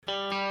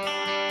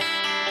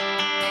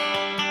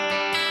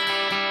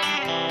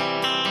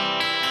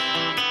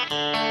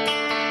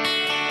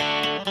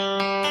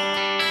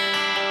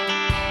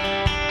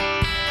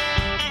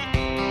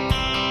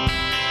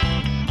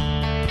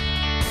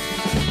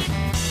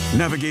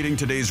Navigating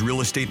today's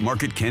real estate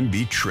market can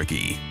be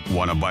tricky.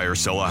 Want to buy or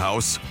sell a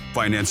house,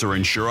 finance or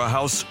insure a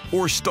house,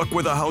 or stuck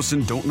with a house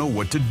and don't know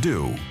what to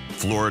do?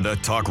 Florida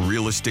Talk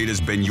Real Estate has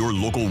been your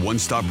local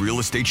one-stop real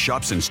estate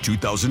shop since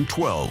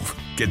 2012.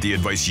 Get the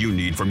advice you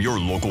need from your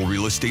local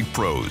real estate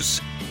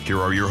pros. Here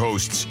are your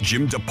hosts,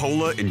 Jim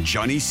DePola and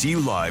Johnny C.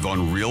 live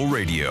on Real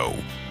Radio.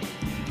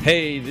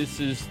 Hey, this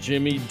is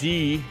Jimmy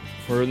D.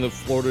 for the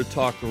Florida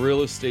Talk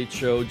Real Estate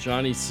Show.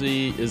 Johnny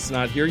C. is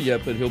not here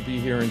yet, but he'll be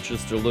here in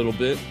just a little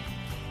bit.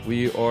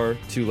 We are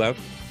too loud.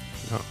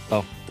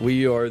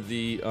 We are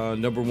the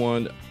number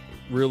one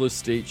real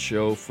estate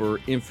show for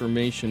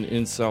information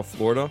in South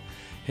Florida.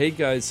 Hey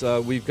guys,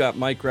 we've got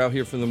Mike Rao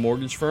here from the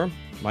mortgage firm.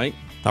 Mike.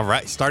 All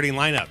right, starting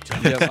lineup.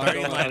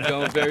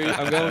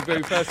 I'm going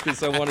very fast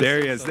because I want to.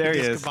 There he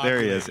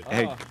is.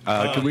 Hey,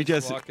 can we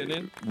just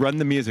run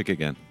the music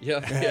again?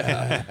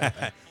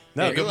 Yeah.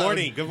 No, good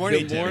morning. Good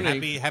morning, Good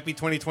morning. Jim. Happy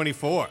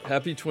 2024.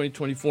 Happy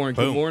 2024, and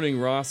Boom. Good morning,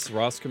 Ross.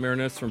 Ross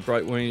Camarines from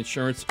Brightway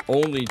Insurance,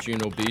 only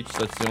Juno Beach.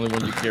 That's the only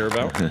one you care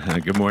about.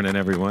 Good morning,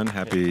 everyone.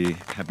 Happy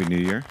New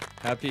Year.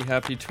 Happy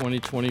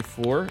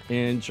 2024.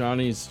 And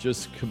Johnny's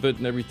just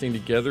putting everything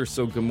together,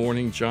 so good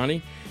morning,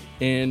 Johnny.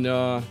 And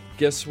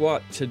guess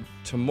what?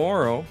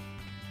 Tomorrow,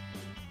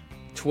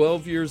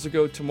 12 years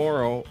ago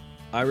tomorrow,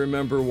 I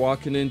remember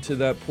walking into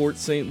that Port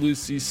St.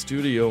 Lucie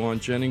studio on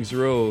Jennings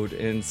Road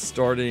and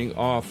starting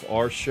off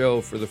our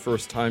show for the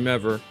first time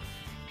ever.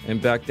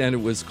 And back then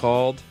it was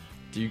called,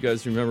 do you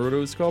guys remember what it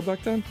was called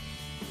back then?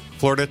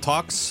 Florida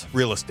Talks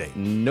Real Estate.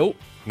 Nope.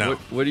 No.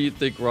 What do you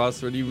think,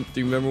 Ross? Do you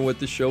remember what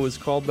the show was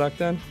called back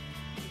then?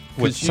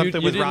 With 'Cause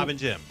something you with didn't- Rob and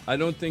Jim. I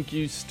don't think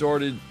you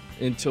started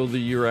until the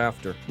year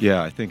after.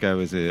 Yeah, I think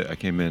I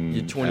came in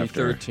In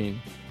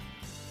 2013. after.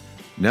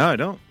 No, I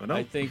don't.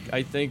 I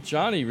think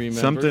Johnny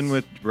remembers. Something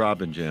with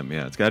Rob and Jim.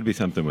 Yeah, it's got to be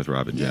something with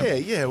Rob and Jim.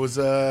 Yeah, it was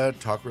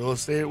Talk Real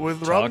Estate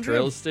with Rob and Talk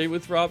Real Jim. Estate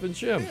with Rob and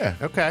Jim. Yeah.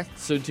 Okay.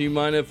 So do you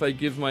mind if I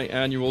give my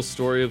annual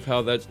story of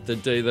how the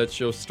day that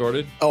show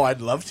started? Oh,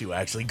 I'd love to,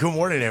 actually. Good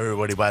morning,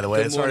 everybody, by the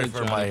way. Good Sorry morning,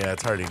 for Johnny. my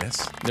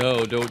tardiness.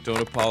 No, don't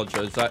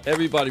apologize.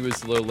 Everybody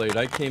was a little late.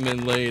 I came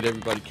in late.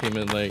 Everybody came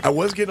in late. I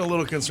was getting a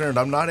little concerned.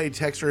 I'm not a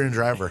texter and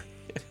driver.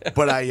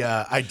 But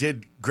I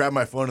did grab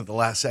my phone at the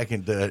last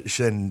second to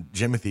send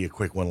Jimothy a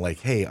quick one, like,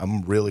 hey,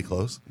 I'm really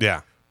close.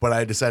 Yeah. But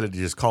I decided to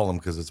just call him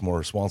because it's more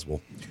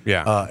responsible.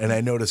 Yeah. And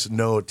I noticed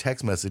no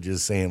text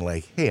messages saying,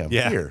 like, hey, I'm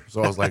here.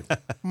 So I was like,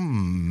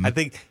 I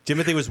think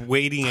Jimothy was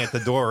waiting at the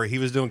door. He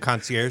was doing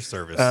concierge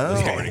service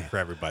this morning for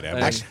everybody.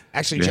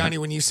 Actually, Johnny,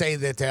 when you say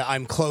that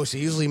I'm close, it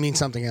usually means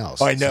something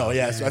else. oh, I know,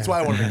 yeah. So that's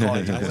why I wanted to call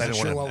you. Because I wasn't didn't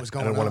sure want what was to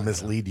going on.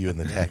 mislead you in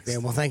the text. Yeah,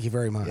 well, thank you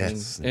very much.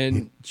 Yes.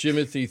 And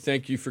Jimothy,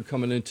 thank you for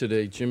coming in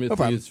today. Jimothy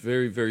problem. is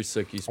very, very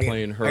sick. He's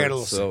playing hurt. I got a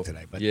little so, sick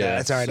today, but yeah,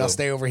 that's all right. so I'll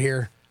stay over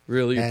here.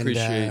 Really and,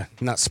 appreciate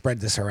not spread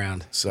this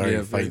around. Sorry, Yeah,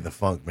 you're fighting very- the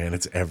funk, man.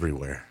 It's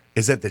everywhere.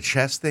 Is that the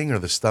chest thing or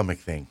the stomach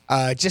thing?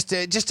 Just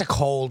a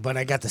cold, but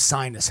I got the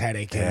sinus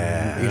headache.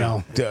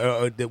 And,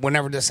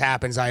 whenever this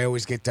happens, I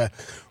always get the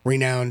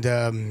renowned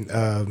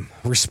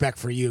respect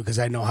for you because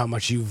I know how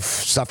much you've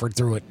suffered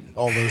through it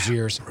all those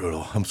years.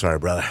 Brutal. I'm sorry,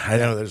 brother. I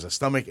know there's a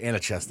stomach and a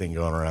chest thing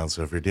going around,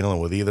 so if you're dealing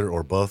with either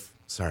or both,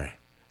 sorry.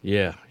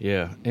 Yeah.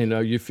 And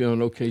are you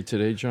feeling okay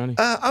today, Johnny?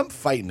 I'm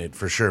fighting it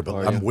for sure, but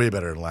Are I'm you? way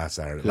better than last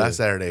Saturday. Good. Last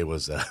Saturday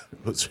was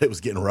it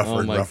was getting rougher Oh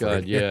and my rougher.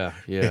 God,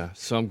 yeah.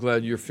 So I'm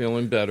glad you're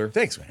feeling better.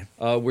 Thanks,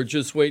 man. We're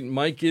just waiting.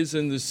 Mike is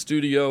in the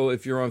studio.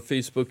 If you're on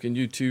Facebook and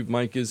YouTube,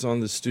 Mike is on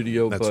the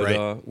studio. That's but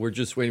right. We're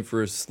just waiting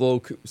for a slow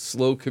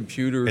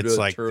computer It's to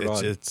like turn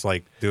on. it's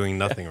like doing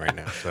nothing right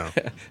now. So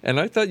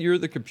And I thought you were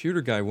the computer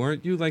guy,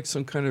 weren't you? Like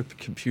some kind of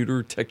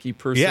computer techie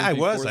person? yeah, I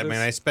was. before I mean, this?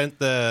 I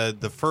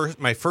spent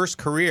my first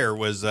career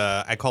was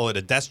I call it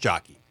a desk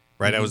jockey.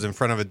 Right, I was in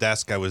front of a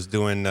desk. I was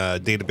doing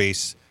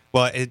database.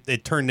 Well,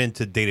 it turned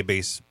into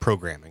database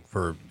programming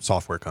for a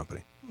software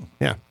company.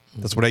 Yeah,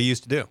 that's what I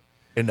used to do,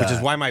 And, which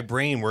is why my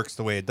brain works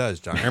the way it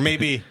does, John. Or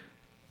maybe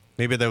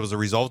that was a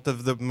result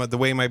of the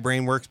way my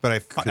brain works.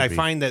 But I be.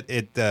 find that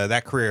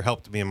that career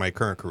helped me in my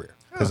current career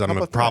because I'm how a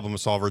about that? problem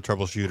solver,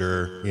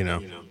 troubleshooter. You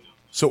know.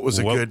 So it was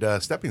a Whoa.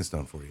 good stepping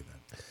stone for you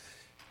then.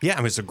 Yeah, I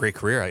mean, it's a great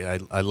career.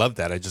 I love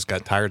that. I just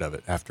got tired of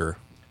it after,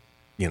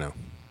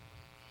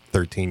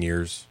 13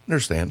 years.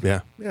 Understand? Yeah.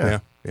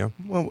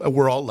 Well,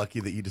 we're all lucky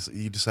that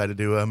you decided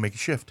to make a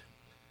shift.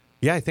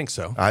 Yeah, I think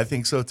so. I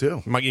think so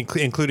too.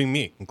 Including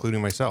me,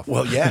 including myself.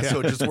 Well, yeah. So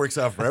it just works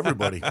out for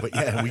everybody. But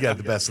yeah, we got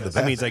the best of the best.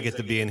 That means I get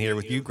to be in here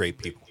with you great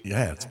people.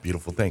 Yeah, it's a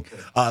beautiful thing.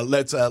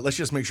 Let's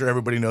just make sure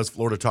everybody knows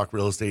Florida Talk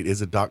Real Estate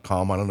is a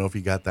 .com. I don't know if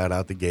you got that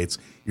out the gates.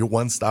 Your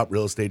one-stop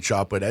real estate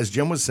shop. But as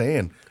Jim was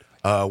saying,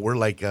 we're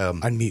like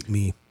Unmute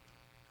me.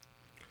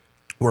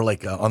 we're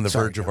like on the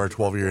verge of our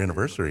 12-year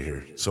anniversary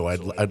here. So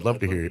I'd love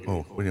to hear you.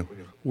 Oh, what do you?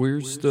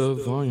 Where's the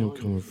volume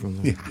coming from?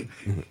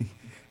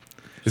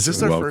 Is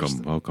this our Welcome.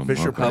 Fisher Welcome.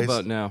 How Price?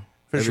 about now?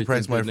 Fisher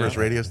Price, my Everything good first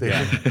now? radio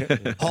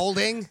station.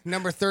 Holding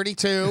number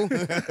 32.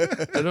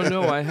 I don't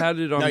know. I had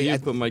it on No, mute, yeah.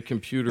 but my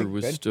computer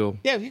was still.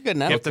 Yeah, you're good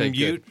now. You have to Okay,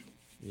 mute.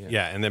 good.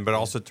 Yeah, and then but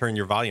also turn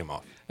your volume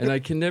off. And I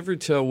can never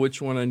tell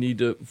which one I need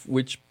to,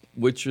 which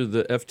which are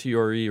the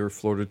FTRE or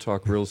Florida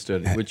Talk Real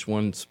Estate, which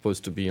one's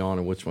supposed to be on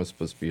and which one's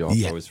supposed to be off. I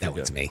Yeah, always that forget.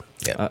 one's me.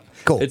 Yeah.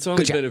 Cool. It's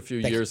only Good been job. a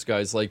few Thank you. years,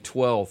 guys, like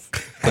 12.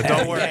 But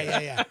don't worry.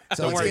 Yeah.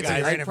 So Don't worry, it's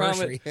your guys.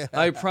 anniversary.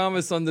 I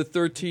promise on the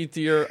 13th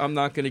year, I'm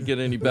not going to get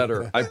any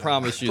better. I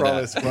promise you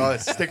Promise, that.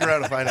 promise. Stick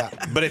around to find out.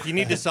 But if you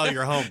need to sell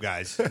your home,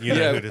 guys, you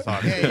know who to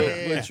talk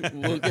to. Which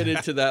we'll get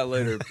into that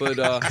later. But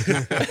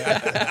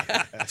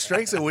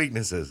Strengths and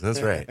weaknesses.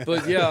 That's right.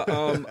 But yeah,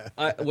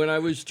 when I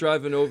was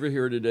driving over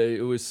here today,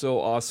 it was so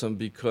awesome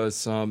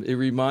because it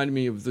reminded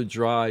me of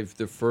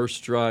the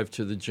first drive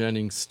to the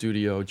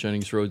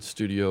Jennings Road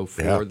studio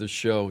for the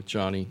show,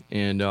 Johnny.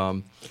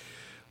 And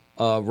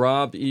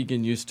Rob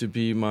Egan used to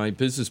be my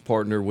business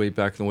partner way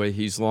back in the way.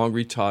 He's long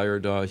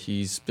retired.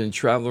 He's been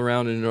traveling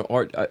around in an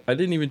art. I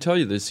didn't even tell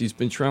you this. He's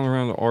been traveling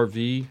around in an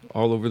RV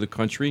all over the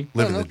country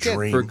Living the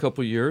dream. for a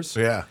couple of years.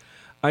 Yeah.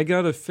 I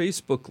got a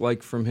Facebook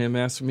like from him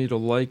asking me to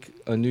like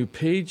a new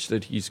page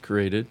that he's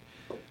created.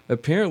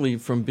 Apparently,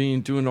 from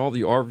doing all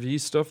the RV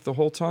stuff the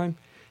whole time,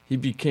 he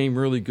became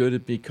really good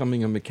at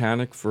becoming a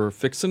mechanic for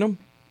fixing them.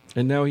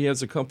 And now he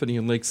has a company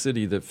in Lake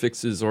City that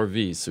fixes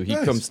RVs. So he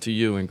Nice. comes to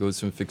you and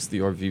goes and fixes the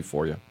RV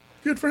for you.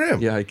 Good for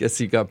him. Yeah, I guess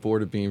he got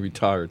bored of being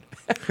retired.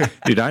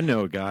 Dude, I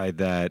know a guy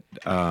that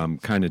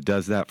kind of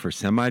does that for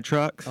semi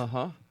trucks.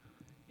 Uh-huh.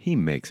 He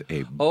makes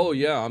a Oh,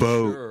 yeah, I'm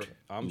boat sure.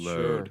 I'm sure.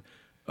 load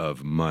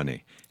of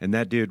money. And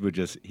that dude would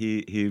just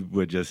he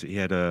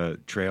had a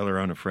trailer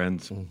on a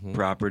friend's Mm-hmm.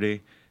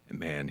 property, and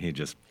man, he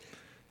just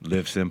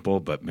lived simple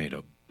but made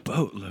a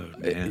boatload,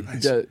 man.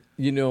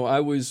 I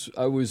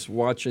was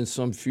watching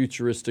some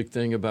futuristic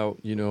thing about,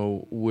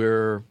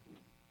 where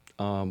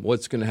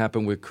what's going to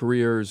happen with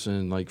careers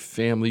and like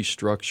family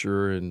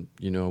structure and,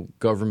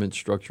 government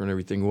structure and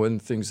everything. One of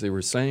the things they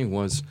were saying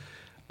was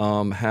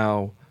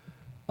how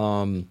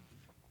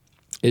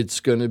it's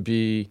going to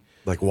be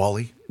Like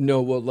Wally.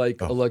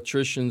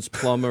 electricians,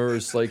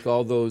 plumbers, like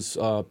all those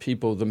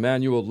people, the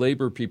manual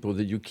labor people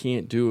that you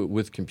can't do it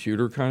with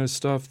computer kind of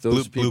stuff.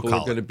 Those Blue people are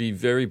collar. going to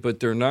be but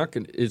they're not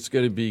going to, it's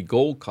going to be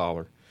gold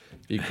collar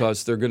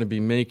because they're going to be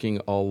making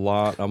a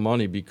lot of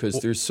money because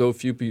there's so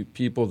few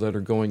people that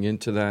are going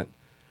into that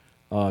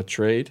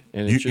trade,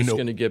 and it's just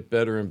going to get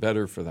better and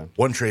better for them.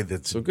 One trade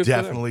that's good for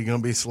them. definitely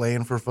going to be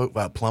slaying for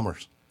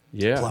plumbers.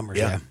 Yeah. Plumbers,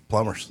 Yeah, yeah.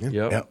 plumbers. Yep.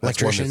 That's one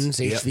Electricians,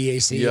 that's-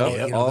 HVAC,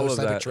 Yep, all those of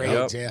type that. of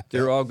trades, Yep. yeah.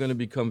 They're all going to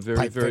become very,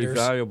 Pipe very fitters.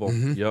 valuable.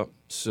 Yep.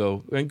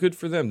 So, and good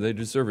for them. They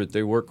deserve it.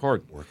 They work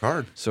hard. Work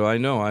hard. So I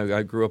know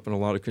I grew up in a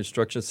lot of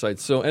construction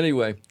sites. So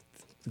anyway,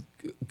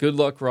 good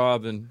luck,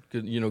 Rob, and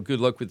good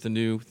luck with the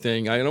new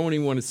thing. I don't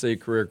even want to say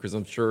career because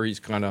I'm sure he's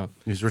kind of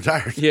He's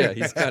retired. yeah,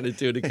 he's kind of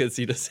doing it because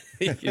he doesn't,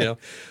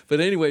 But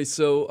anyway,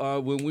 so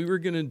when we were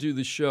going to do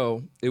the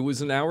show, it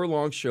was an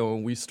hour-long show,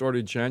 and we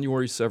started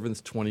January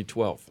 7th,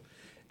 2012.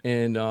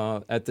 And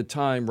at the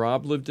time,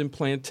 Rob lived in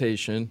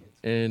Plantation,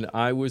 and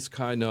I was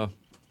kind of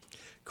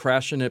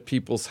crashing at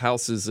people's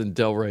houses in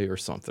Delray or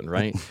something,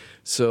 right?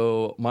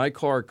 So my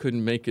car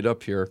couldn't make it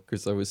up here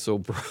because I was so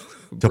broke.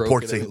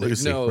 Port St.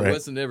 Lucie, No, right. it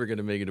wasn't ever going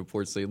to make it to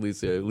Port St.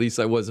 Lucie. At least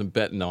I wasn't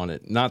betting on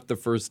it. Not the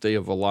first day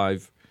of a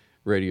live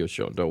radio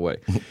show, no way.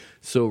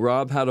 So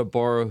Rob had to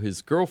borrow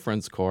his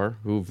girlfriend's car,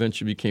 who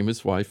eventually became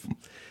his wife,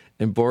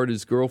 and borrowed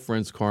his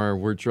girlfriend's car.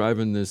 We're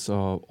driving this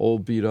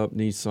old beat-up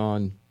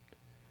Nissan,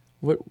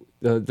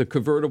 the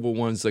convertible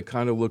ones that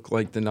kind of look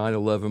like the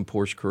 911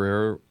 Porsche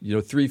Carrera,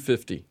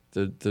 350,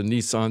 the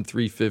Nissan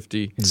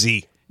 350.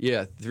 Z.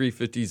 Yeah,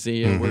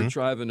 350Z, and we're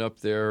driving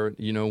up there.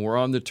 We're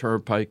on the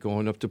turnpike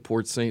going up to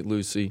Port St.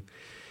 Lucie.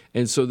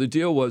 And so the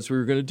deal was we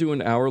were going to do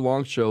an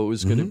hour-long show. It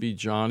was going to be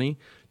Johnny.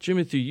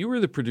 Jimothy, you were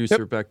the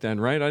producer back then,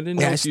 right? I didn't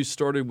know if you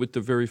started with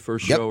the very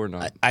first show or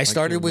not. I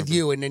started can't with remember.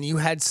 you, and then you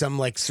had some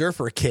like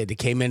surfer kid that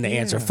came in to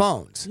answer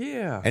phones.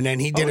 Yeah. And then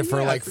he did Oh, it for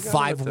yeah, I like forgot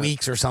 5 about that.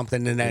 weeks or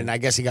something, and then I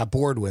guess he got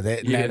bored with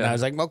it. And then Yeah. I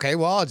was like, okay,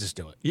 well, I'll just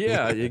do it.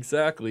 Yeah,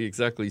 exactly.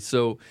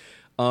 So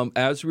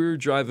as we were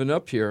driving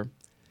up here,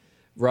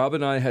 Rob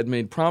and I had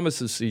made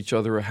promises to each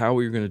other of how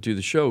we were going to do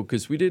the show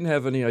because we didn't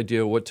have any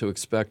idea what to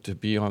expect to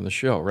be on the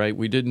show, right?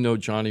 We didn't know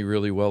Johnny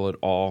really well at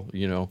all,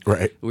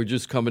 Right. We were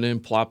just coming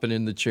in, plopping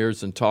in the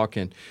chairs and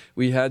talking.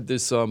 We had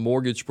this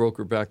mortgage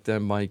broker back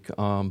then, Mike.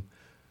 Can't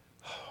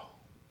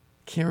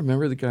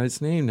remember the guy's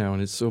name now,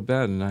 and it's so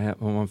bad, and I'm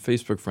on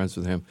Facebook friends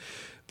with him.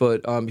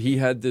 But he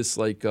had this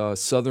like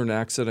Southern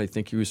accent. I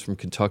think he was from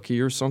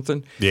Kentucky or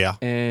something. Yeah.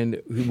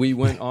 And we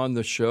went on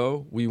the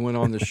show.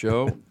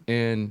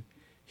 And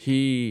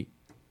he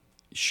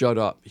shut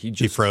up. He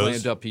just froze?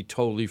 clammed up. He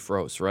totally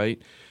froze, right?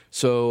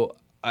 So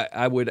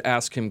I would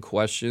ask him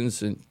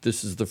questions, and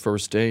this is the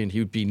first day, and he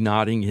would be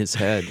nodding his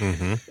head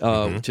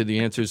to the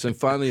answers. And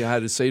finally, I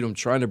had to say to him,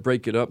 trying to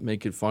break it up,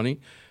 make it funny.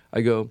 I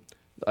go,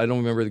 I don't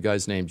remember the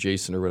guy's name,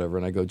 Jason or whatever.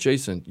 And I go,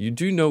 Jason, you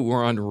do know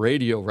we're on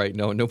radio right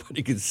now.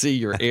 Nobody can see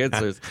your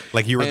answers.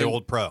 Like you were the And-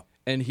 old pro.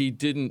 And he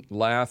didn't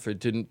laugh. It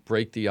didn't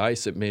break the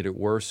ice. It made it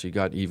worse. He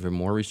got even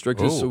more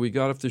restricted. So we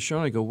got off the show,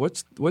 and I go,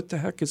 what the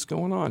heck is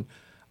going on?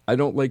 I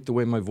don't like the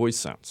way my voice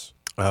sounds.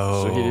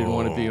 Oh. So he didn't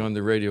want to be on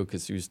the radio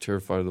because he was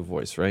terrified of the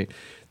voice, right?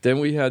 Then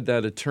we had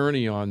that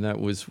attorney on that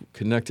was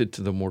connected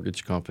to the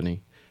mortgage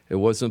company. It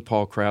wasn't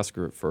Paul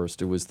Krasker at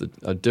first. It was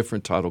a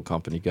different title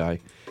company guy.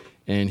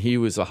 And he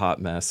was a hot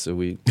mess, so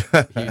he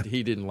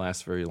didn't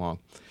last very long.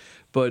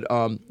 But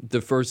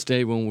the first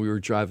day when we were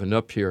driving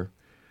up here,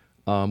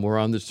 we're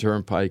on the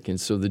turnpike. And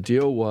so the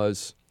deal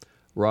was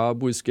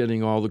Rob was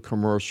getting all the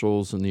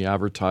commercials and the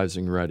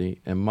advertising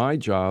ready. And my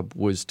job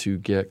was to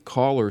get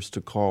callers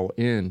to call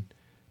in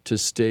to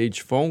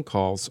stage phone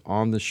calls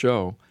on the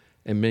show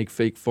and make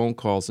fake phone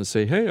calls and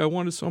say, hey, I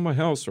want to sell my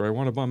house or I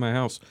want to buy my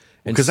house.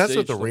 Because that's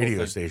what the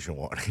radio station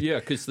wanted. Yeah,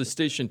 because the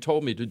station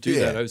told me to do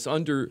that. I was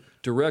under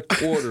direct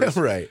orders.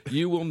 Right.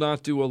 You will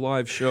not do a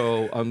live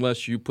show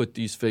unless you put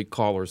these fake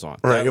callers on.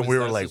 Right, and we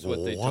were like,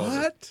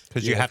 what?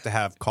 Because you have to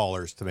have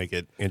callers to make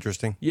it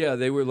interesting. Yeah,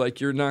 they were like,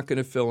 you're not going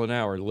to fill an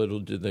hour. Little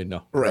did they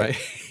know. Right.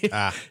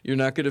 You're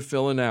not going to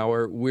fill an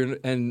hour.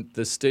 And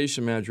the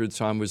station manager at the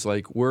time was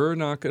like, we're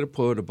not going to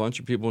put a bunch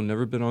of people who've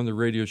never been on the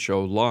radio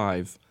show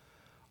live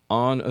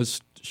on a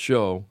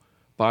show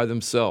by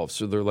themselves.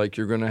 So they're like,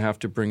 you're going to have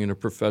to bring in a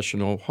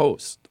professional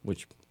host,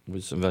 which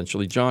was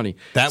eventually Johnny.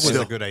 That was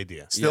a good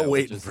idea. Still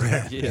waiting for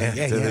him. To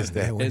this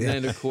day. And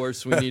then, of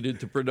course, we needed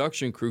the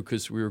production crew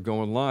because we were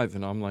going live.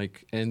 And I'm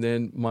like, and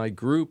then my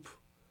group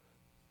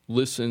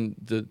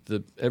listened,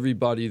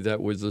 everybody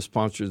that was the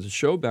sponsor of the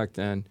show back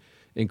then,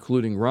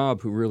 including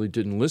Rob, who really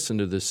didn't listen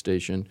to this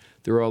station,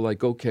 they were all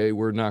like, okay,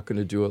 we're not going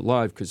to do it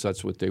live because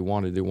that's what they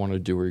wanted. They wanted to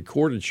do a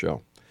recorded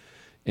show.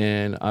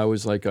 And I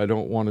was like, I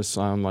don't want to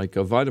sound like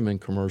a vitamin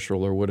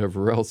commercial or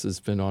whatever else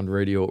has been on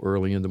radio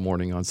early in the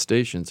morning on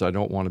stations. I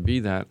don't want to be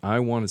that. I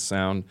want to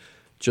sound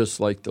just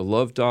like the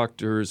Love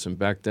Doctors. And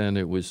back then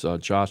it was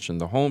Josh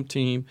and the Home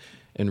Team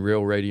and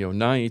Real Radio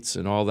Nights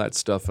and all that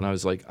stuff. And I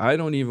was like, I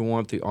don't even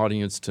want the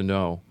audience to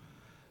know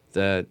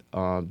that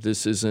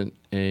this isn't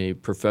a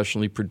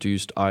professionally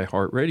produced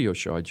iHeart radio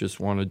show. I just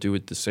want to do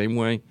it the same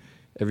way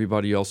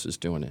everybody else is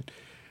doing it.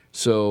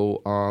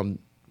 So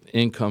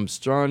in comes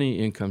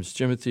Johnny, in comes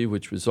Jimothy,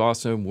 which was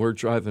awesome. We're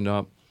driving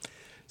up.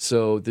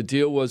 So the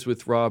deal was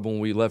with Rob when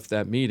we left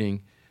that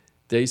meeting,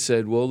 they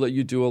said, we'll let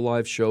you do a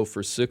live show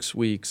for 6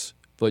 weeks,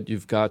 but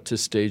you've got to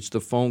stage the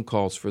phone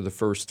calls for the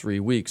first 3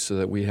 weeks so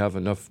that we have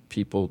enough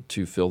people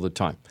to fill the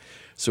time.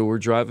 So we're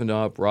driving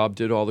up. Rob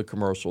did all the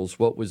commercials.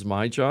 What was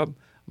my job?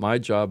 My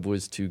job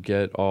was to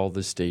get all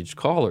the staged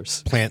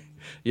callers. Plant.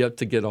 You have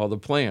to get all the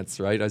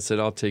plants, right? I said,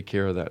 I'll take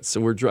care of that. So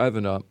we're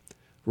driving up.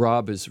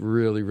 Rob is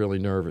really, really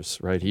nervous,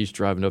 right? He's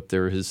driving up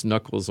there. His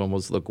knuckles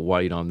almost look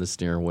white on the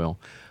steering wheel.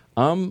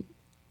 I'm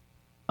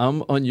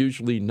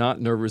unusually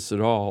not nervous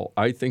at all.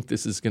 I think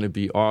this is going to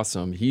be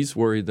awesome. He's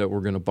worried that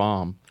we're going to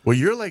bomb. Well,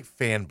 you're like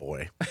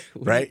fanboy,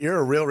 right? You're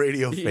a real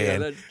radio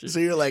fan. So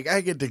you're like,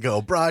 I get to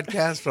go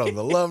broadcast from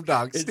the Love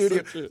Doc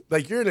studio.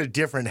 Like, you're in a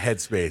different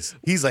headspace.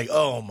 He's like,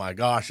 oh, my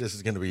gosh, this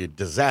is going to be a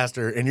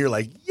disaster. And you're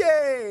like,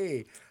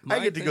 yay. I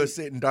get to go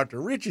sit in Dr.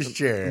 Rich's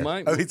chair.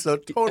 So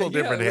total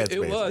different headspace.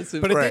 It was.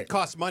 But it did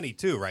cost money,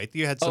 too, right?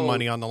 You had some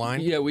money on the line?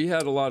 Yeah, we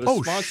had a lot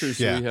of sponsors.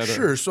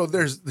 Sure. So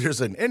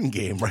there's an end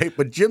game, right?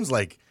 But Jim's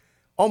like,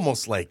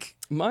 almost like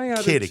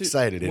kid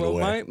excited in a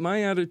way.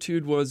 My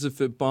attitude was if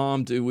it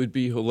bombed, it would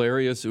be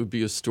hilarious. It would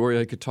be a story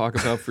I could talk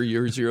about for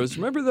years.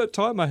 Remember that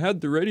time I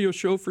had the radio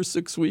show for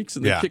 6 weeks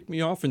and they kicked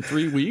me off in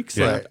 3 weeks?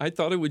 Yeah. I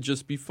thought it would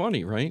just be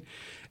funny, right?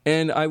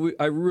 And I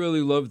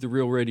really loved the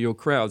Real Radio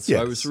crowd,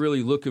 so I was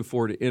really looking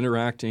forward to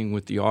interacting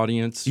with the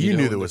audience. You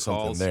knew there was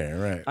something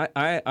there,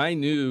 right? I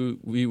knew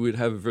we would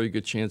have a very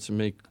good chance to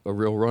make a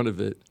real run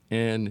of it.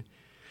 And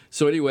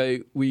so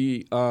anyway,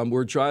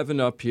 we're driving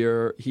up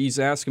here. He's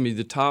asking me,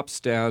 the top's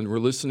down. We're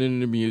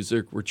listening to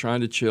music. We're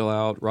trying to chill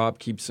out. Rob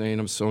keeps saying,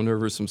 I'm so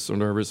nervous.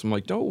 I'm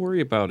like, don't worry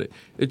about it.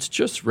 It's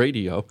just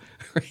radio.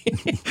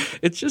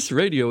 It's just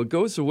radio. It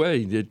goes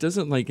away. It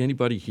doesn't like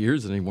anybody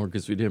hears it anymore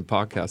because we didn't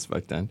podcast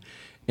back then.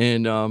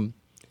 And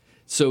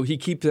so he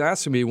keeps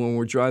asking me when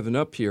we're driving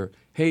up here,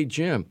 hey,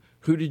 Jim,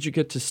 who did you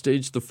get to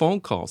stage the phone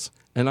calls?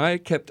 And I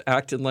kept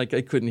acting like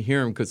I couldn't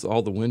hear him because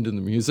all the wind and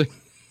the music.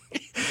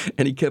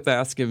 And he kept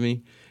asking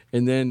me.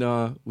 And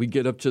then we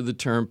get up to the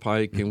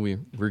turnpike, and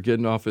we're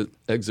getting off at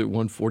exit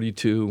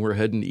 142, and we're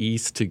heading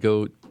east to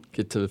go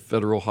get to the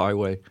Federal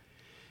Highway.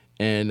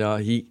 And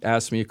he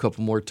asked me a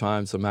couple more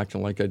times. I'm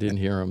acting like I didn't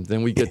hear him.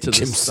 Then we get to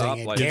the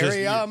stoplight.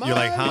 You're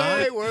like,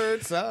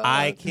 huh?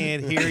 I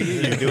can't hear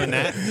you. You're doing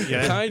that?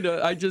 Yeah. Kind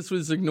of. I just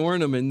was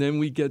ignoring him. And then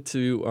we get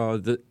to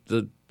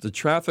the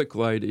traffic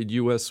light at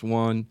US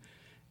 1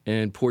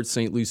 and Port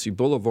St. Lucie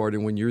Boulevard.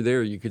 And when you're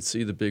there, you could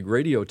see the big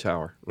radio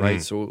tower, right?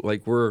 So,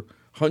 like, we're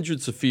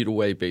hundreds of feet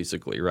away,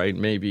 basically, right?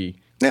 Maybe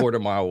quarter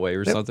mile away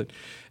or something.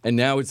 And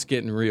now it's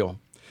getting real.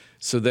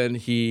 So then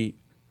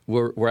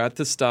we're at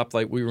the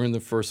stoplight. We were in the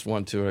first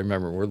one, too. I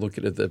remember we're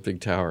looking at that big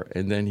tower.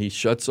 And then he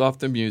shuts off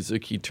the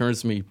music. He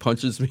turns to me,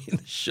 punches me in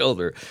the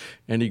shoulder,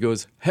 and he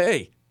goes,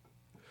 hey,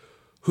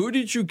 who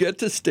did you get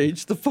to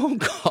stage the phone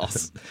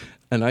calls?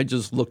 And I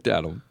just looked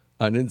at him.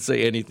 I didn't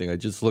say anything. I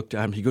just looked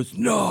at him. He goes,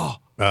 no.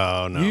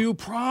 Oh, no. You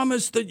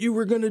promised that you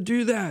were going to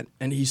do that.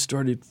 And he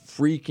started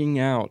freaking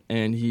out,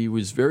 and he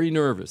was very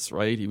nervous,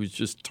 right? He was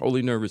just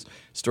totally nervous,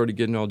 started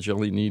getting all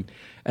jelly-kneed.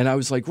 And I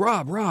was like,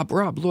 Rob,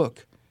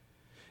 look,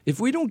 if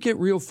we don't get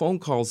real phone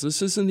calls,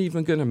 this isn't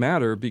even going to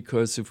matter,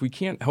 because if we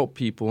can't help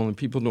people and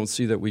people don't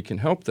see that we can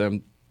help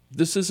them,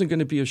 this isn't going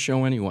to be a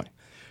show anyway.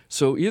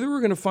 So either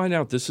we're going to find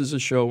out this is a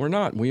show or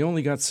not. We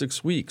only got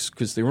 6 weeks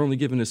because they were only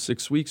giving us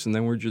 6 weeks, and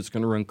then we're just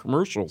going to run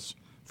commercials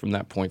from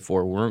that point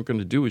forward. We weren't going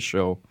to do a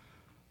show.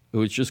 It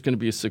was just going to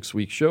be a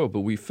 6-week show, but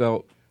we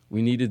felt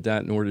we needed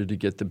that in order to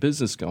get the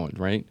business going,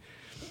 right?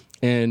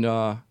 And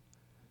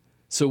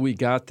so we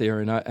got there,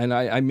 and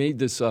I made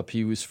this up.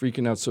 He was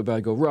freaking out so bad.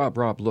 I go,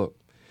 Rob, look,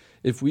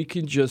 if we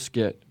can just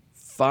get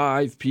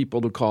 5 people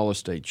to call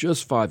us today,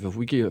 just 5. If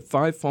we get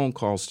 5 phone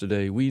calls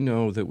today, we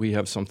know that we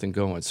have something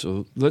going.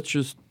 So let's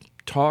just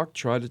talk,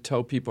 try to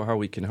tell people how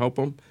we can help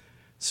them,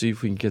 see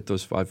if we can get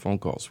those 5 phone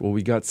calls. Well,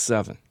 we got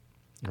 7,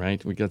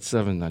 right? We got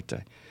 7 that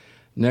day.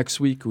 Next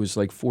week, it was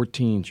like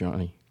 14,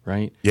 Johnny,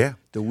 right? Yeah.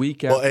 The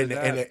week after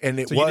that. And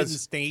it So was. you didn't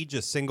stage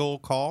a single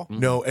call?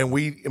 No, and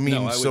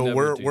No,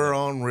 we're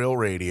on Real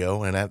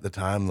Radio, and at the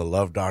time the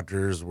Love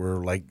Doctors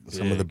were like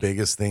some of the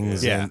biggest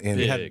things. Yeah.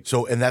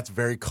 And that's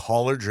very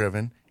caller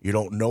driven. You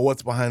don't know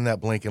what's behind that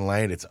blinking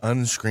light. It's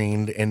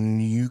unscreened,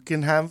 and you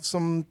can have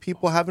some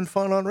people having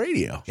fun on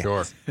radio.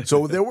 Sure.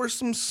 So there were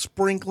some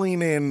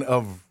sprinkling in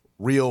of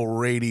Real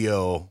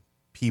Radio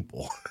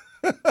people.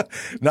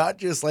 Not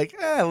just like,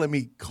 let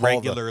me call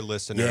Regular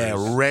listeners.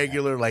 Yeah,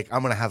 regular, like,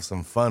 I'm going to have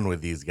some fun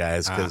with these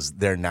guys because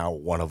they're now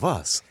one of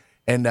us.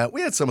 And we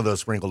had some of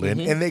those sprinkled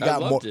in, and they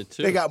got more.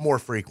 They got more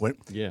frequent.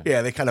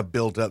 Yeah, they kind of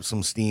built up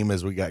some steam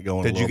as we got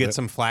going. Did you get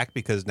some flack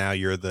because now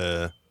you're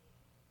the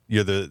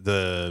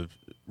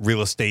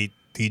real estate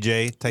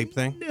DJ type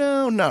thing?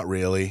 No, not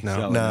really.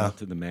 Selling out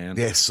to the man.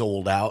 Yeah,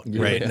 sold out.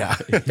 Right. No.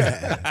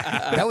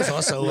 That was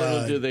also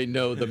little do they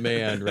know the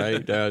man,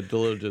 right?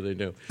 Little do they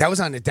know. that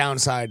was on the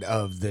downside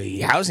of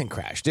the housing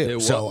crash too.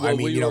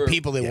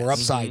 People that were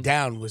upside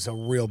down was a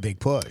real big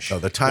push. Oh,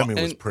 the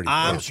timing was pretty.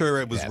 I'm good. sure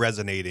it was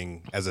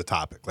resonating as a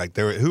topic. Like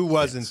who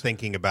wasn't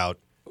thinking about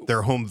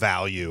their home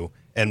value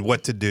and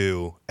what to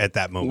do at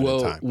that moment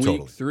in time?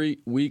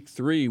 Week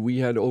three, we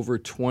had over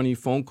 20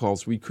 phone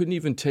calls. We couldn't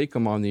even take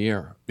them on the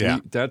air. Yeah.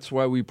 That's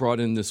why we brought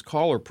in this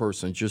caller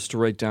person, just to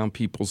write down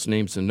people's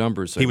names and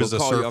numbers. He was a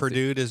surfer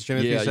dude, as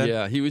Jimothy said?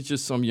 Yeah, he was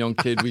just some young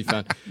kid we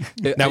found.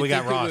 Now we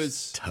got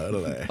Ross.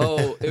 Totally.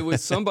 It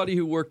was somebody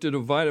who worked at a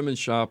vitamin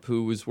shop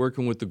who was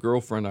working with the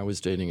girlfriend I was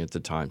dating at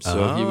the time.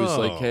 So he was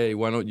like, hey,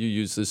 why don't you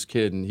use this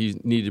kid? And he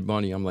needed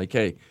money. I'm like,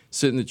 hey,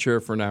 sit in the chair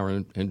for an hour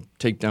and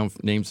take down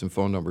names and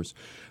phone numbers.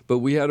 But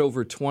we had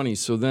over 20.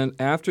 So then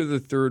after the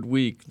third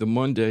week, the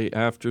Monday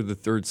after the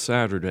third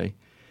Saturday,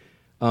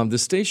 the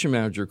station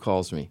manager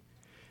calls me.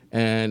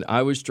 And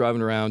I was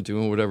driving around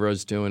doing whatever I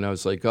was doing. I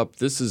was like,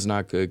 this is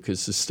not good,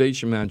 because the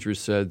station manager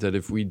said that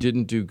if we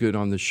didn't do good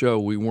on the show,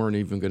 we weren't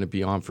even going to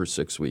be on for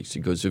 6 weeks.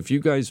 He goes, if you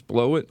guys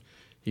blow it,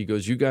 he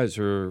goes,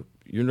 you're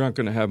not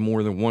going to have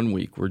more than 1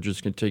 week. We're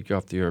just going to take you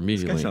off the air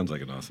immediately. This guy sounds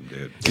like an awesome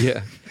dude.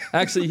 Yeah.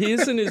 Actually, he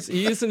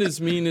isn't as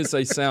mean as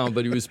I sound,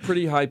 but he was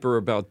pretty hyper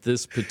about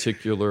this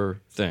particular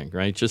thing,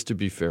 right? Just to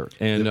be fair.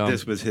 And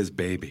this was his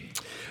baby.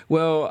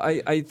 Well,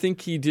 I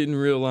think he didn't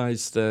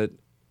realize that,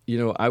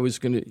 I was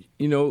going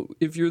to,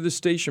 if you're the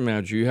station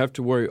manager, you have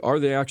to worry, are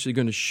they actually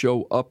going to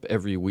show up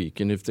every week?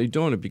 And if they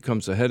don't, it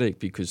becomes a headache,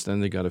 because then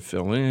they got to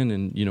fill in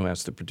and,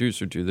 ask the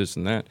producer, do this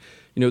and that.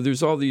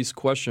 There's all these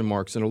question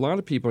marks. And a lot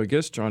of people, I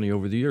guess, Johnny,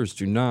 over the years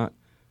do not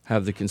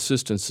have the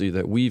consistency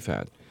that we've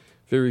had.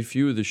 Very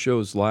few of the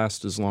shows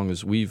last as long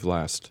as we've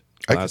lasted.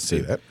 I can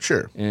see that,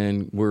 sure.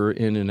 And we're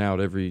in and out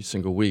every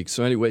single week.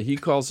 So anyway, he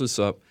calls us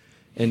up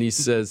and he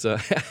says, and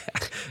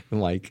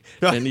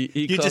he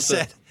you calls just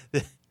said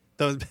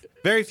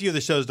very few of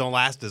the shows don't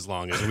last as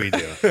long as we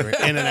do. We're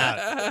in and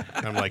out.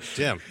 I'm like,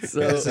 Jim, this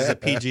is a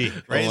PG,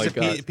 right? Oh,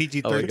 Is it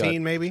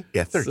PG-13 maybe?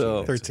 Yeah, 13.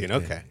 So- 13,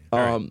 okay.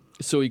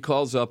 So he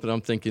calls up, and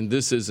I'm thinking,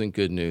 this isn't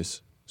good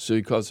news. So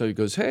he calls up, he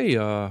goes, hey,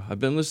 I've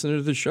been listening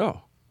to the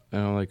show.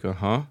 And I'm like,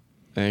 uh-huh.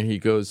 And he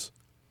goes,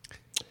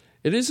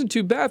 it isn't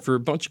too bad for a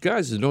bunch of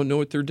guys that don't know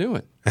what they're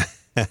doing.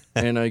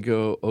 And I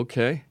go,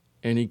 okay.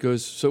 And he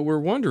goes, so we're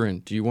wondering,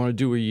 do you want to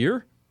do a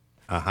year?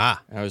 Uh-huh.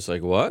 I was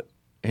like, what?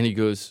 And he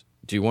goes,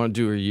 do you want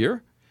to do a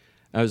year?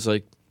 I was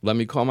like, let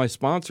me call my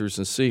sponsors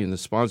and see. And the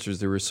sponsors,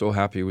 they were so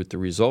happy with the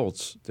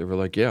results. They were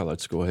like, yeah,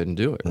 let's go ahead and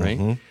do it, right?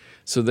 Mm-hmm.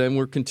 So then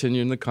we're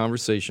continuing the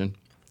conversation.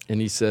 And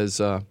he says,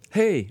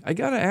 hey, I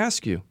got to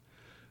ask you,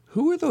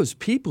 who are those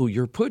people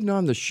you're putting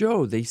on the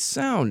show? They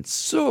sound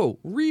so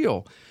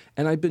real.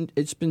 And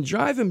it's been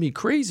driving me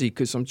crazy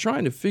because I'm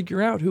trying to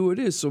figure out who it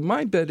is. So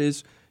my bet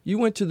is you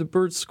went to the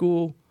Burt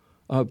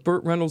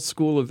Reynolds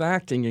School of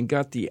Acting and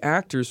got the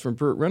actors from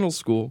Burt Reynolds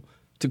School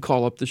to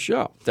call up the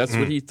show. That's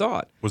what he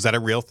thought. Was that a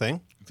real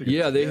thing?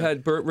 Yeah,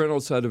 Burt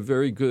Reynolds had a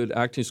very good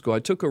acting school. I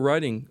took a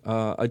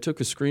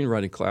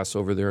screenwriting class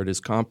over there at his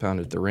compound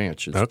at the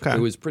ranch. It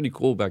was pretty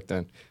cool back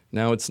then.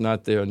 Now it's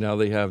not there. Now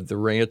they have the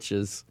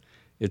ranches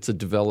It's a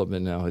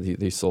development now.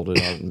 They sold it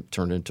out and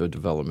turned it into a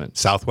development.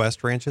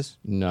 Southwest Ranches?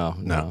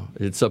 No.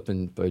 It's up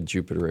in by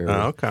Jupiter area.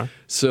 Oh, okay.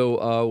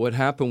 So what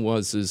happened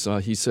was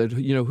he said,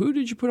 who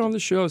did you put on the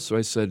show? So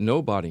I said,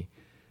 nobody.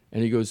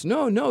 And he goes,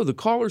 no, the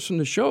callers from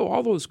the show,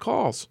 all those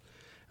calls.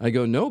 I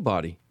go,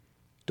 nobody.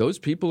 Those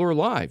people are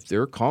alive.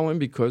 They're calling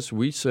because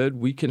we said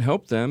we can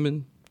help them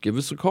and give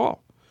us a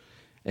call.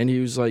 And he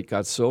was like,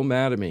 got so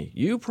mad at me.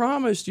 You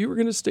promised you were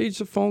going to stage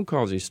the phone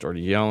calls. He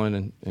started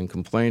yelling and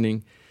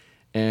complaining.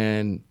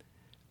 And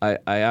I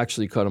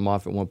actually cut him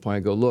off at one point. I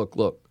go, look.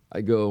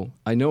 I go,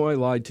 I know I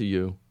lied to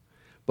you,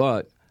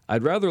 but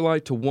I'd rather lie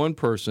to one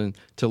person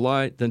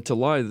than to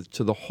lie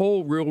to the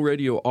whole Real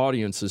Radio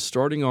audience is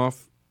starting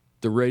off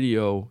the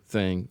radio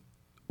thing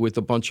with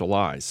a bunch of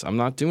lies. I'm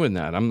not doing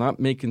that. I'm not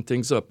making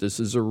things up. This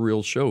is a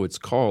real show. It's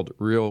called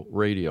Real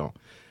Radio.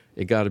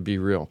 It got to be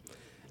real.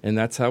 And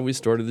that's how we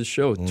started the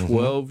show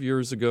 12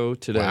 years ago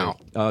today.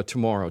 Wow.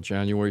 Tomorrow,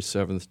 January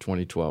 7th,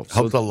 2012.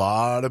 Helped a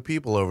lot of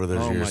people over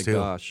those years, too. Oh,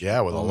 my gosh.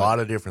 Yeah, with a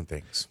lot of different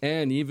things.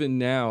 And even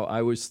now,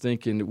 I was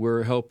thinking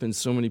we're helping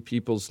so many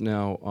people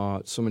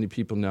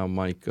now,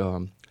 Mike.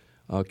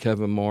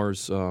 Kevin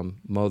Marr's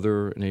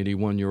mother, an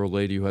 81-year-old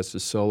lady who has to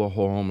sell a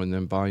home and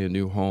then buy a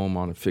new home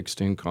on a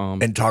fixed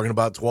income. And talking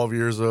about 12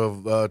 years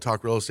of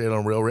Talk Real Estate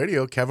on Real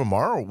Radio, Kevin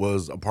Marr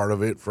was a part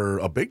of it for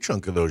a big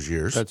chunk of those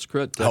years. That's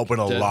correct. Helping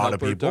a lot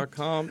of people.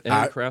 DebtHelper.com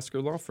and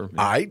Krasker Law Firm.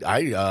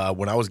 I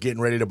when I was getting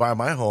ready to buy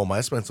my home,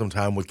 I spent some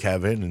time with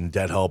Kevin and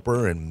Debt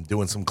Helper and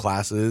doing some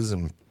classes.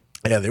 And,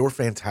 yeah, they were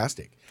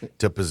fantastic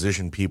to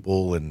position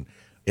people and –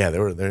 yeah,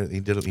 he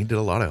did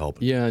a lot of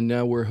helping. Yeah, and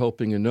now we're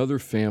helping another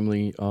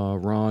family,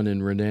 Ron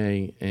and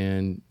Renee,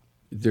 and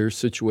their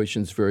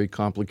situation's very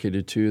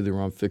complicated too.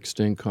 They're on fixed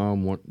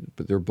income,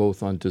 but they're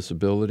both on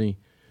disability.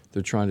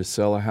 They're trying to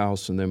sell a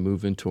house and then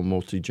move into a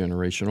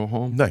multi-generational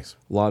home. Nice.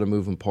 A lot of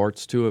moving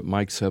parts to it.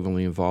 Mike's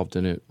heavily involved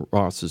in it.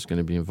 Ross is going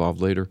to be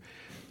involved later.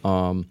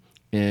 And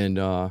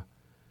the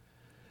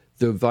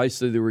advice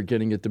that they were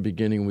getting at the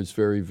beginning was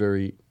very,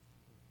 very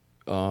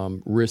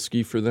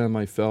risky for them,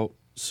 I felt.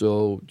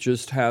 So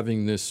just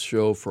having this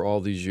show for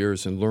all these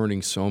years and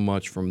learning so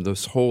much from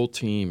this whole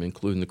team,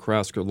 including the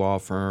Krasker Law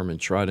Firm and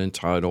Trident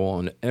Title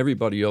and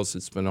everybody else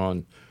that's been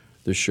on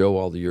the show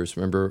all the years.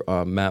 Remember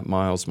Matt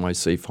Miles, My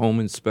Safe Home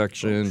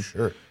Inspection. Oh,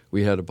 sure.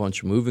 We had a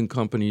bunch of moving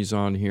companies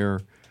on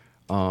here.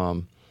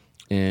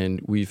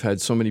 And we've had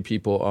so many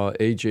people,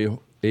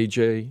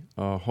 AJ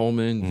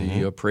Holman,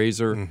 the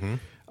appraiser. Mm-hmm.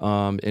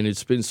 And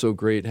it's been so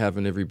great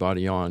having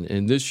everybody on.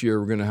 And this year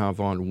we're going to have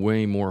on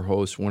way more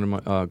hosts. One of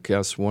my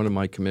guests, one of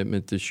my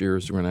commitment this year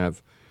is we're going to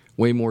have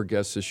way more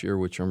guests this year,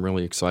 which I'm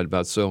really excited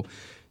about. So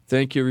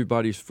thank you,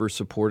 everybody, for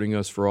supporting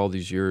us for all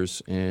these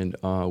years. And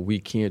we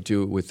can't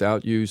do it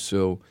without you.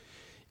 So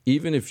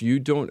even if you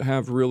don't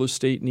have real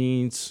estate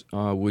needs,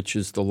 which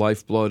is the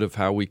lifeblood of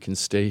how we can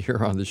stay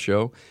here on the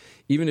show,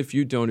 even if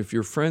you don't, if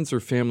your friends or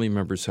family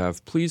members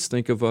have, please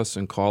think of us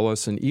and call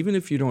us. And even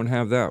if you don't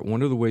have that,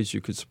 one of the ways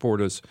you could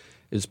support us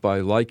is by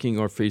liking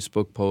our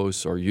Facebook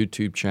posts, our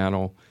YouTube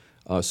channel,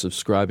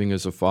 subscribing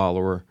as a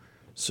follower,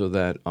 so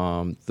that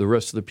the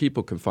rest of the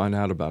people can find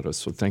out about us.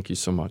 So thank you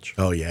so much.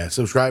 Oh, yeah.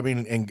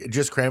 Subscribing and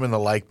just cramming the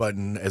like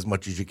button as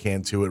much as you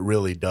can, too. It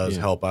really does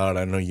help out.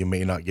 I know you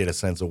may not get a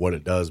sense of what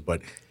it does,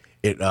 but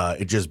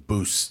it just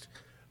boosts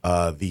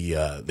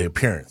the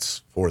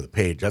appearance for the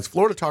page. That's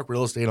Florida Talk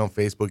Real Estate on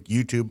Facebook,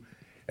 YouTube,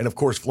 and of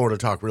course, Florida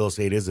Talk Real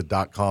Estate is a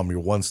 .com,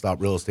 your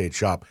one-stop real estate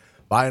shop.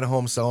 Buying a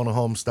home, selling a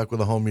home, stuck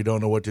with a home, you don't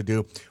know what to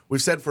do.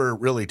 We've said for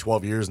really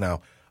 12 years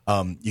now,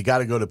 you got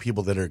to go to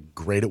people that are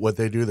great at what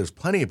they do. There's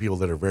plenty of people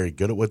that are very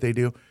good at what they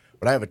do,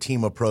 but I have a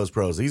team of pros.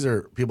 These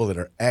are people that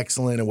are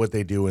excellent at what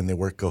they do, and they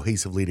work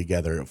cohesively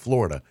together at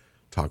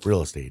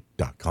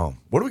FloridaTalkRealEstate.com.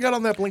 What do we got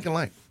on that blinking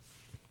light?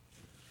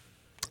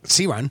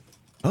 C-Ron.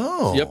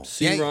 Oh. Yep,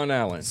 C-Ron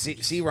Allen.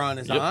 C-Ron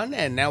is on,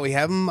 and now we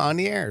have him on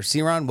the air.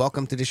 C-Ron,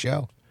 welcome to the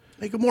show.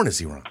 Hey, good morning,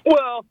 C-Ron.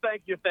 Well,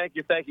 thank you.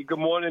 Good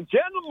morning,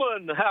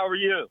 gentlemen. How are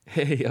you?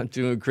 Hey, I'm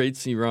doing great,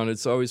 C-Ron.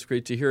 It's always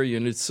great to hear you,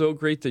 and it's so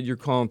great that you're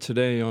calling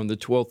today on the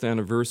 12th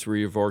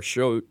anniversary of our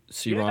show,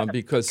 C-Ron,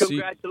 because...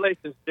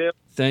 Congratulations, Jim.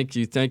 Thank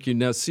you.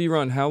 Now,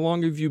 C-Ron, how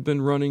long have you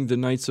been running the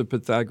Knights of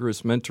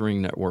Pythagoras Mentoring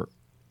Network?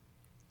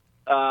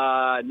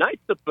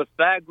 Knights of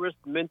Pythagoras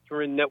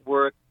Mentoring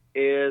Network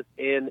is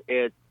in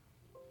its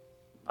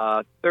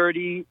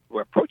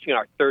we're approaching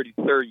our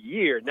 33rd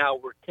year. Now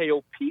we're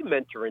KOP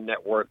Mentoring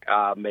Network,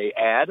 may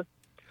add.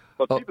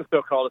 But people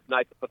still call us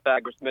Knights of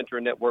Pythagoras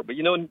Mentoring Network. But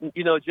you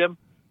know, Jim,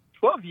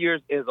 12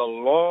 years is a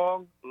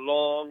long,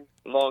 long,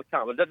 long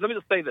time. Let me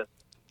just say this.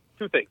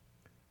 Two things.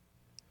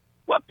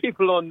 What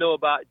people don't know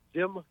about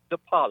Jim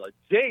DePaula,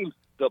 James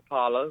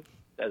DePaula,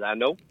 as I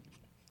know,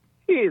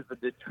 he is a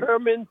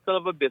determined son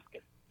of a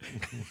biscuit.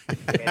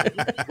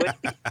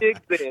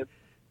 And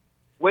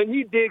when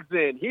he digs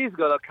in, he's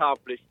going to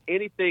accomplish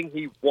anything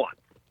he wants.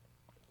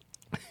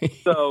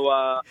 So,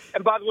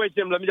 and by the way,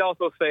 Jim, let me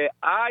also say,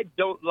 I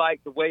don't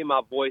like the way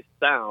my voice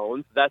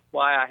sounds. That's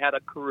why I had a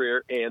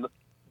career in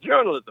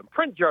journalism,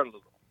 print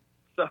journalism.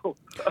 So,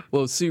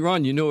 well, see,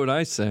 Ron, you know what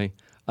I say?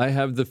 I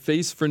have the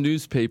face for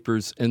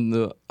newspapers and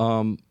the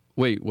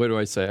wait, what do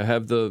I say? I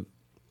have the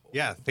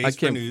face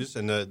for news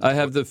and the. I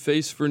have the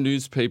face for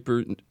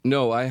newspaper.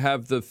 No, I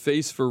have the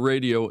face for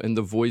radio and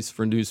the voice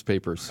for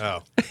newspapers.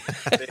 Oh,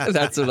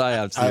 that's what I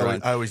have.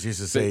 I always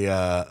used to say,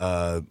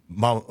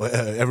 Mom.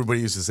 Everybody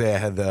used to say I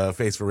had the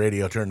face for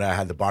radio. Turned out I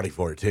had the body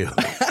for it too.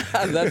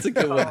 That's a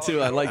good one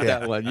too. I like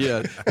that one.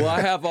 Yeah. Well, I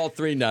have all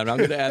three now. I'm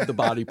going to add the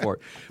body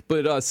part.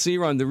 But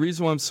C-Ron, the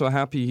reason why I'm so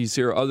happy he's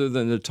here, other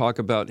than to talk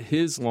about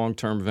his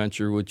long-term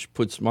venture, which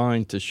puts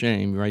mine to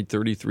shame, right?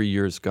 33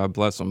 years, God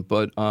bless him.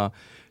 But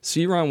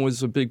C-Ron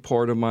was a big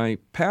part of my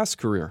past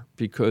career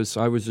because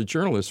I was a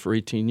journalist for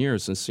 18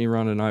 years, and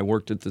C-Ron and I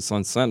worked at the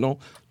Sun Sentinel.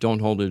 Don't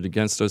hold it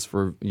against us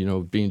for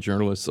being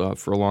journalists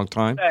for a long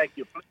time. Thank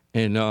you.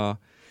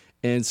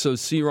 And so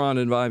C-Ron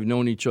and I have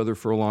known each other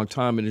for a long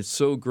time, and it's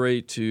so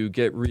great to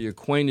get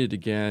reacquainted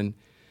again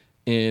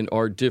in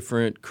our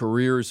different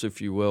careers,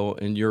 if you will,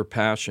 and your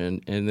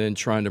passion, and then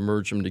trying to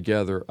merge them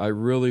together. I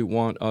really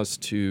want us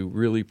to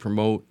really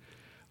promote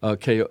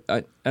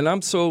and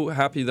I'm so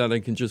happy that I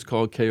can just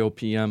call it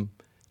KOPMN.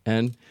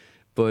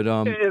 But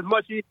it's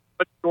much easier,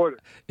 much shorter.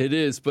 It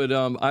is, but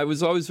I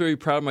was always very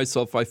proud of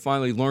myself. I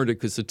finally learned it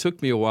because it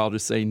took me a while to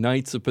say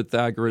Knights of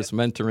Pythagoras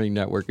Mentoring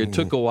Network. It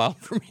took a while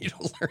for me to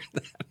learn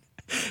that.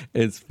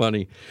 It's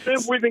funny.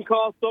 We've been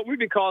called so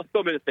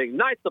many things.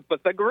 Knights of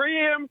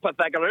Pythagorean.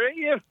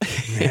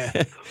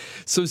 Yeah.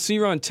 So,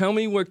 C-Ron, tell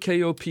me what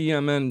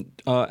KOPMN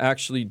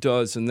actually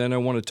does, and then I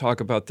want to talk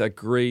about that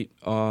great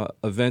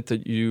event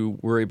that you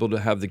were able to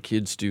have the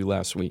kids do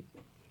last week.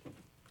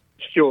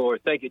 Sure.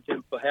 Thank you,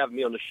 Jim, for having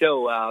me on the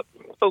show.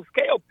 So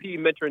KOP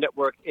Mentoring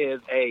Network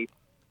is a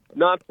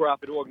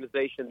nonprofit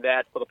organization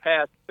that for the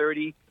past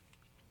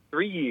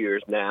 33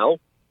 years now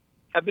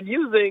have been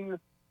using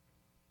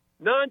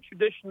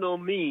non-traditional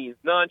means,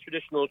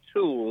 non-traditional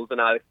tools, and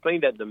I'll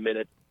explain that in a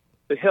minute,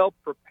 to help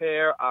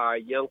prepare our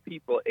young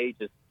people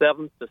ages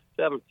 7 to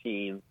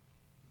 17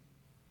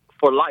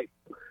 for life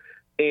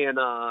in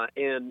our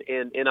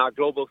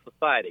global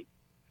society.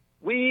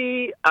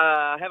 We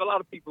have a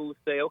lot of people who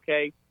say,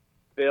 okay,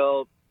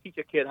 they'll teach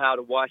a kid how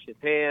to wash his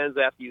hands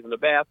after using the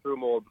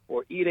bathroom or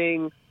before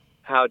eating,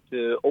 how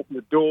to open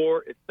the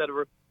door,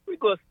 etc. We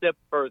go a step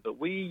further.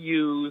 We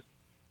use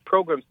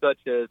programs such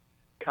as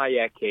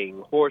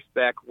kayaking,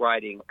 horseback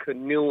riding,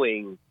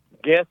 canoeing,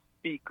 guest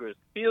speakers,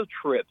 field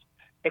trips,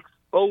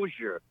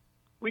 exposure.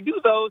 We do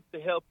those to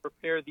help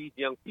prepare these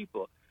young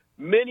people,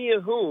 many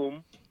of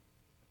whom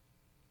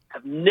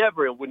would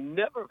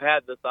never have had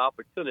this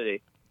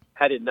opportunity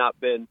had it not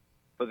been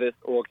for this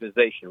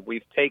organization.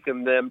 We've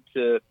taken them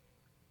to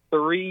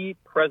 3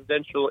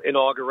 presidential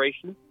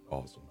inaugurations.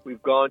 Awesome.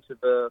 We've gone to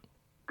the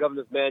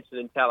governor's mansion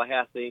in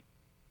Tallahassee.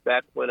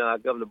 Back when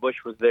Governor Bush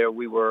was there,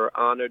 we were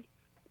honored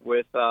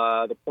with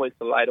the Points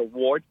of Light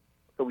Award.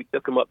 So we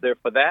took them up there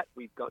for that.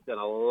 We've done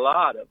a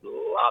lot of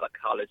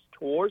college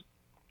tours.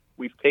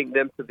 We've taken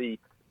them to the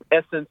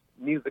Essence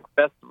Music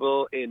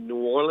Festival in New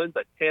Orleans,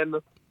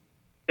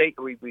 it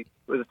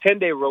was a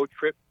 10-day road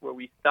trip where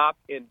we stopped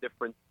in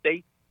different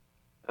states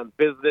and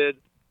visited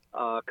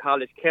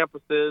college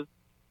campuses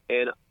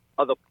and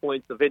other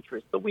points of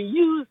interest. So we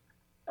use,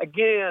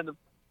 again,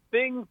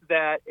 things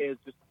that is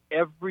just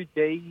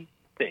everyday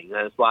thing.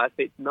 That's why I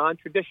say it's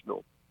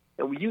non-traditional.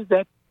 And we use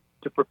that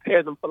to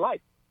prepare them for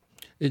life.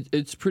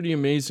 It's pretty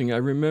amazing. I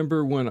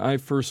remember when I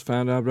first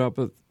found out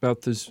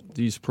about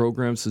these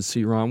programs that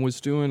C-Ron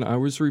was doing, I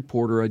was a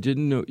reporter. I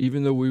didn't know,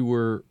 even though we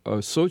were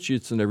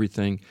associates and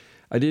everything,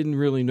 I didn't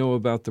really know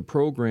about the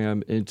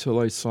program until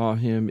I saw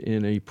him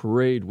in a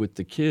parade with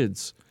the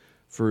kids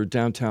for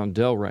downtown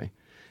Delray.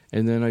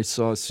 And then I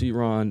saw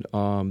C-Ron,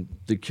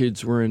 the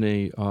kids were in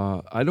a,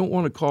 I don't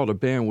want to call it a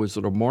band. Was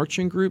it a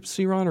marching group,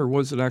 C-Ron, or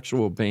was it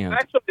actual band?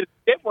 Actually,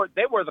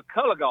 they were the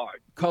color guard.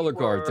 Color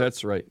guard,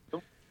 that's right.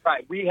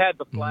 Right. We had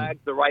the flags,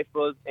 the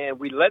rifles, and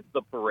we led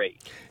the parade.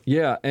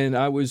 Yeah, and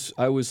I was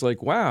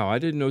like, wow, I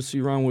didn't know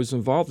C-Ron was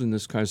involved in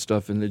this kind of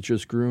stuff, and it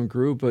just grew and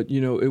grew. But,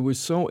 it was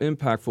so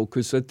impactful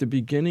because at the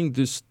beginning,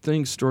 this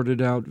thing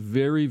started out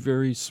very,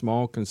 very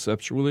small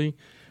conceptually.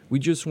 We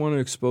just want to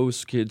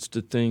expose kids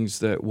to things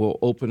that will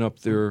open up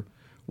their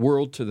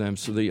world to them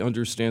so they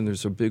understand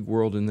there's a big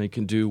world and they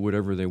can do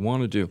whatever they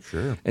want to do.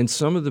 Sure. And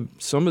some of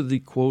the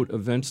quote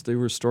events they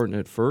were starting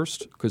at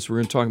first, because we're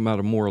going to talk about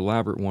a more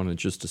elaborate one in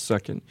just a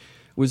second,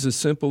 was as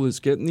simple as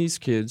getting these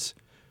kids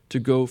to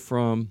go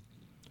from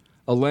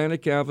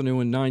Atlantic Avenue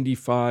and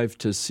 95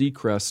 to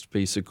Seacrest,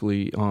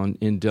 basically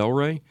in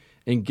Delray,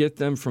 and get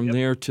them from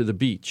there to the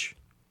beach.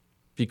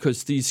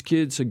 Because these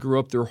kids had grew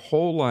up their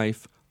whole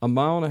life 1.5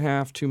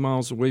 miles, 2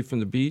 miles away from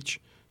the beach,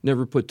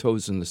 never put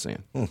toes in the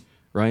sand,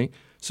 right?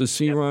 So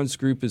C-Ron's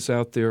group is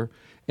out there,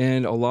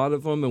 and a lot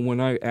of them, and when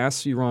I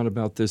asked C-Ron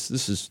about this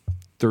is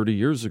 30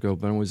 years ago,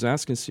 but I was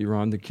asking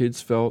C-Ron, the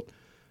kids felt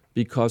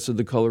because of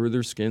the color of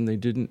their skin,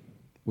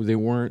 they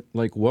weren't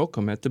like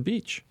welcome at the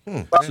beach.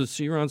 So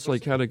C-Ron's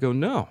like, had to go,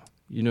 no,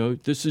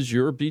 this is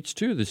your beach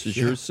too. This is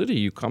your city.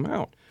 You come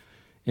out.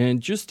 And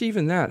just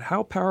even that,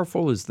 how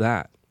powerful is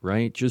that,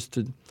 right? Just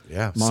to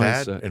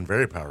mindset. Sad and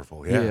very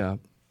powerful. Yeah.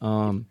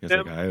 It's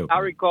like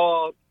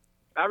eye-opening.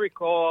 I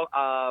recall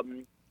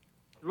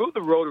through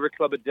the Rotary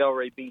Club at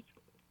Delray Beach,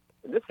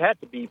 and this had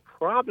to be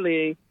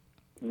probably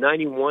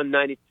 91,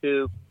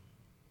 92.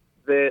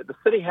 The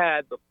city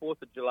had the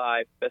 4th of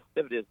July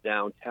festivities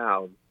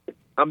downtown.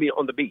 I mean,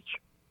 on the beach.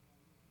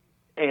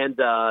 And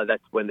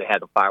that's when they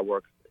had the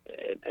fireworks.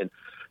 And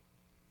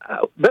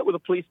met with the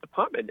police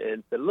department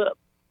and said, look,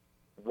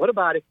 what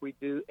about if we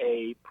do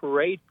a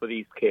parade for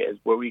these kids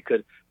where we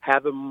could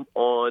have them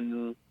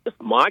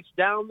just march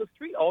down the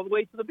street all the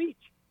way to the beach?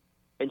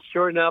 And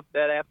sure enough,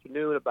 that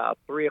afternoon, about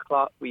 3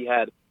 o'clock, we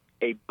had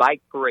a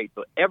bike parade.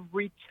 So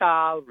every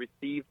child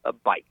received a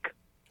bike.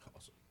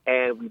 Awesome.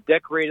 And we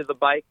decorated the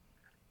bike,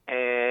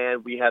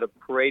 and we had a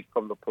parade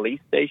from the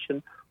police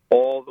station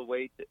all the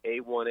way to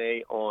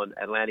A1A on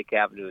Atlantic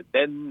Avenue.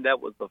 Then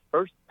that was the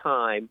first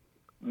time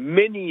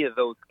many of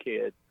those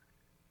kids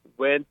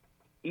went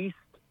east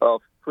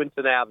of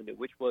Clinton Avenue,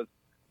 which was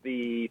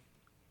the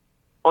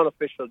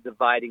unofficial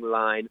dividing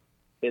line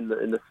in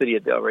the city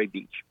of Delray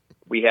Beach.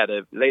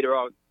 Later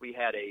on we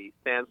had a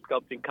sand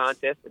sculpting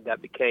contest, and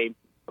that became,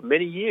 for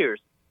many years,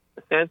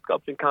 the sand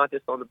sculpting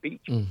contest on the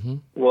beach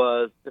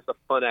was just a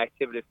fun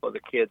activity for the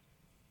kids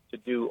to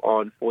do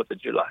on 4th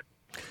of July.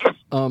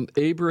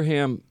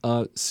 Abraham,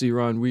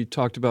 C-Ron, we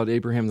talked about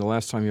Abraham the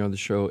last time you were on the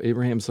show.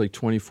 Abraham's like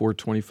 24,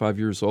 25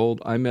 years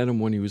old. I met him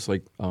when he was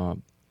like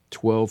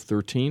 12,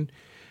 13.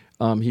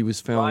 He was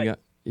failing out.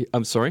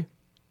 I'm sorry?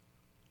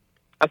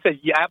 I said,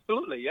 yeah,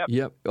 absolutely, yep.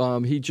 Yep.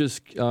 He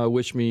just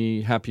wished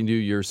me Happy New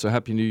Year. So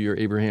Happy New Year,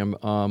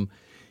 Abraham.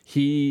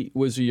 He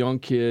was a young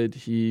kid.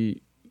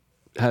 He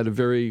had a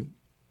very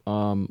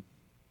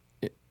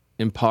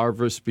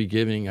impoverished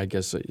beginning, I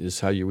guess is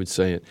how you would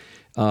say it.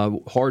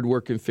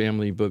 Hard-working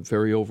family, but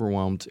very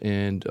overwhelmed.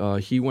 And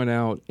he went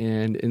out,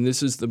 and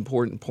this is the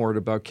important part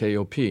about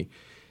KOP,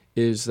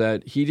 is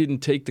that he didn't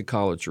take the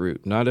college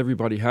route. Not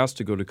everybody has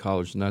to go to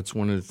college, and that's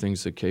one of the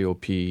things that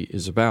KOP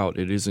is about.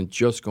 It isn't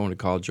just going to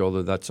college,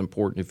 although that's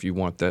important if you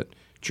want that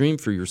dream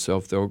for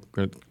yourself. They're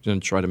going to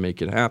try to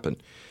make it happen.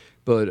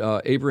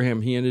 But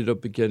Abraham, he ended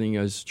up getting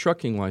his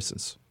trucking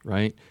license,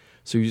 right?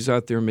 So he's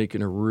out there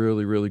making a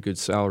really, really good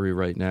salary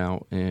right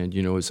now, and,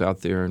 is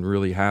out there and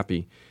really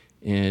happy.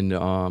 And,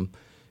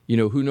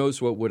 who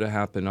knows what would have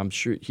happened. I'm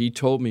sure he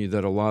told me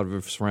that a lot of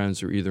his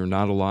friends are either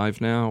not alive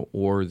now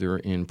or they're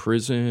in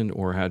prison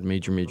or had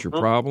major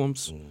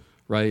problems,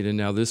 right? And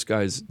now this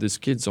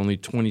kid's only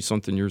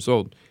 20-something years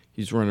old.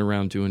 He's running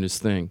around doing his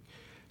thing.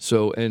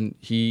 So, and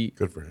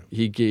good for him.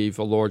 He gave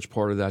a large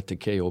part of that to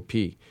KOP.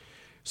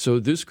 So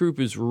this group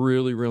is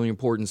really, really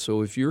important.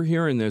 So if you're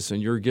hearing this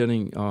and you're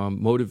getting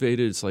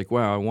motivated, it's like,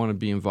 wow, I want to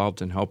be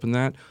involved in helping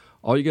that.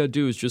 All you got to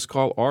do is just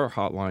call our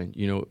hotline,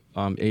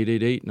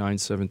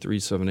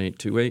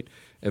 888-973-7828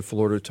 at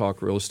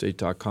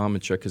FloridaTalkRealEstate.com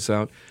and check us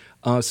out.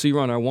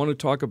 C-Ron, I want to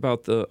talk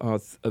about the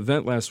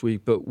event last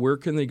week, but where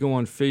can they go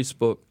on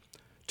Facebook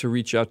to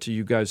reach out to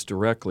you guys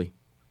directly?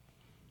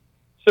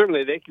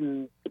 Certainly, they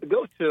can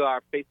go to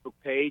our Facebook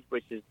page,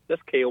 which is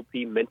just KOP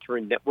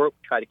Mentoring Network.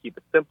 Try to keep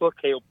it simple,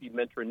 KOP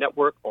Mentoring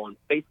Network on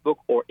Facebook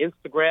or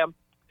Instagram.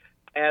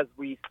 As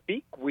we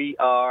speak, we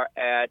are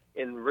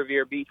in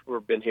Riviera Beach.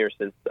 We've been here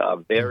since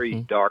very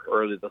dark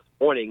early this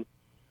morning,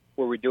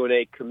 where we're doing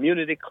a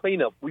community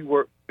cleanup. We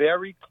work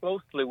very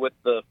closely with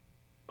the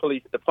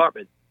police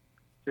department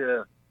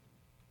to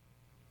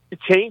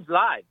change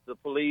lives. The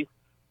police,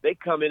 they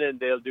come in and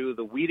they'll do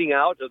the weeding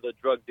out of the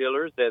drug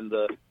dealers and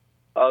the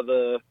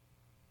other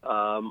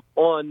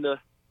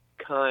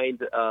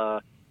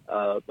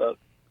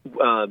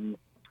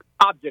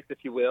objects, if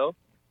you will.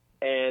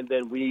 And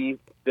then we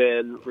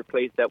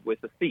replace that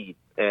with a seed,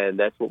 and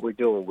that's what we're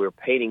doing. We're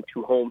painting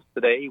 2 homes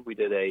today. We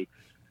did hit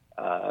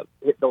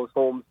those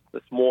homes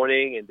this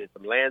morning and did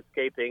some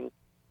landscaping,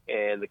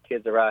 and the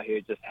kids are out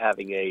here just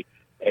having a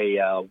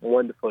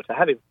wonderful time,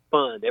 having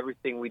fun.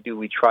 Everything we do,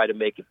 we try to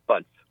make it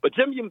fun. But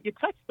Jim, you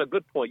touched a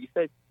good point. You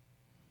said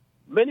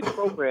many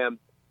programs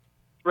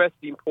stress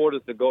the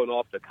importance of going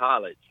off to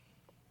college.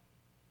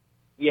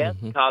 Yes,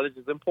 college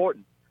is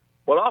important.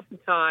 Well,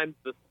 oftentimes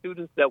the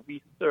students that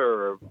we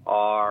serve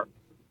are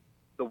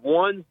the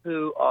ones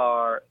who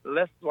are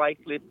less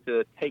likely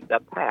to take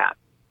that path.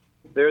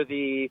 They're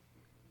I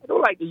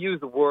don't like to use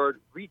the word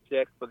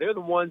rejects, but they're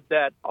the ones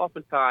that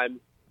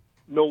oftentimes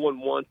no one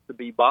wants to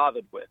be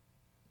bothered with.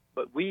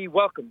 But we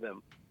welcome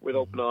them with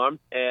open arms,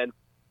 and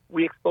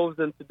we expose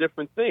them to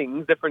different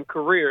things, different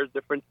careers,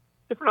 different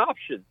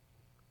options.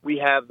 We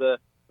have a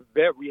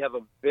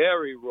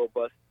very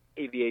robust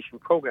aviation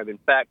program. In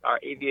fact, our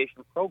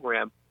aviation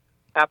program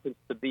happens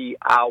to be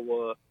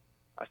our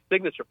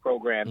signature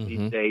program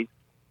these days,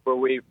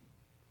 where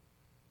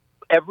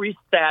every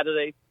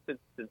Saturday since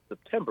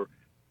September,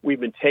 we've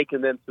been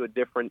taking them to a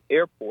different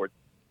airport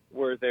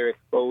where they're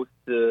exposed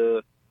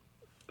to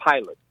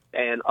pilots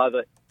and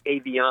other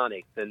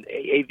avionics and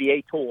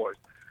aviators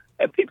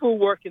and people who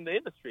work in the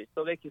industry,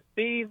 so they can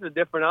see the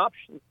different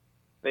options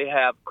they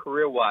have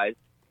career-wise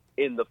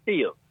in the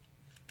field.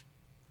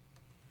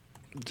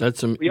 Go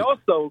ahead. We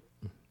also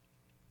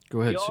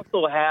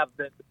have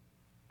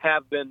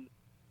been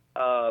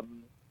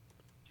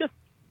just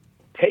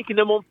taking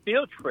them on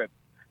field trips,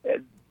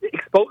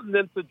 exposing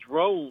them to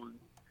drones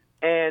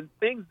and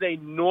things they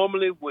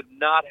normally would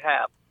not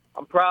have.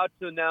 I'm proud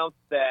to announce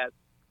that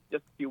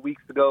just a few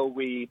weeks ago,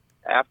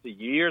 after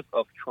years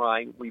of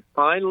trying, we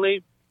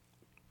finally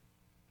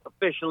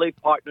officially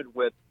partnered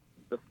with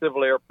the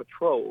Civil Air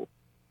Patrol,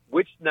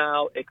 which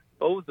now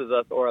exposes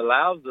us or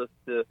allows us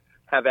to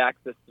have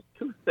access to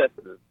two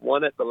Cessnas,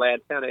 one at the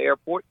Lantana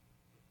Airport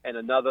and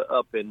another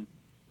up in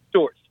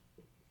Stewart.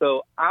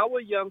 So our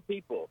young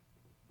people,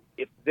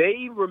 if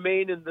they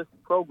remain in this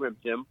program,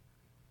 Jim,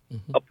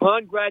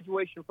 upon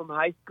graduation from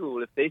high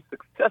school, if they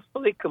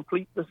successfully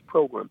complete this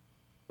program,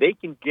 they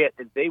can get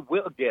and they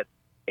will get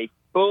a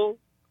full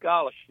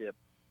scholarship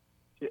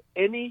to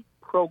any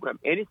program,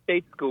 any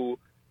state school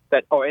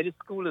or any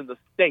school in the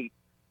state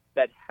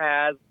that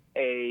has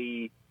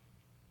a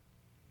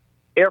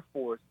Air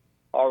Force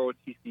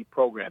ROTC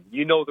program.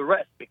 You know the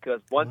rest,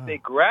 because once they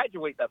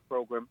graduate that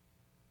program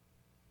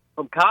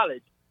from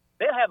college,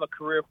 they'll have a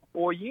career for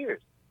 4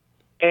 years.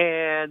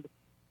 And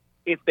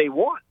if they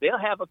want, they'll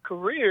have a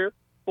career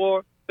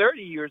for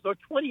 30 years or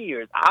 20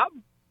 years.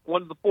 I'm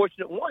one of the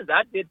fortunate ones.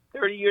 I did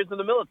 30 years in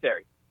the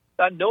military.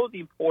 So I know the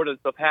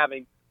importance of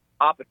having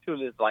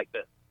opportunities like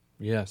this.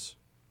 Yes.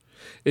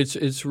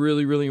 It's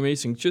really, really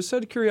amazing. Just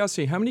out of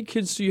curiosity, how many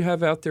kids do you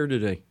have out there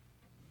today?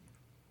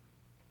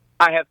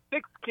 I have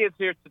 6 kids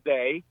here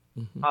today.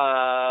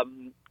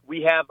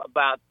 We have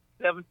about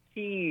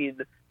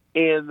 17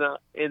 in the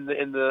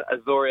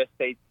Azoria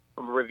Estates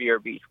from Riviera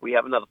Beach. We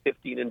have another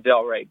 15 in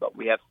Delray, but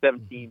we have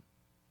 17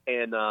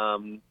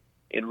 in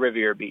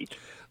Riviera Beach.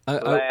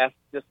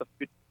 Just a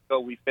few days ago,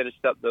 we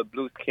finished up the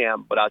blues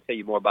camp, but I'll tell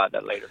you more about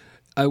that later.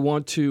 I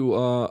want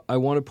to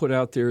put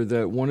out there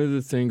that one of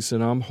the things that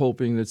I'm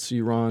hoping that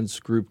C-Ron's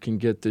group can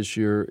get this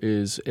year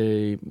is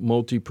a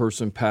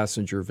multi-person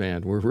passenger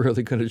van. We're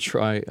really going to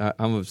try.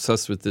 I'm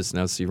obsessed with this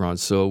now, C-Ron.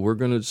 So we're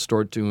going to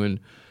start doing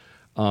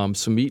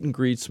some meet and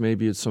greets,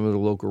 maybe at some of the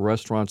local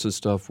restaurants and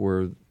stuff,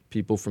 where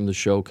people from the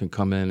show can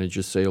come in and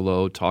just say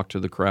hello, talk to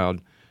the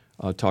crowd,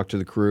 talk to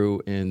the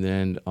crew, and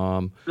then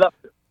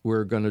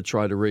we're going to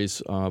try to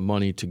raise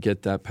money to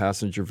get that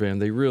passenger van.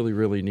 They really,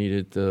 really need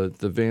it.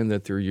 The van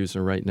that they're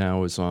using right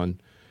now is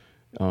on,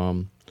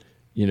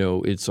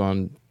 it's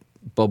on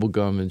bubble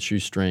gum and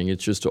shoestring.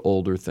 It's just an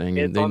older thing,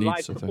 and they need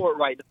something. Support,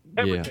 right?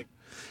 Everything.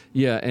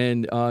 Yeah,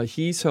 and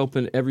he's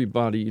helping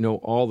everybody.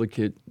 All the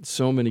kids,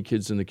 so many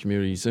kids in the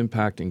community. He's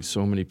impacting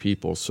so many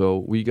people. So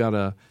we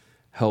gotta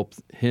help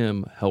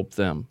him help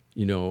them.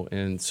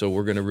 And so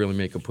we're going to really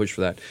make a push for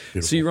that.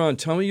 See, Ron,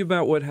 tell me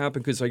about what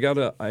happened, because I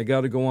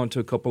gotta go on to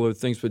a couple other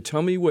things. But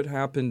tell me what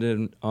happened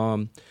in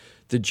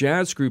the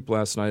jazz group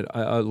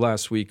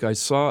last week. I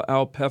saw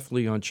Al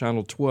Peffley on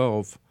Channel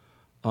 12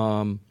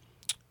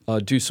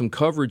 do some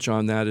coverage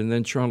on that, and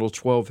then Channel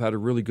 12 had a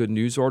really good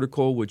news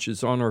article, which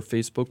is on our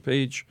Facebook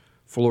page,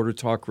 Florida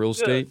Talk Real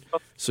Estate,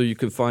 so you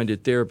can find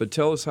it there. But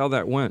tell us how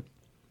that went.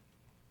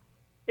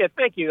 Yeah,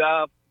 thank you.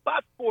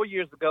 About 4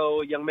 years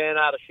ago, a young man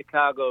out of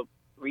Chicago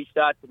reached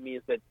out to me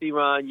and said,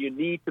 C-Ron, you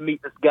need to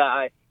meet this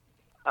guy,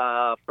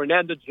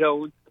 Fernando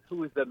Jones,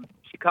 who is a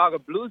Chicago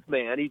blues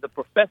man. He's a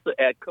professor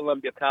at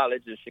Columbia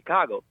College in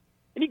Chicago.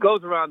 And he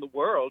goes around the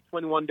world,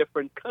 21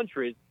 different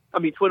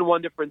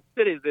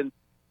cities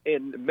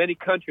in many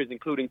countries,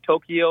 including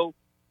Tokyo,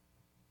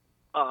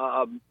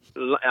 London,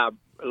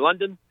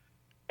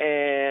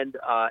 and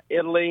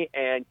Italy,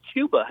 and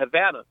Cuba,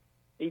 Havana.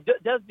 He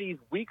does these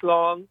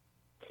week-long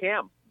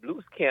camps,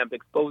 blues camps,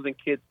 exposing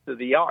kids to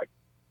the arts.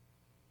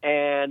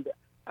 And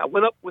I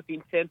went up with the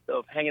intent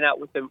of hanging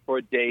out with him for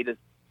a day to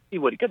see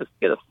what he get a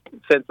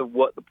sense of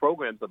what the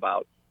program's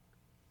about.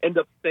 End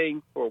up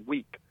staying for a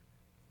week.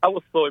 I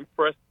was so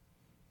impressed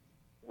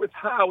with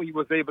how he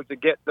was able to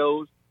get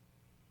those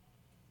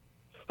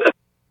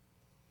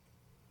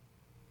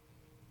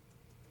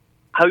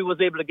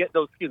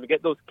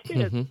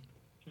kids to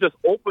just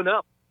open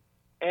up.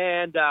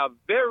 And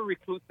very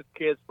reclusive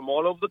kids from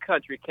all over the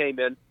country came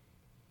in,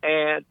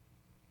 and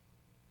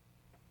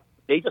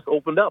they just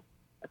opened up.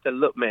 I said,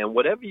 look, man,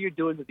 whatever you're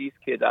doing to these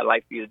kids, I'd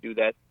like for you to do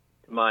that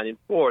to mine in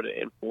Florida.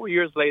 And 4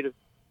 years later,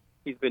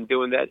 he's been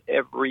doing that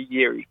every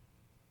year. He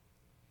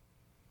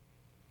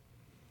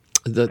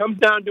comes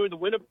down during the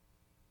winter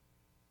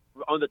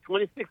on the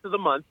 26th of the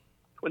month,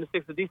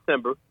 26th of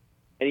December,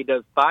 and he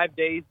does 5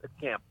 days of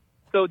camp.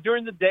 So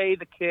during the day,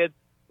 the kids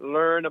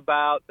learn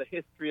about the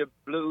history of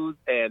blues,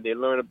 and they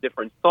learn of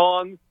different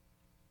songs.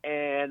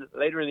 And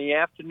later in the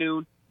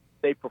afternoon,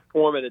 they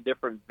perform at a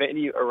different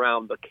venue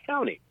around the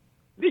county.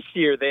 This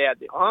year, they had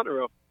the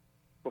honor of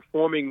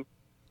performing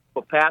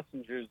for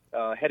passengers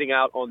heading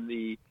out on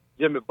the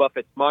Jimmy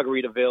Buffett's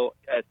Margaritaville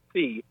at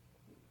Sea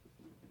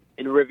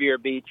in Riviera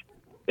Beach.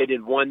 They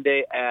did 1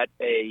 day at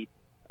a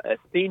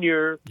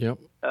senior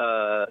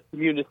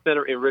community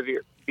center in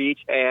Riviera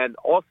Beach, and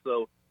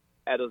also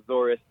at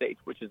Azoria Estates,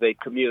 which is a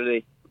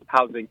community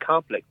housing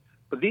complex.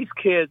 But these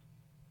kids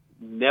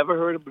never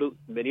heard of blues,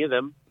 many of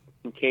them,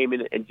 and came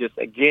in and just,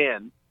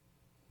 again,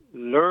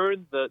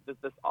 learned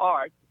this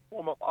art,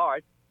 form of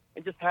art,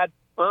 and just had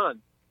fun.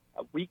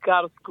 a week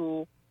out of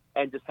school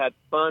and just had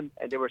fun,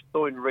 and they were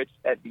so enriched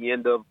at the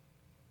end of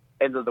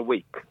the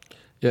week.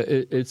 Yeah,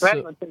 it's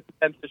Franklin takes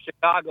them to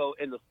Chicago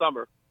in the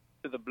summer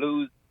to the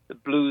blues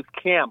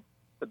camp,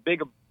 the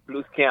bigger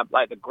blues camp,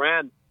 like the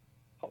Grand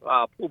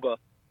Puba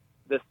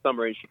this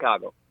summer in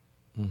Chicago.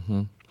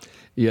 Mm-hmm.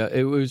 Yeah,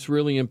 it was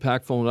really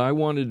impactful, and I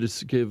wanted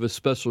to give a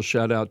special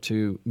shout out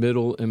to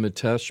Middle and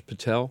Mitesh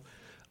Patel.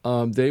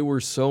 They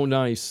were so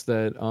nice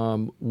that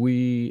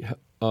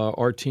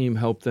our team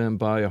helped them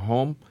buy a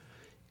home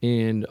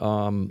in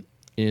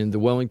the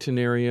Wellington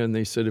area, and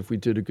they said if we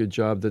did a good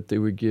job that they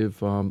would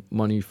give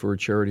money for a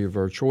charity of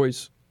our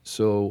choice.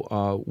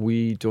 So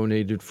we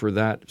donated for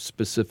that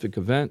specific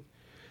event,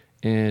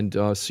 and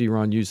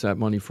C-Ron used that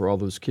money for all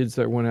those kids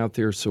that went out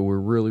there. So we're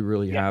really,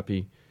 really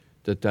happy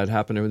that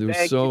happened. I mean, it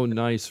was so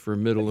nice for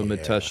Middle and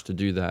Mitesh to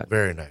do that.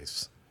 Very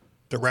nice.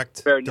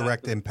 Direct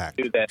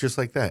impact. Just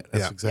like that.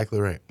 That's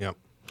exactly right. Yep.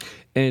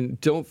 And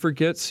don't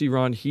forget,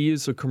 C-Ron, he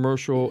is a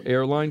commercial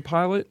airline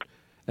pilot.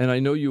 And I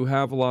know you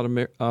have a lot of,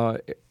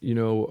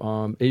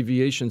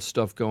 aviation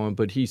stuff going,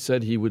 but he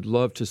said he would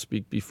love to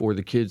speak before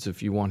the kids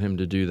if you want him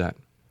to do that.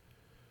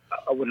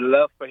 I would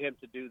love for him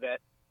to do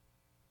that.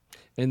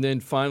 And then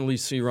finally,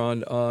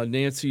 C-Ron,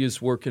 Nancy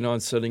is working on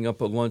setting up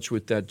a lunch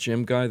with that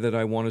Jim guy that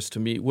I want us to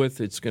meet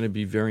with. It's going to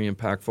be very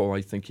impactful.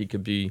 I think he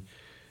could be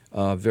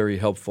very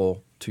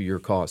helpful to your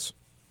cause.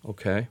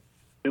 Okay?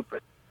 Super.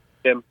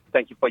 Jim,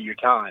 thank you for your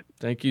time.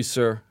 Thank you,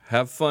 sir.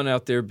 Have fun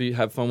out there.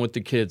 Have fun with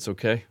the kids,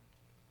 okay?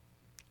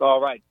 All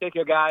right. Take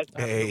care, guys.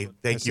 Hey,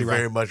 thank you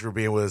very much for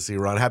being with us,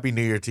 C-Ron. Happy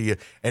New Year to you.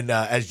 And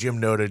as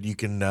Jim noted, you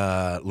can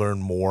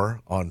learn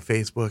more on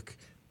Facebook.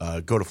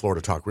 Go to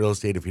Florida Talk Real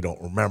Estate if you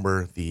don't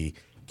remember the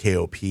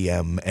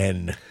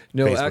KOPMN.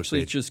 No, Facebook actually,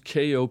 page. it's just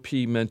KOP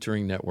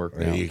Mentoring Network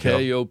now. There you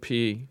go.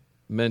 KOP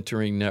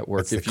Mentoring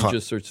Network. It's if you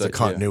just search the that,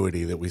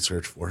 continuity that we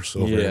search for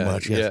so very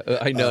much. Yes. Yeah,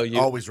 I know.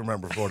 Always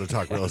remember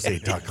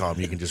FloridaTalkRealEstate.com.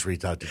 You can just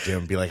reach out to Jim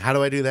and be like, how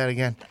do I do that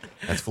again?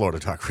 That's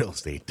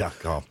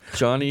FloridaTalkRealEstate.com.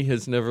 Johnny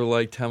has never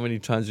liked how many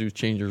times you've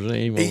changed your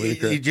name.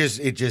 It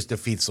just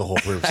defeats the whole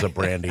purpose of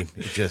branding.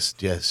 It just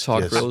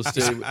Real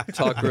Estate.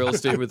 Talk Real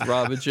Estate with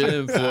Rob and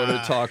Jim.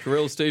 Florida Talk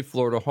Real Estate.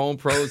 Florida Home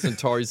Pros and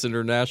Taris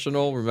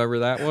International. Remember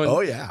that one? Oh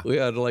yeah. We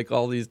had like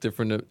all these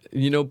different.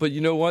 But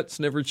you know what's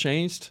never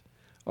changed?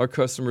 Our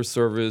customer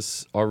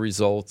service, our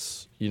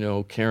results,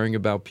 caring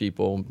about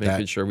people,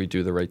 making sure we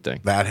do the right thing.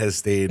 That has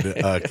stayed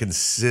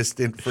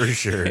consistent for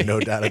sure,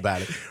 no doubt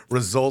about it.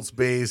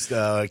 Results-based,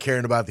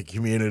 caring about the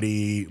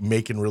community,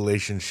 making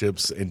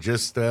relationships, and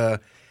just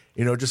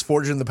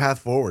forging the path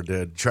forward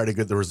to try to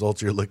get the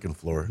results you're looking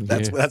for.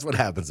 That's what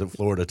happens at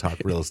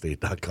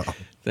FloridaTalkRealEstate.com.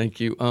 Thank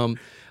you.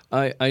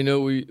 I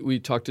know we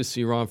talked to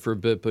C-Ron for a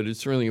bit, but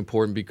it's really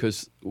important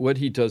because what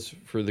he does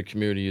for the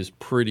community is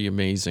pretty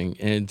amazing.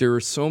 And there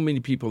are so many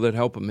people that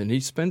help him. And he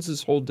spends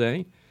his whole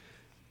day,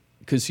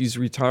 because he's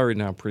retired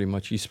now pretty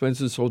much, he spends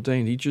his whole day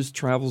and he just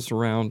travels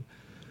around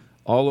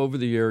all over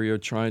the area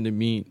trying to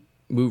meet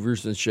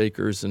movers and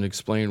shakers and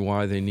explain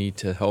why they need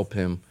to help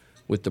him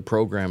with the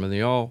program. And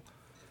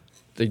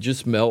they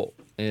just melt.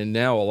 And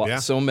now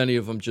so many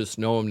of them just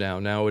know him now.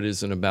 Now it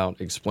isn't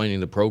about explaining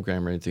the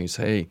program or anything. It's,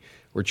 hey,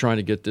 we're trying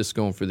to get this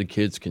going for the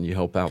kids. Can you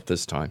help out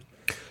this time?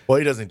 Well,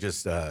 he doesn't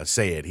just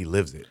say it; he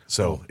lives it.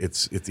 So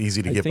it's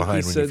easy to get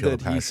behind when you feel the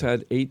passion. He's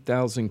had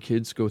 8,000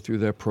 kids go through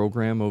that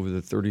program over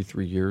the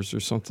 33 years or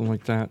something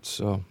like that.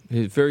 So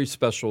he's very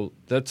special.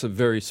 That's a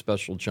very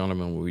special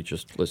gentleman we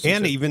just listened to.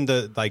 And even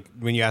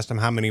when you asked him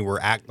how many were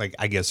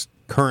I guess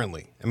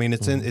currently. I mean,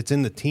 it's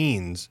in the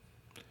teens.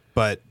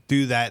 But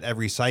do that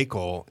every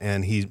cycle,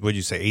 and would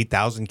you say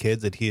 8,000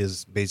 kids that he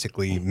has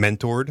basically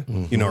mentored,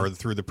 or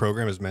through the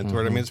program has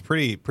mentored? I mean, it's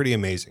pretty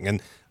amazing,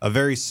 and a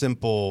very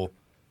simple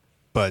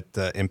but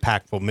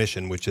impactful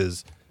mission, which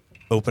is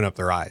open up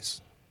their eyes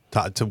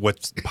to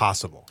what's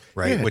possible,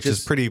 right? Yeah, which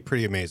is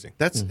pretty amazing.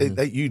 That's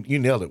you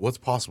nailed it. What's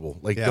possible?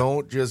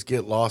 Don't just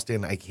get lost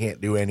in I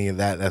can't do any of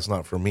that. That's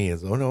not for me.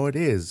 It's no, it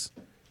is.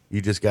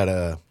 You just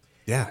gotta.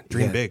 Yeah,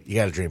 dream big. You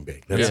got to dream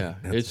big.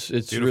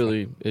 It's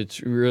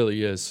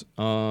really is.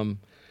 And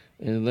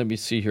let me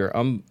see here.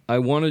 I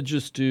want to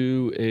just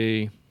do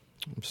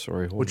I'm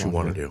sorry. Hold on. What you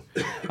want to do?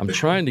 I'm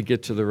trying to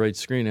get to the right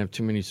screen. I have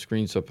too many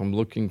screens up. I'm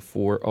looking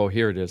for. Oh,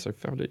 here it is. I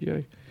found it.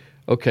 Yay.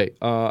 Okay.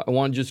 I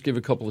want to just give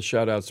a couple of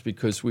shout outs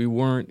because we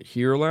weren't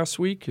here last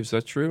week. Is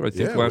that true? I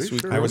think last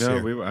week I was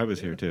here. I was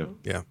here too.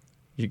 Yeah.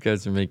 You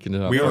guys are making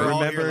it up. We were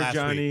remember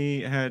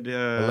Johnny had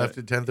left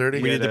at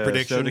 10:30. We did the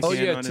prediction. Oh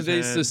yeah,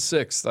 today's the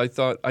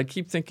 6th. I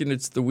keep thinking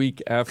it's the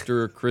week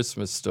after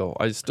Christmas. Still,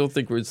 I still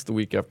think it's the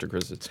week after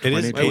Christmas. It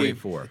is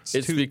 2024.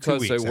 It's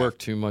because I work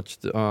too much.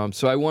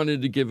 So I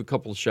wanted to give a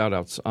couple of shout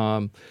outs.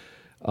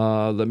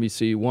 Let me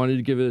see. Wanted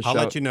to give it a shout.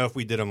 I'll let you know if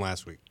we did them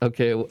last week.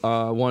 Okay.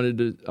 Wanted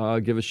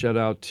to give a shout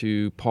out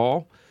to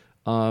Paul.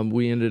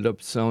 We ended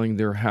up selling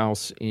their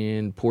house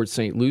in Port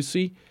St.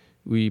 Lucie.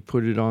 We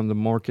put it on the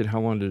market.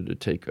 How long did it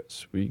take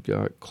us? We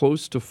got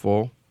close to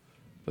full,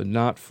 but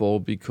not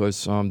full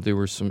because there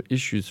were some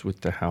issues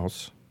with the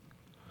house.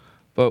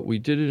 But we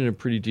did it in a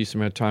pretty decent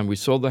amount of time. We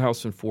sold the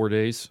house in 4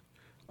 days.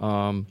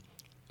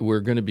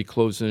 We're going to be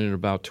closing in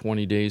about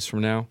 20 days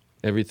from now.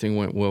 Everything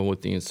went well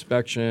with the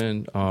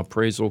inspection.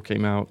 Appraisal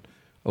came out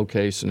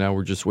okay, so now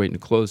we're just waiting to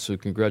close. So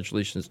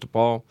congratulations to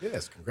Paul.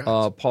 Yes,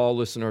 congrats. Paul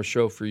listened to our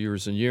show for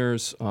years and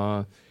years.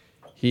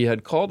 He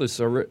had called us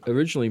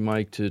originally,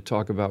 Mike, to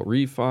talk about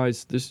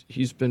refis.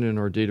 He's been in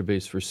our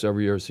database for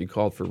several years. He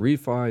called for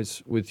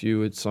refis with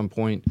you at some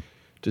point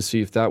to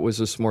see if that was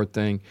a smart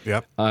thing.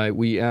 Yep.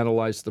 We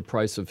analyzed the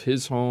price of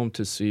his home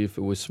to see if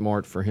it was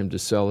smart for him to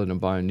sell it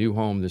and buy a new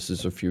home. This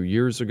is a few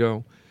years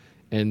ago.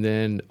 And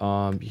then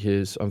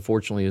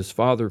unfortunately, his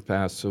father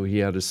passed, so he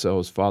had to sell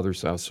his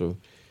father's house. So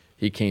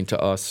he came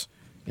to us,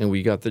 and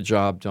we got the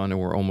job done, and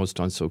we're almost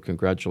done. So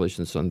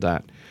congratulations on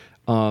that.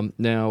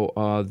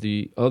 Now,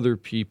 the other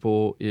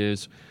people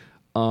is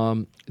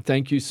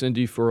thank you,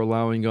 Cindy, for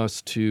allowing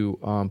us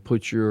to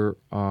put your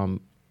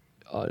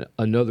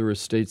another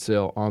estate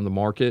sale on the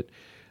market.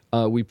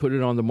 We put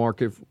it on the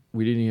market.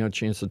 We didn't even have a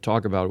chance to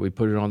talk about it. We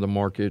put it on the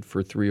market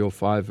for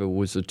 $305. It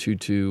was a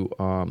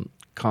 2-2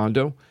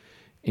 condo,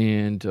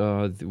 and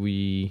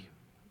we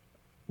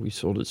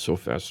sold it so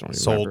fast. I don't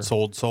even remember.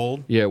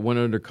 Sold. Yeah, it went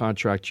under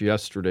contract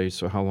yesterday.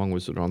 So how long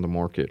was it on the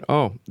market?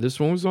 Oh, this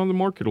one was on the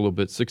market a little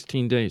bit,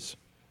 16 days.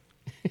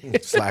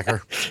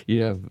 Slacker.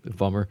 Yeah,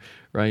 bummer,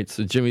 right?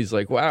 So Jimmy's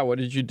like, wow, what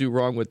did you do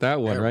wrong with that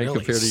one, Yeah, right? really?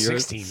 Compared to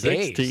yours?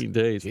 16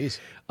 days.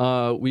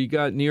 Jeez. We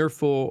got near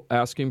full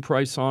asking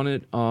price on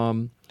it.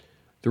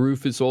 The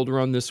roof is older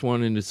on this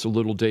one, and it's a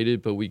little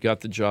dated, but we got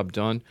the job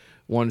done.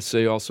 Want to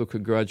say also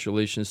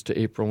congratulations to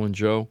April and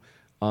Joe.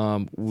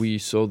 We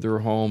sold their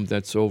home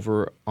that's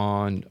over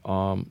on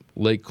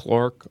Lake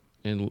Clark,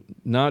 and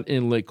not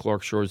in Lake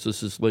Clark Shores.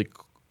 This is Lake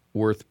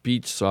Worth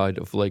Beach side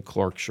of Lake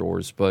Clark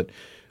Shores, but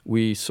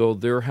we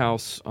sold their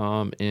house,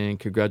 and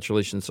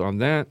congratulations on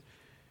that.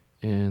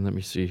 And let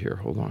me see here.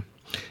 Hold on.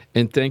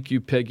 And thank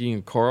you, Peggy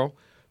and Carl.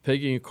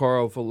 Peggy and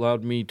Carl have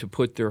allowed me to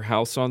put their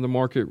house on the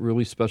market.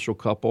 Really special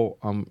couple.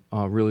 I'm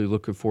really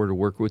looking forward to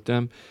work with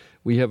them.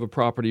 We have a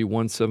property,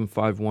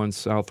 1751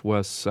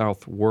 Southwest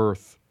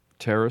Southworth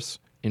Terrace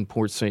in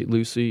Port St.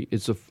 Lucie.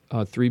 It's a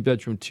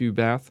 3-bedroom,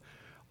 2-bath,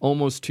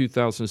 almost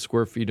 2,000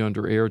 square feet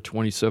under air,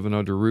 27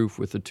 under roof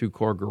with a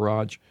 2-car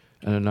garage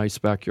and a nice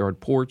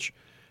backyard porch.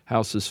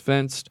 House is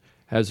fenced,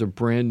 has a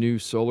brand new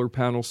solar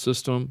panel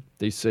system.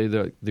 They say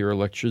that their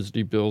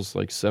electricity bill's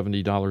like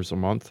 $70 a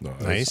month.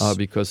 Nice.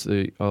 Because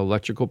the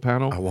electrical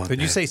panel.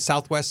 Did you say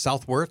Southwest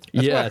Southworth?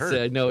 Yes,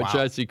 I know. It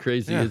drives you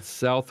crazy. Yeah. It's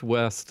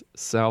Southwest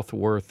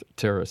Southworth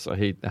Terrace. I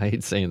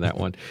hate saying that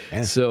one.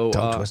 Yeah, so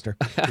tongue twister.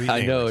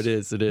 I know it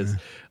is. It is.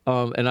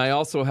 And I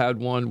also had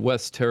one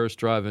West Terrace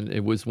Drive, and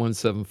it was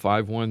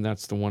 1751.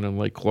 That's the one in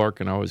Lake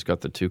Clark, and I always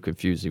got the two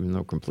confused, even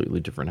though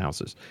completely different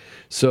houses.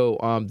 So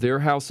their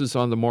house is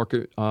on the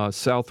market,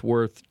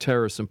 Southworth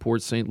Terrace in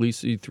Port St.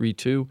 Lucie,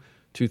 3-2.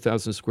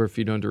 2,000 square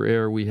feet under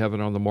air. We have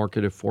it on the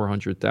market at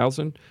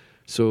 $400,000.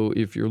 So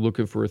if you're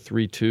looking for a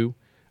 3-2,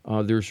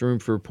 there's room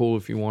for a pool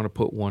if you want to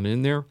put one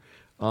in there.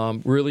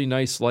 Really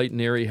nice, light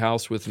and airy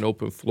house with an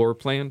open floor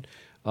plan.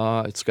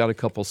 It's got a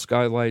couple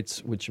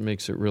skylights, which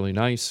makes it really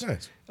nice.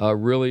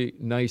 Really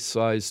nice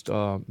sized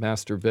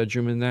master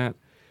bedroom in that,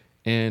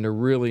 and a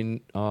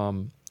really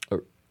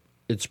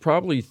it's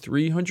probably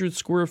 300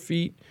 square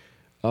feet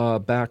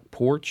back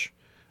porch.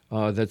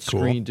 That's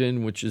screened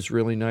in, which is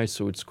really nice.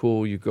 So it's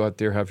cool. You go out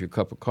there, have your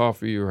cup of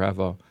coffee, or have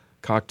a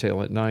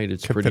cocktail at night.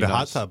 It's pretty nice. Fit a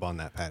hot tub on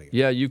that patio.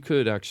 Yeah, you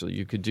could actually.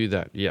 You could do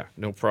that. Yeah,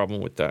 no problem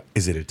with that.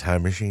 Is it a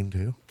time machine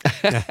too?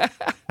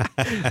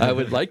 I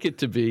would like it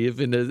to be,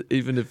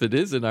 even if it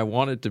isn't. I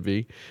want it to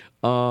be.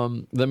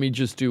 Let me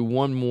just do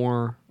one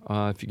more.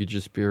 If you could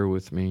just bear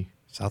with me.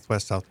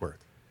 Southwest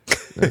Southworth.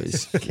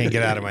 Nice. Can't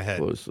get out of my head.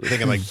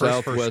 Thinking like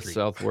Southwest Street.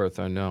 Southworth.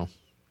 I know.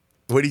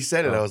 When he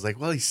said it, I was like,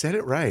 well, he said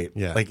it right.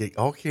 Yeah. Like it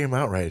all came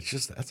out right. It's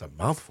just, that's a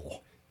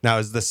mouthful. Now,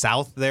 is the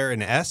South there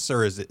an S,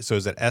 or is it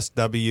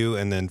SW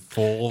and then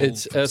full?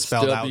 It's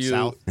spelled out SW.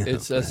 South?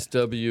 It's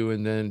SW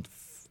and then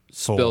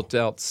spelled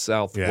out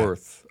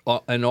Southworth.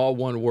 And all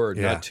one word,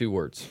 not two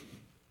words.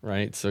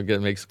 Right? So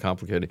it makes it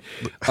complicated.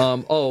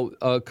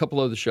 A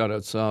couple other shout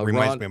outs.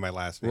 Reminds me of my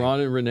last name.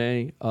 Ron and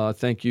Renee,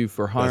 thank you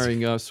for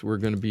hiring us. We're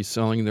going to be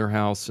selling their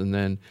house and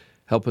then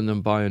helping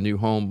them buy a new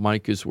home.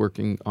 Mike is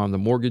working on the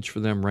mortgage for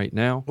them right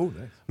now. Oh,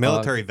 nice.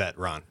 Military vet,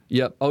 Ron.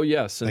 Yep. Oh,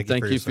 yes. And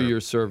thank you for your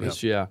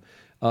service. Yep.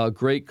 Yeah.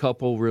 Great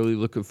couple. Really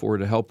looking forward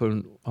to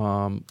helping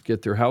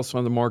get their house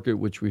on the market,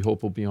 which we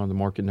hope will be on the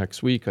market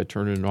next week. I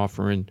turned an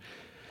offer in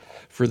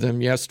for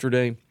them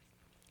yesterday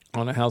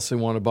on a house they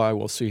want to buy.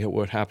 We'll see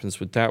what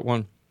happens with that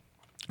one.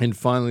 And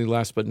finally,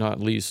 last but not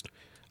least,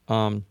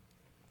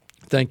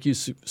 thank you,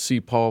 C.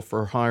 Paul,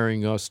 for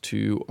hiring us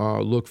to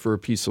look for a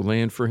piece of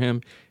land for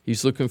him.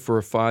 He's looking for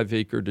a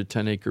 5-acre to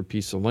 10-acre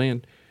piece of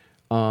land.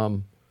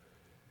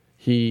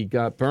 He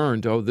got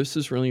burned. Oh, this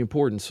is really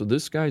important. So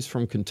this guy's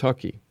from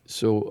Kentucky.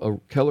 So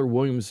a Keller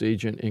Williams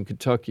agent in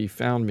Kentucky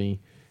found me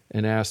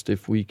and asked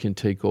if we can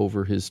take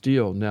over his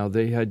deal. Now,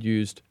 they had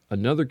used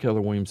another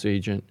Keller Williams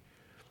agent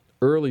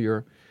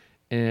earlier,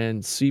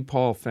 and C.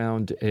 Paul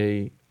found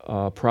a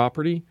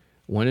property,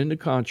 went into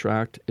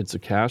contract. It's a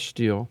cash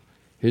deal.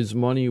 His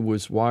money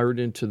was wired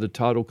into the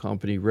title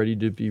company, ready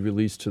to be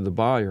released to the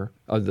buyer,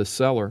 the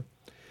seller.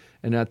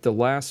 And at the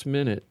last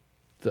minute,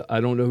 I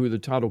don't know who the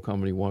title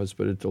company was,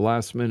 but at the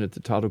last minute,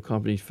 the title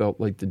company felt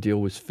like the deal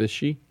was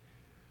fishy.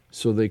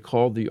 So they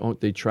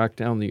tracked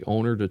down the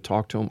owner to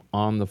talk to him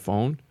on the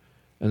phone.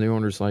 And the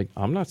owner's like,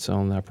 I'm not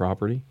selling that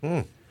property.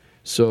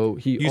 So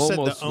You almost said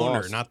the owner,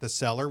 lost. not the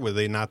seller. Were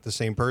they not the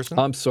same person?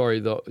 I'm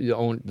sorry,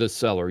 the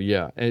seller,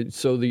 yeah. And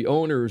so the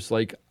owner's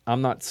like,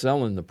 I'm not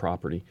selling the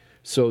property.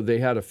 So they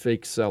had a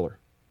fake seller.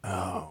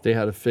 Oh. They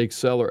had a fake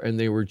seller, and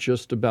they were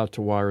just about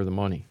to wire the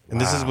money. And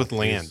this is with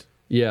land.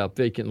 Yeah,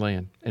 vacant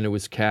land. And it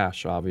was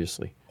cash,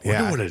 obviously. I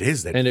wonder what it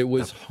is. And it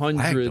was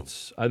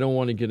hundreds. I don't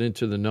want to get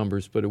into the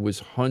numbers, but it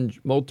was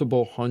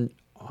multiple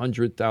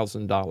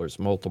 $100,000,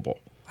 multiple.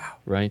 Wow.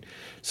 Right?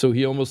 So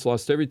he almost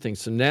lost everything.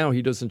 So now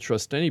he doesn't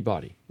trust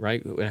anybody,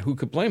 right? And who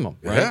could blame him,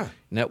 right? Yeah.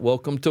 Net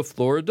welcome to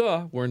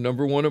Florida. We're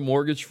number one in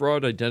mortgage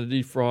fraud,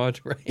 identity fraud,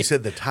 right? You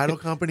said the title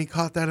company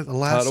caught that at the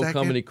last second? Title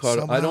company caught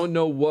it. I don't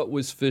know what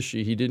was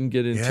fishy. He didn't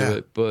get into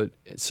it. But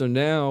so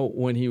now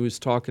when he was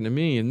talking to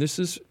me, and this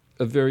is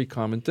a very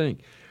common thing.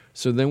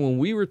 So then when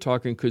we were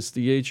talking, because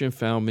the agent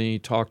found me,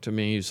 talked to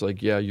me, he's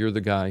like, yeah, you're the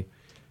guy.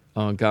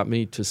 Got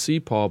me to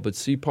see Paul, but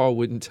see Paul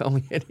wouldn't tell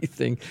me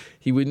anything.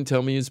 He wouldn't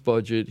tell me his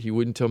budget. He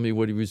wouldn't tell me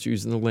what he was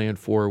using the land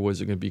for.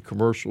 Was it going to be a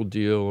commercial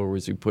deal, or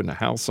was he putting a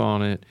house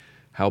on it?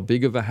 How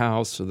big of a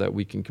house, so that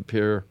we can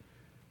compare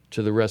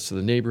to the rest of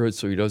the neighborhood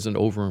so he doesn't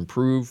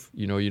over-improve.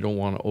 You know, you don't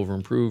want to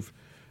over-improve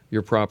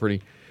your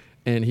property.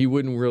 And he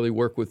wouldn't really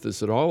work with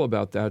us at all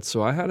about that.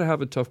 So I had to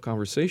have a tough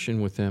conversation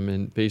with him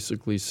and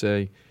basically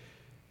say,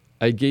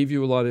 I gave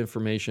you a lot of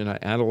information. I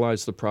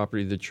analyzed the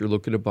property that you're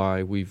looking to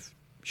buy. We've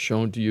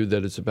shown to you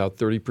that it's about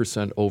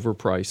 30%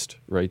 overpriced,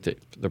 right?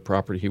 The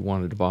property he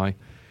wanted to buy.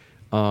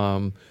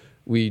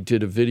 We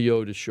did a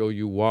video to show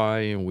you why,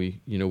 and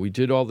we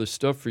did all this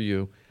stuff for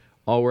you.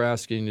 All we're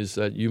asking is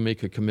that you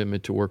make a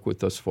commitment to work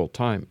with us full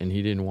time. And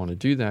he didn't want to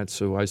do that.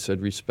 So I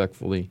said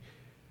respectfully,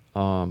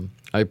 I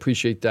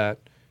appreciate that.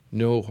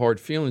 No hard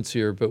feelings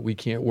here, but we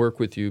can't work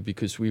with you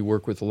because we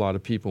work with a lot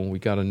of people, and we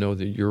got to know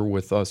that you're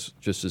with us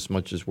just as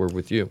much as we're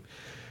with you.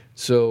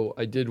 So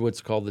I did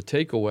what's called the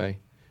takeaway.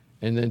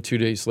 And then 2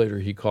 days later,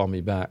 he called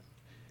me back.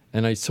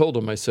 And I told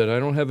him, I said, I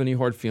don't have any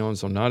hard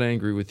feelings. I'm not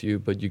angry with you,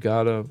 but you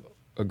got to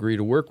agree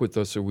to work with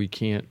us or we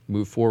can't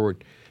move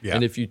forward. Yeah.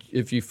 And if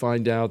you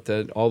find out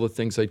that all the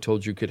things I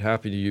told you could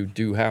happen to you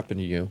do happen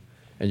to you,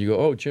 and you go,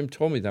 oh, Jim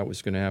told me that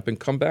was going to happen,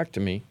 come back to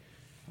me.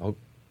 I'll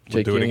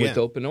take you in with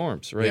open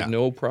arms, right? Yeah.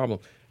 No problem.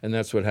 And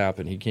that's what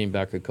happened. He came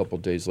back a couple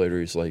of days later.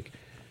 He's like,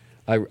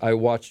 I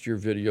watched your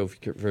video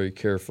very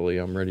carefully.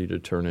 I'm ready to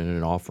turn in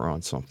an offer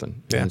on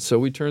something. Yeah. And so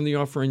we turned the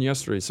offer in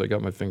yesterday, so I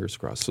got my fingers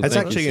crossed. So that's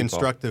actually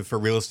instructive for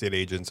real estate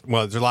agents.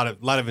 Well, there's a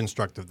lot of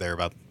instructive there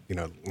about,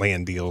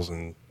 land deals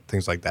and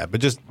things like that.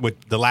 But just with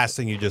the last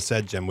thing you just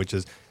said, Jim, which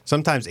is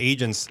sometimes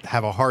agents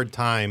have a hard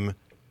time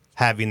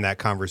having that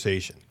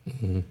conversation,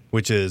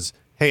 which is,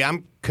 hey,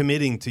 I'm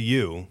committing to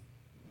you.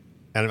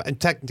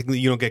 And technically,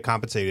 you don't get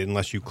compensated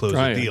unless you close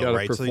a deal,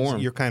 right? Perform. So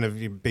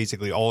you're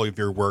basically all of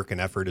your work and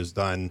effort is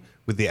done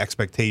with the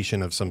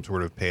expectation of some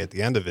sort of pay at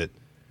the end of it.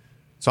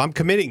 So I'm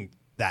committing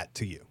that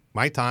to you.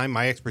 My time,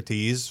 my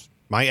expertise,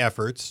 my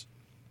efforts.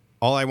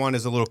 All I want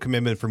is a little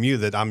commitment from you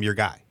that I'm your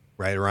guy,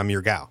 right? Or I'm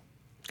your gal.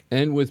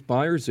 And with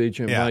buyer's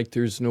agent, Mike,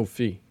 there's no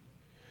fee.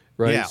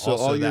 Right. Yeah, so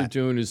all you're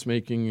doing is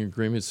making an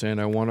agreement saying,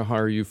 I want to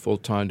hire you full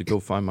time to go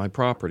find my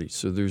property.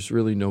 So there's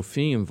really no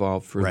fee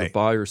involved for the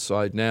buyer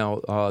side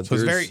now. So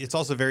it's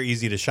also very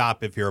easy to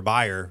shop if you're a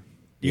buyer.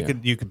 You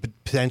could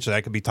potentially, I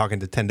could be talking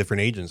to 10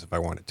 different agents if I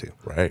wanted to.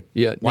 Right.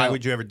 Yeah. Why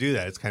would you ever do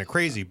that? It's kind of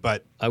crazy,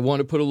 but I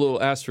want to put a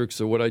little asterisk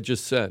to what I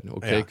just said,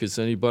 okay? Because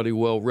anybody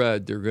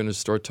well-read, they're going to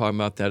start talking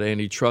about that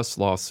antitrust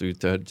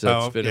lawsuit that's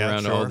been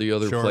around all the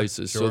other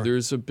places. So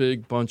there's a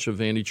big bunch of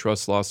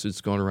antitrust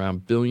lawsuits going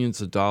around, billions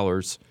of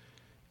dollars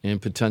in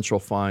potential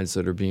fines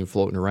that are being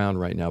floating around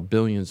right now,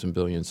 billions and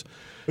billions.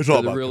 It's all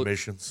about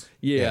commissions.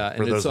 Yeah,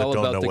 and it's all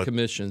about the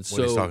commissions.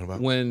 So he's talking about.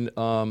 When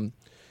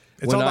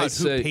it's all about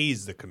who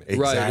pays the commission.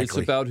 Right, exactly. It's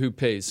about who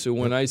pays. So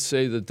when I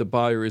say that the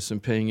buyer isn't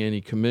paying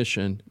any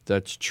commission,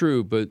 that's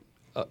true. But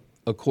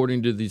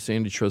according to these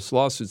antitrust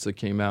lawsuits that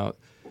came out,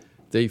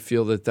 they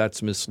feel that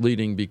that's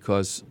misleading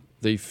because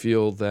they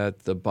feel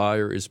that the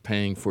buyer is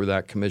paying for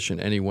that commission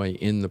anyway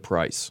in the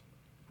price,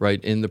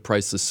 right? In the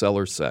price the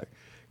seller set.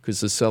 Because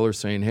the seller's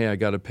saying, hey, I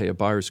got to pay a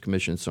buyer's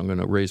commission, so I'm going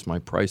to raise my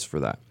price for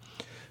that.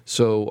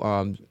 So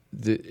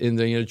in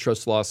the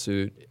antitrust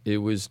lawsuit, it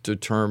was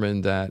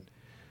determined that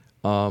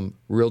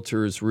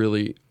realtors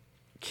really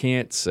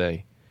can't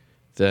say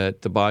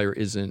that the buyer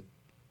isn't,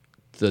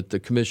 that the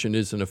commission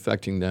isn't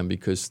affecting them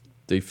because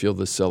they feel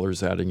the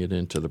seller's adding it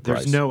into the price.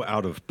 There's no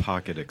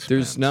out-of-pocket expense.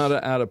 There's not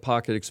an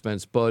out-of-pocket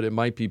expense, but it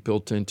might be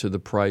built into the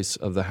price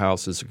of the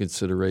house as a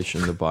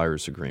consideration in the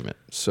buyer's agreement.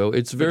 So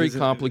it's very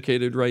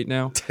complicated right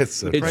now. The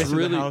price of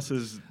the house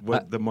is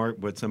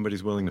what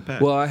somebody's willing to pay.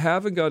 Well, I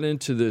haven't got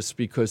into this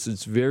because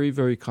it's very,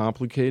 very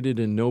complicated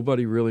and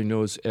nobody really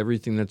knows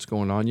everything that's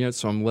going on yet.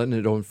 So I'm letting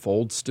it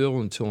unfold still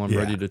until I'm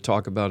ready to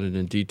talk about it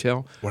in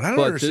detail. What I don't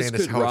understand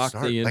is how it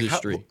started. The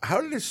industry. How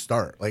did it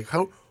start?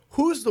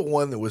 Who's the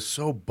one that was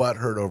so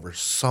butthurt over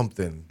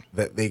something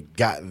that they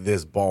got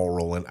this ball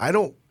rolling?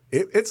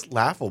 It's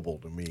laughable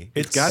to me.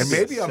 It's got to be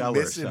maybe the I'm seller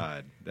missing,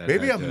 side.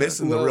 Maybe I'm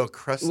missing the real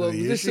crust of the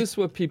issue. This is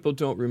what people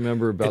don't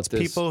remember about this.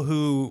 It's people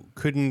who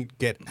couldn't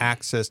get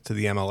access to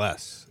the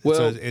MLS.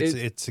 Well,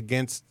 it's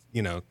against,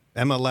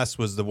 MLS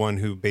was the one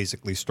who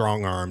basically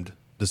strong-armed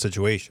the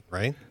situation,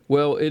 right?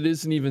 Well, it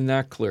isn't even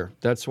that clear.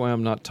 That's why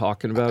I'm not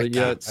talking about it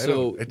yet.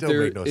 It don't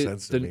make no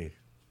sense to me.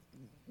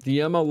 The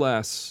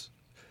MLS...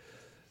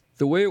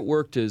 The way it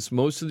worked is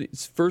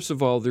first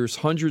of all, there's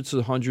hundreds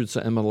of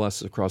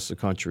MLS across the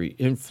country.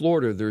 In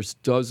Florida, there's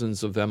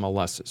dozens of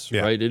MLSs,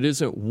 right? It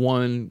isn't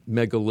one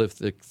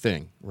megalithic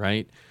thing,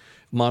 right?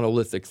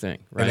 Monolithic thing,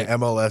 right? And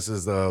the MLS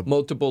is the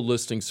multiple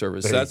listing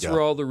service. That's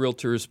where all the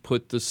realtors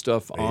put the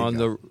stuff on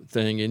the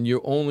thing, and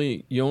you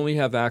only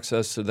have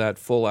access to that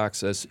full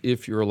access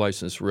if you're a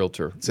licensed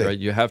realtor, right?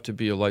 You have to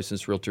be a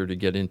licensed realtor to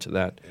get into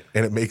that,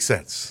 and it makes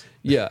sense.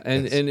 Yeah,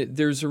 and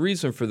there's a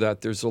reason for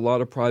that. There's a lot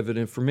of private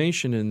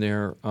information in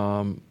there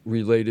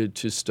related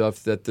to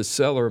stuff that the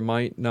seller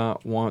might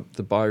not want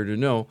the buyer to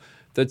know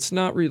that's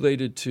not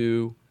related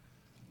to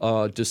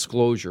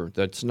disclosure.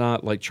 That's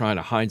not like trying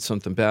to hide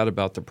something bad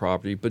about the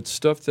property, but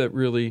stuff that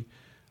really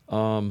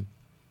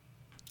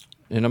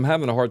and I'm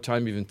having a hard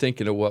time even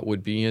thinking of what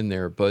would be in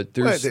there, but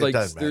there's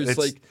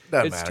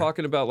it's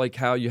talking about like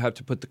how you have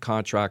to put the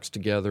contracts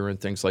together and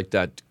things like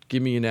that.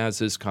 Give me an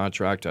as-is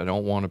contract. I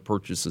don't want to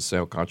purchase a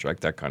sale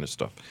contract, that kind of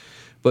stuff.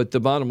 But the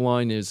bottom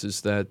line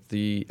is that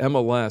the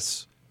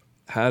MLS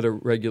had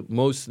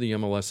most of the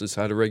MLSs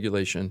had a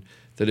regulation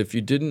that if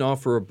you didn't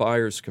offer a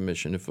buyer's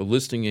commission, if a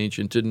listing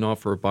agent didn't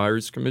offer a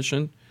buyer's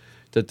commission,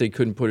 that they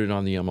couldn't put it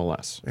on the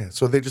MLS. Yeah,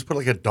 so they just put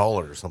like $1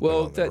 or something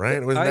on there,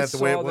 right? Wasn't that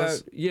the way it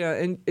was? Yeah,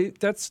 and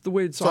that's the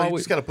way it's always. You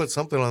just got to put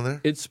something on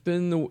there.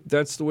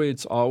 That's the way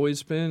it's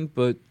always been,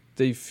 but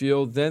they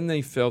felt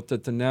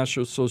that the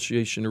National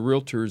Association of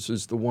Realtors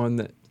is the one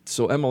that.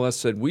 So MLS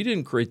said we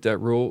didn't create that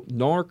rule.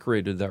 NAR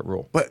created that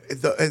rule.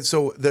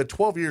 So the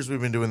 12 years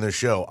we've been doing this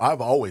show,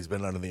 I've always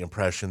been under the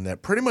impression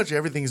that pretty much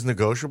everything's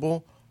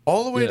negotiable.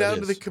 All the way down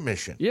to the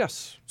commission.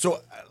 Yes.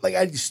 So,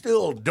 I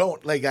still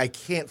don't, I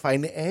can't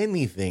find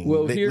anything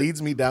that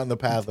leads me down the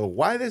path of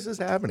why this is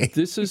happening.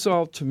 This is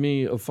all, to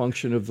me, a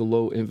function of the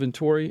low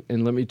inventory,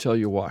 and let me tell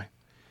you why.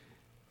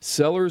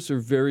 Sellers are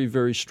very,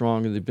 very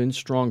strong, and they've been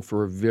strong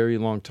for a very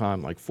long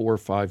time, like 4 or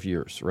 5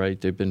 years, right?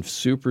 They've been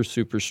super,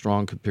 super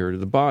strong compared to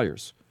the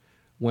buyers.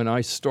 When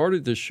I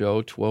started this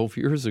show 12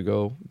 years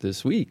ago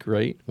this week,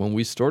 right? When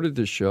we started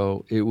this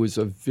show, it was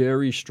a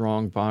very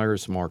strong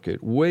buyer's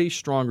market, way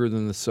stronger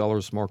than the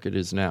seller's market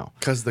is now.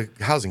 Because the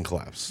housing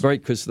collapse. Right,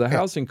 because the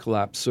housing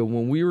collapse. So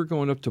when we were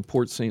going up to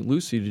Port St.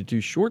 Lucie to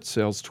do short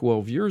sales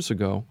 12 years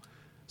ago,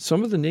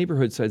 some of the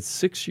neighborhoods had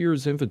 6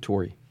 years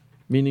inventory,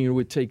 meaning it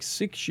would take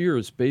 6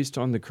 years based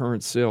on the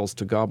current sales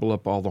to gobble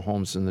up all the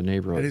homes in the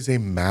neighborhood. It is a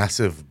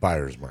massive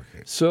buyer's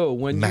market. So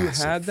when you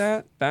had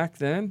that back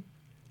then,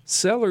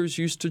 sellers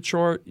used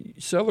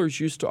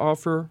to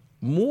offer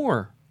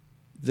more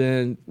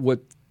than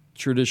what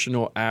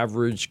traditional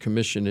average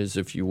commission is,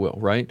 if you will,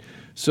 right?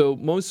 So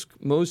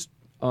most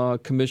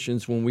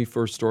commissions when we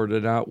first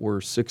started out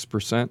were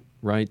 6%,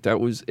 right? That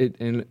was it,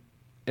 and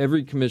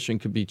every commission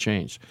could be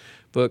changed.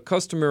 But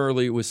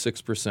customarily it was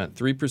 6%,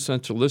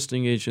 3% to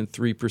listing agent,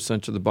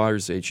 3% to the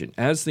buyer's agent.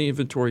 As the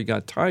inventory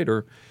got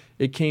tighter,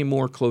 it came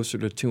more closer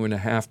to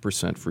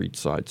 2.5% for each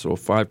side, so a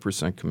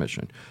 5%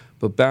 commission.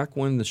 But back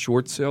when the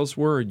short sales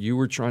were, you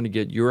were trying to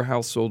get your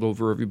house sold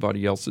over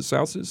everybody else's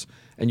houses,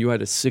 and you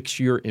had a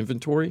 6-year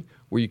inventory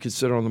where you could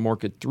sit on the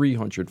market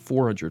 300,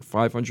 400,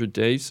 500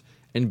 days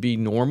and be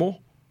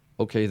normal.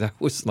 Okay, that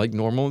was like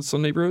normal in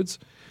some neighborhoods.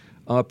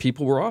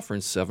 People were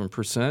offering 7%,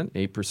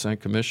 8%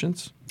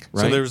 commissions.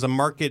 Right? So there was a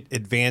market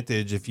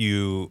advantage if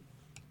you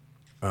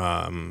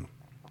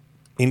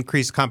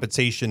increase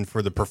compensation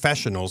for the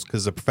professionals,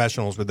 because the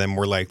professionals were then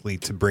more likely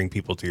to bring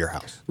people to your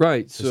house.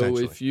 Right. So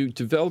if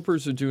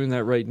developers are doing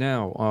that right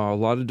now, a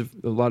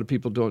lot of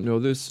people don't know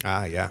this.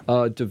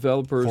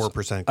 Developers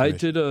 4%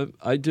 commission.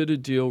 I did a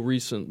deal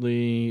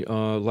recently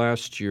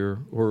last year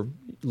or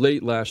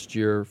late last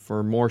year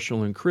for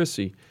Marshall and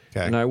Chrissy.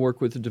 Okay. And I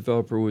worked with a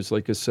developer who was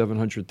like a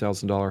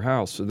 $700,000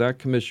 house. So that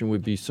commission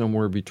would be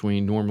somewhere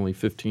between normally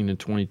 $15,000 and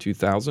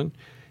 $22,000.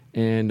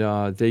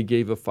 And they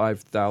gave a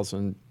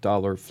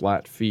 $5,000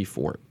 flat fee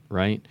for it,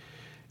 right?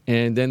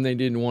 And then they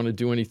didn't want to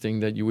do anything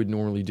that you would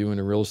normally do in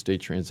a real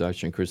estate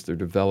transaction because they're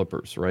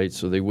developers, right?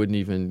 So they wouldn't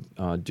even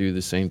do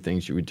the same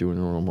things you would do in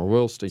a normal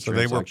real estate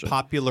transaction. So they were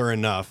popular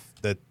enough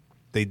that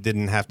they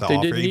didn't have to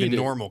offer even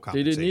normal They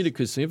compensation. didn't need it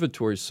because the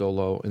inventory is so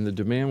low and the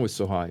demand was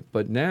so high.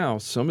 But now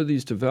some of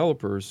these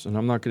developers, and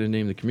I'm not going to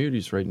name the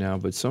communities right now,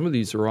 but some of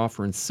these are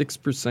offering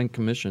 6%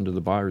 commission to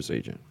the buyer's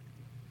agent,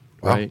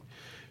 right?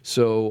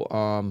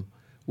 So,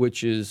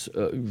 which is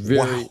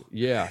very,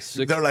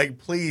 They're like,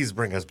 please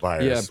bring us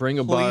buyers. Yeah, bring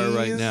a buyer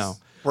right now.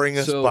 Bring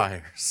us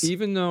buyers.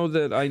 Even though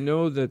that I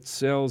know that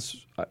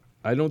sales,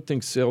 I don't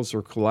think sales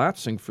are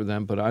collapsing for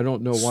them, but I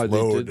don't know why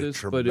they did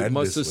this. But it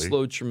must have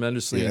slowed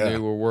tremendously, and they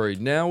were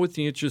worried. Now with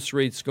the interest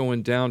rates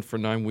going down for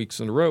 9 weeks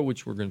in a row,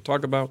 which we're going to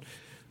talk about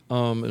in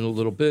a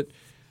little bit,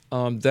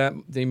 that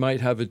they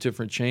might have a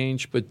different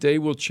change, but they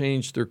will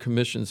change their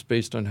commissions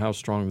based on how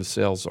strong the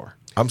sales are.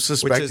 I'm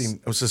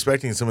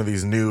suspecting some of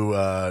these new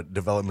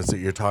developments that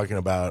you're talking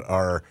about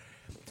are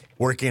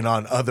working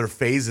on other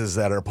phases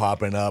that are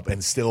popping up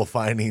and still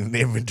finding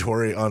the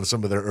inventory on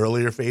some of their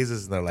earlier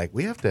phases, and they're like,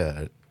 we have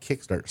to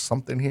kickstart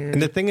something here.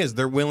 And the thing is,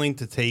 they're willing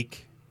to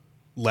take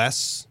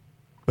less,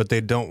 but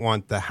they don't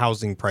want the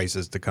housing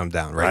prices to come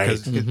down, right?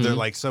 Because they're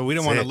like, so we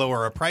don't want to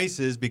lower our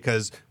prices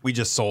because we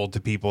just sold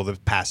to people the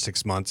past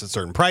 6 months at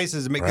certain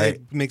prices.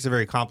 It makes it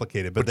very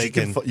complicated, but they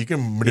you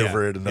can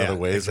maneuver it in other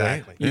ways,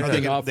 exactly. right?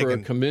 You can offer a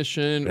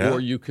commission,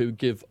 or you could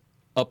give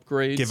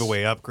upgrades. Give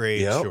away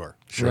upgrades, sure.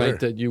 Right,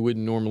 that you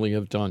wouldn't normally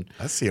have done.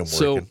 I see them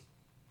working.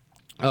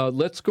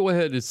 Let's go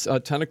ahead. It's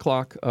 10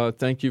 o'clock.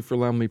 Thank you for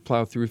allowing me to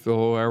plow through the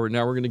whole hour.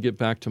 Now we're going to get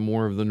back to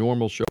more of the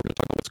normal show. We're going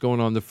to talk about what's going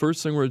on. The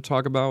first thing we're going to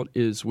talk about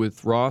is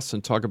with Ross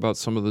and talk about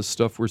some of the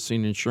stuff we're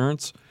seeing in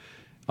insurance.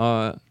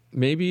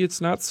 Maybe it's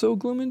not so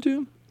gloom and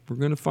doom. We're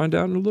going to find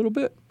out in a little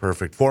bit.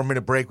 Perfect.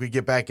 4-minute break. We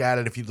get back at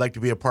it. If you'd like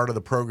to be a part of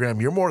the program,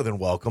 you're more than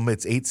welcome.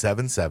 It's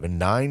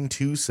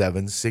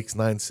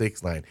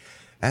 877-927-6969.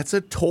 That's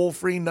a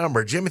toll-free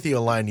number. Jimothy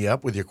will line you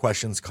up with your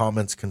questions,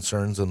 comments,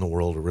 concerns in the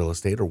world of real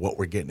estate or what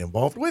we're getting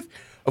involved with.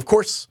 Of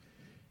course,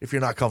 if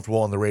you're not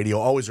comfortable on the radio,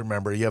 always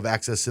remember you have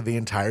access to the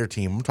entire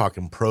team. I'm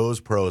talking pros.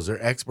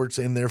 They're experts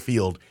in their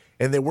field,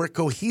 and they work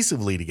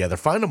cohesively together.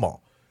 Find them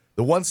all.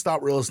 The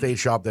one-stop real estate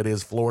shop that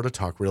is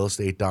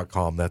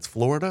FloridaTalkRealEstate.com. That's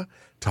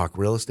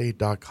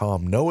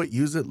FloridaTalkRealEstate.com. Know it,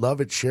 use it,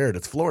 love it, share it.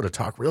 It's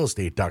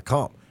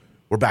FloridaTalkRealEstate.com.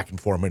 We're back in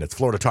 4 minutes.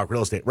 Florida Talk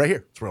Real Estate right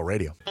here. It's Real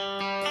Radio.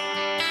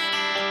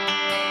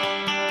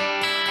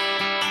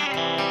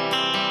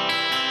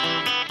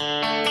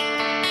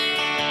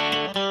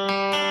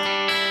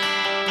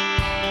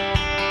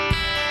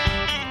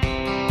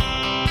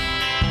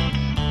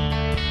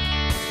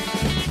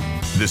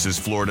 This is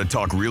Florida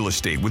Talk Real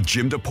Estate with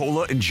Jim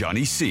DePola and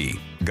Johnny C.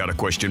 Got a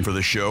question for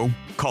the show?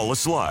 Call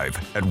us live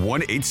at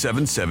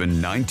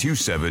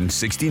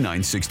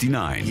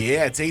 1-877-927-6969.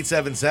 Yeah, it's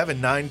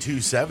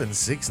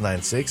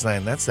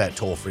 877-927-6969. That's that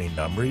toll-free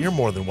number. You're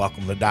more than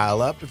welcome to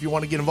dial up if you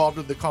want to get involved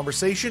with the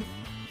conversation,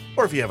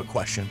 or if you have a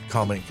question,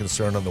 comment,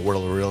 concern on the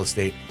world of real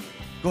estate.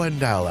 Go ahead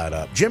and dial that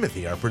up.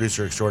 Jimothy, our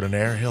producer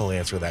extraordinaire, he'll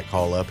answer that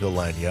call up. He'll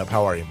line you up.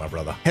 How are you, my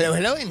brother?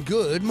 Hello, and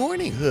good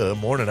morning. Good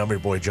morning. I'm your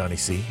boy, Johnny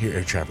C. Here,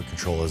 air traffic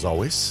control, as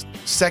always.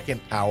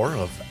 Second hour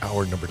of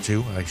hour number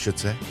 2, I should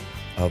say,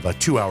 of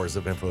 2 hours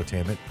of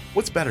infotainment.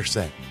 What's better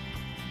said?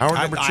 Hour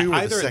number 2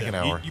 or the second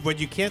hour? What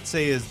you can't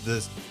say is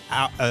the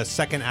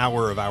second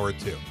hour of hour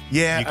 2.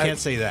 Yeah. You can't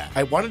say that.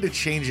 I wanted to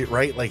change it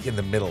right like in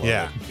the middle of it.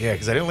 Yeah,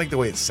 because I didn't like the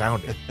way it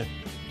sounded.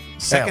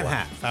 Second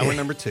half, hour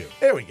number 2.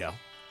 There we go.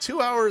 2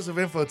 hours of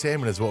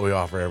infotainment is what we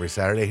offer every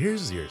Saturday.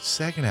 Here's your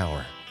second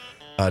hour.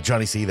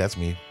 Johnny C., that's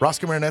me. Ross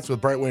Cameronet's with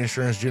Brightway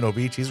Insurance, Juno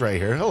Beach. He's right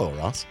here. Hello,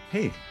 Ross.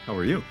 Hey, how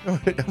are you?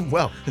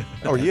 Well,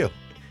 how are you?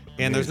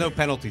 And there's no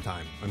penalty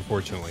time,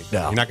 unfortunately.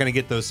 No. You're not going to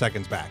get those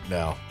seconds back.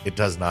 No, it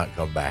does not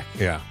come back.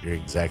 Yeah. You're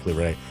exactly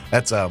right.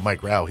 That's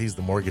Mike Rao. He's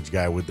the mortgage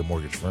guy with the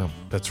mortgage firm.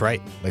 That's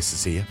right. Nice to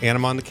see you. And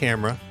I'm on the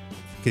camera,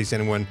 in case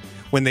anyone,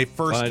 when they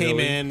first came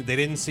in, they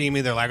didn't see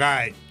me. They're like, all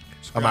right,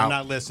 I'm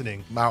not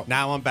listening. I'm out.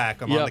 Now I'm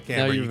back. I'm on the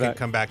camera. You can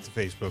come back to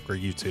Facebook or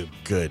YouTube.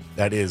 Good.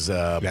 That is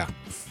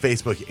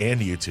Facebook and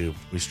YouTube.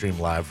 We stream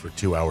live for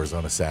 2 hours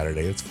on a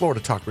Saturday. It's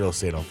Florida Talk Real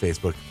Estate on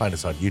Facebook. Find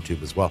us on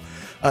YouTube as well.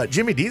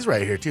 Jimmy D's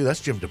right here, too.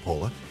 That's Jim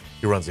DePola.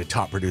 He runs a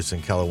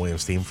top-producing Keller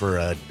Williams team for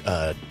a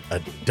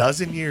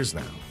dozen years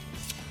now.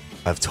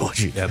 I've told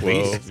you. At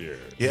least.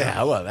 Yeah,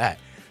 how about that?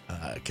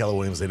 Keller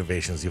Williams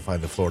Innovations. You'll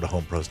find the Florida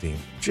Home Pros team.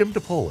 Jim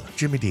DePola.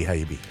 Jimmy D, how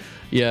you be?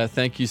 Yeah,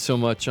 thank you so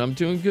much. I'm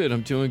doing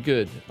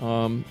good.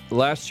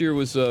 Last year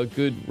was a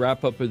good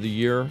wrap-up of the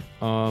year.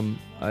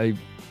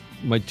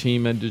 My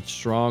team ended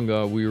strong.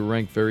 We were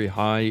ranked very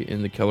high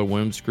in the Keller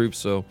Williams group,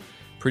 so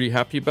pretty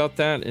happy about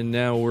that. And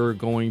now we're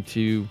going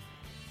to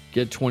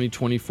get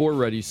 2024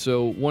 ready.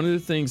 So one of the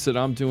things that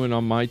I'm doing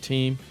on my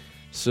team,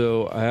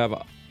 so I have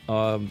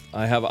an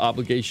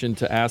obligation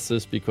to ask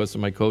this because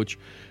of my coach.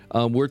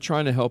 We're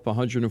trying to help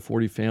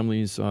 140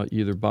 families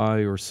either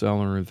buy or sell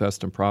or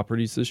invest in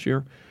properties this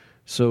year.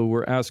 So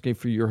we're asking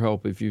for your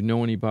help. If you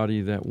know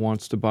anybody that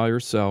wants to buy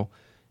or sell,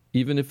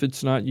 even if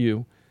it's not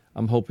you,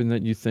 I'm hoping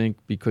that you think,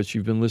 because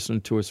you've been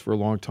listening to us for a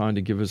long time,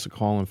 to give us a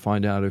call and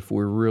find out if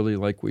we're really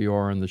like we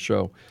are on the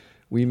show.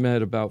 We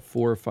met about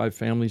 4 or 5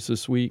 families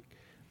this week,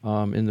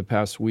 in the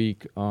past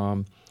week,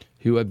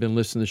 who have been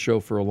listening to the show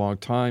for a long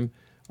time.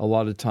 A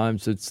lot of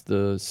times it's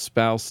the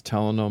spouse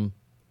telling them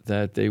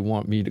that they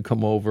want me to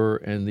come over,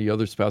 and the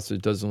other spouse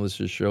that doesn't listen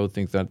to the show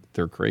think that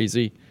they're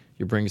crazy.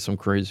 You're bringing some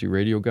crazy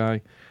radio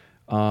guy.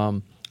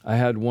 I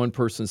had one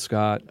person,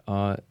 Scott,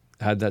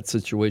 had that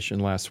situation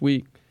last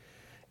week,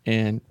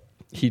 and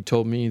he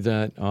told me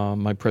that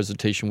my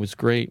presentation was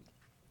great.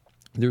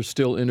 They're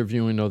still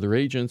interviewing other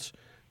agents,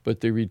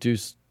 but they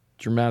reduced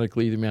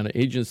dramatically the amount of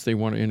agents they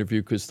want to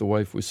interview because the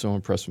wife was so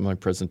impressed with my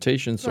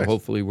presentation. So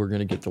hopefully we're going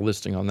to get the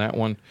listing on that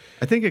one.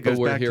 I think it goes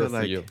we're back here to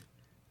for you.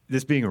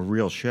 This being a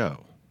real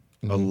show,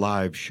 a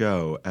live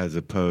show, as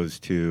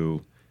opposed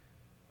to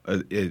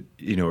a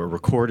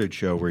recorded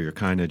show where you're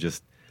kind of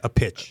just A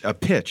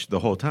pitch the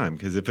whole time.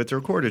 Because if it's a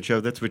recorded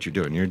show, that's what you're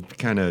doing. You're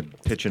kind of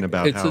pitching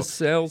about It's how a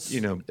sales.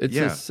 It's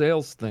a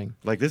sales thing.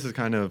 Like this is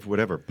kind of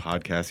whatever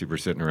podcast you were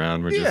sitting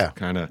around. We're just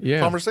kind of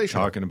conversation,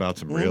 talking about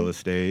some real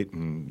estate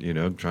and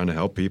trying to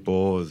help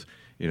people.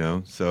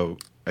 So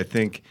I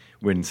think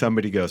when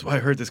somebody goes, "Well, I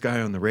heard this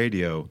guy on the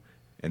radio,"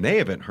 and they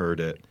haven't heard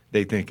it,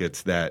 they think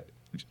it's that.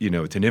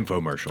 It's an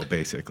infomercial,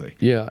 basically.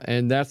 Yeah,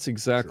 and that's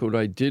exactly what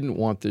I didn't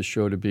want this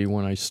show to be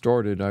when I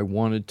started. I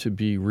wanted to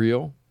be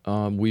real.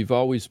 We've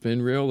always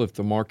been real. If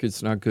the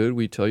market's not good,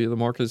 we tell you the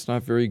market's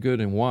not very good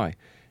and why.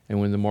 And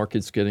when the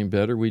market's getting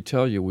better, we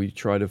tell you. We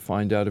try to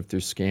find out if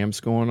there's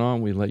scams going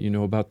on. We let you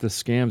know about the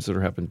scams that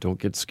are happening. Don't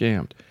get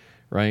scammed,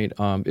 right?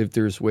 If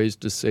there's ways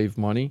to save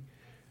money,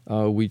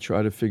 we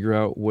try to figure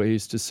out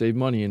ways to save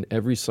money, and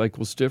every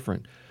cycle's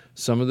different.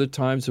 Some of the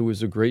times it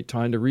was a great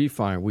time to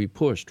refi. We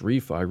pushed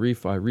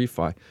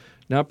refi.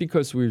 Not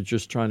because we were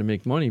just trying to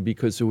make money,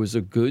 because it was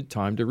a good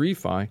time to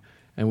refi,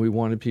 and we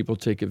wanted people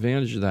to take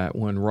advantage of that.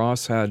 When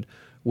Ross had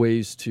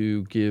ways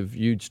to give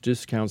huge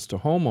discounts to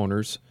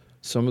homeowners,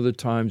 some of the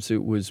times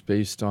it was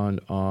based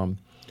on,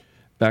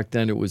 back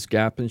then it was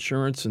gap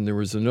insurance, and there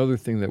was another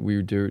thing that we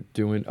were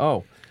doing.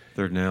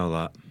 Third nail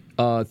a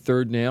lot.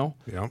 Third nail,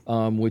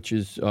 which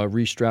is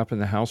restrapping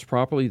the house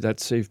properly. That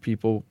saved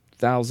people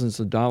thousands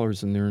of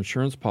dollars in their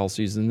insurance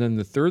policies. And then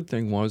the third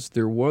thing was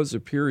there was a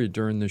period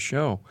during the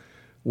show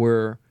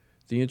where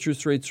the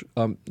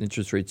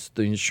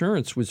the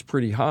insurance was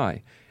pretty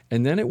high.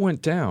 And then it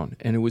went down,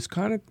 and it was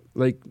kind of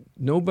like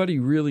nobody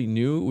really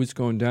knew it was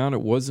going down.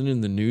 It wasn't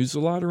in the news a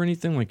lot or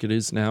anything like it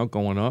is now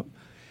going up.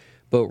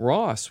 But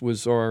Ross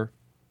was our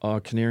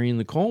canary in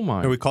the coal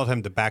mine. And we called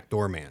him the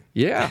backdoor man.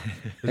 Yeah.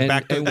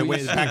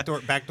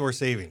 Backdoor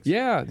savings.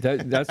 Yeah,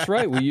 that's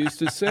right. We used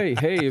to say,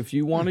 hey, if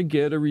you want to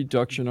get a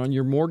reduction on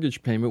your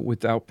mortgage payment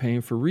without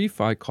paying for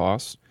refi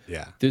costs,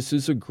 this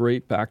is a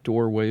great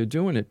backdoor way of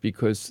doing it,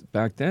 because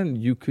back then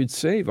you could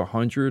save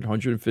 $100,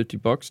 $150,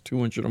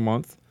 $200 a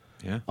month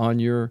on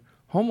your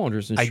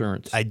homeowner's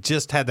insurance. I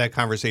just had that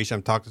conversation.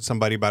 I'm talking to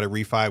somebody about a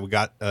refi. We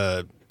got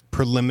a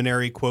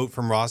preliminary quote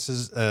from Ross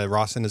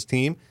and his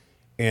team,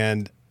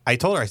 and I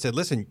told her, I said,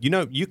 listen,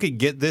 you could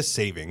get this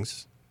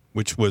savings,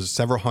 which was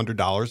several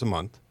 $100s a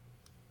month.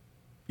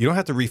 You don't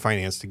have to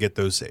refinance to get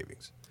those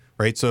savings,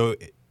 right? So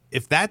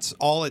if that's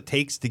all it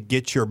takes to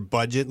get your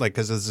budget,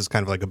 because this is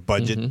kind of like a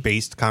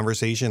budget-based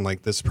conversation,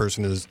 like this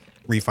person is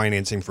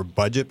refinancing for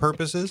budget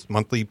purposes,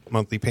 monthly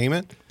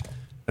payment.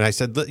 And I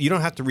said, you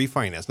don't have to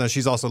refinance. Now,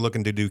 she's also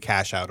looking to do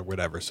cash out or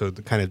whatever, so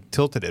it kind of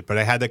tilted it. But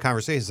I had that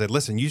conversation. I said,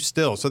 listen,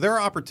 so there are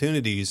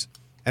opportunities,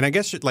 and I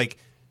guess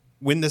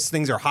when these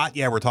things are hot,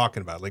 we're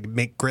talking about it.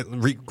 Make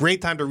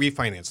great time to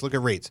refinance. Look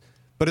at rates.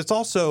 But it's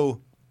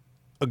also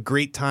a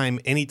great time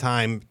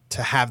anytime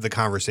to have the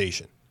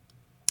conversation.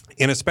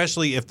 And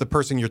especially if the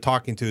person you're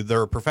talking to,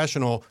 they're a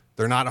professional,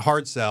 they're not a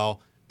hard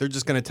sell, they're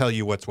just going to tell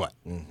you what's what.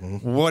 Mm-hmm.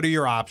 What are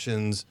your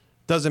options?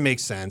 Does it make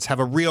sense? Have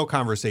a real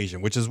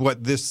conversation, which is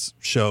what this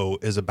show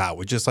is about.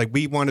 Which is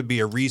we want to be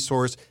a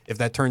resource. If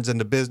that turns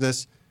into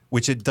business,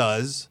 which it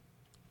does,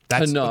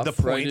 that's enough, the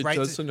point, right? It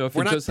does enough.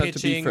 We're it not does pitching,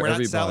 have to be for we're not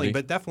everybody. selling,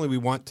 but definitely we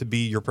want to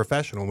be your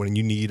professional when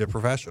you need a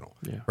professional,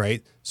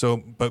 right?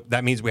 So, but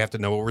that means we have to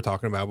know what we're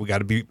talking about. We got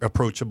to be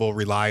approachable,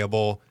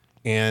 reliable,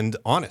 and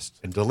honest.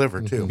 And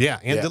deliver, too. Yeah,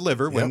 and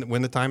deliver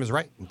when the time is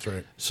right. That's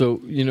right.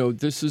 So,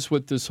 this is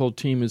what this whole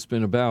team has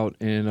been about,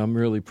 and I'm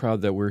really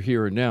proud that we're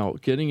here. Now,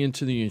 getting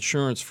into the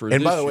insurance for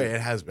and this by the way, year,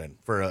 it has been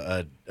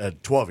for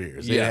 12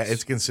 years. Yes. Yeah,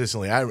 it's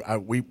consistently.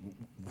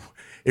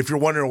 If you're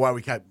wondering why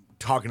we kept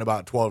talking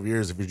about 12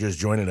 years, if you're just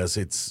joining us,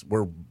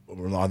 we're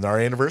on our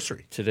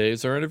anniversary. Today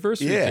is our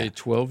anniversary day,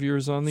 12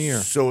 years on the air.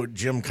 So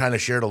Jim kind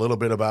of shared a little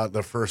bit about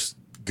the first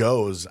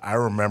goes. I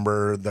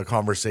remember the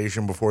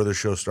conversation before the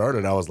show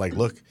started. I was like,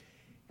 look,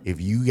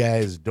 if you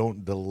guys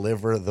don't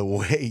deliver the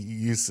way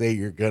you say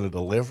you're going to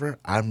deliver,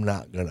 I'm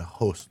not going to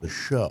host the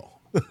show.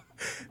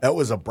 That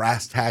was a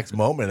brass tacks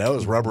moment. That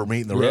was rubber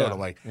meeting the road. I'm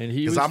like,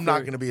 because I'm not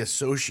going to be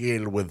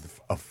associated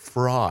with a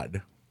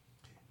fraud.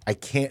 I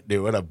can't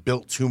do it. I've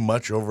built too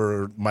much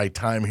over my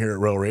time here at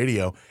Real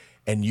Radio.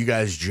 And you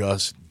guys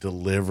just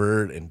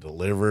delivered and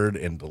delivered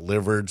and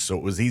delivered. So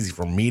it was easy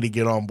for me to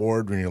get on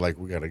board when you're like,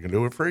 we got to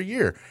do it for a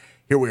year.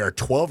 Here we are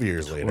 12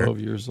 years later. 12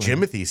 years later.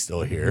 Jimothy's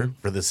still here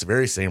for this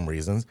very same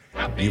reasons.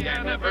 Happy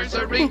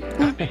anniversary.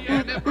 Happy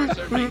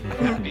anniversary.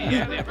 Happy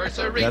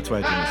anniversary. That's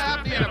why Jimmy's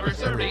Happy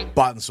anniversary.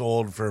 Bought and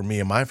sold for me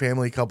and my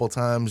family a couple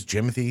times.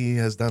 Jimothy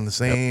has done the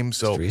same.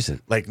 So,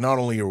 recent. like, not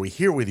only are we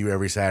here with you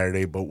every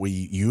Saturday, but we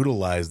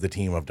utilize the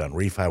team. I've done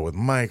refi with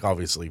Mike.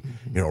 Obviously,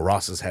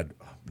 Ross has had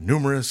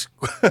numerous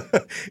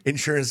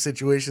insurance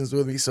situations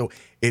with me. So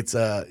it's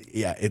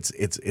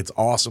it's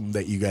awesome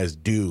that you guys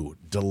do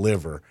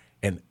deliver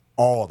and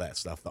all that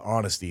stuff, the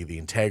honesty, the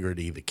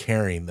integrity, the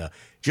caring, the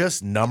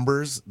just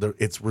numbers.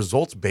 It's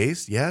results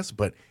based, yes,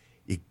 but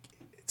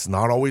it's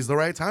not always the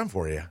right time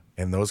for you.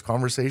 And those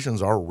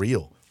conversations are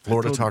real.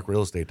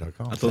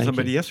 FloridaTalkRealEstate.com. I told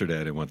somebody yesterday I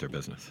didn't want their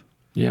business.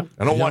 Yeah.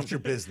 I don't want your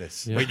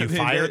business. Wait, you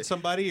fired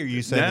somebody, or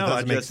you said it No, I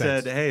doesn't make just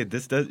sense? said, hey,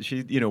 this does.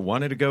 She,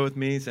 wanted to go with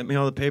me, sent me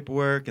all the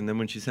paperwork, and then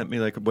when she sent me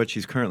like what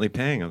she's currently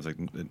paying, I was like,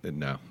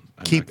 no,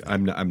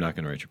 I'm not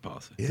going to write your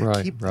policy. Yeah,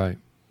 Right, right.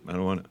 I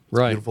don't want it.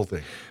 Right. Beautiful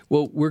thing.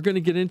 Well, we're going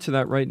to get into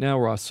that right now,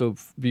 Ross. So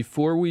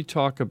before we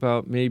talk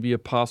about maybe a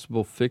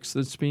possible fix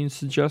that's being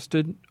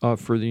suggested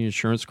for the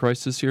insurance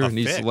crisis here, A and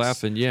he's fix?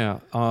 laughing, yeah.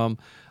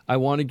 I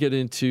want to get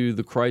into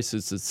the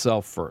crisis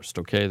itself first,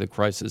 okay, the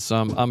crisis.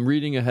 I'm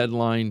reading a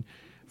headline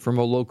from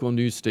a local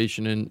news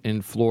station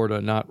in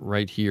Florida, not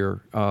right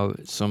here,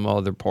 some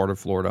other part of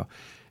Florida.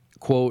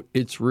 Quote,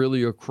 "It's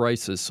really a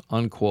crisis,"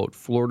 unquote.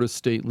 Florida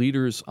state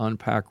leaders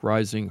unpack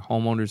rising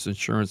homeowners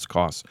insurance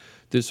costs.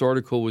 This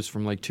article was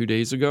from like 2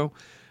 days ago.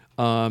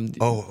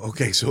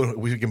 Okay. So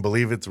we can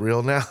believe it's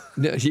real now?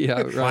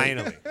 Yeah, right.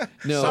 Finally.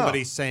 No.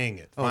 Somebody's saying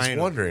it. I was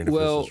Finally. wondering if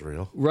Well, this was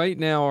real. right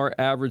now our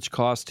average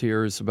cost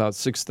here is about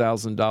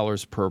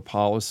 $6,000 per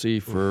policy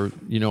for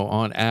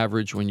on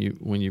average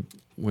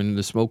when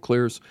the smoke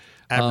clears.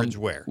 Average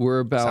where? We're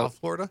about South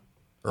Florida?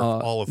 Or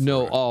all of Florida?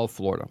 No, all of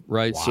Florida,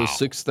 right? So Wow.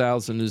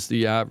 6,000 is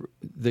the average.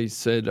 They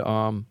said,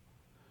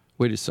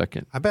 wait a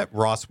second. I bet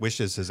Ross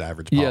wishes his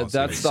average policy Yeah,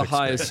 that's was the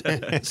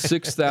 6,000. highest.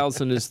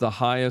 6,000 is the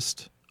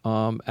highest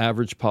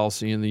average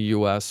policy in the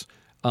U.S.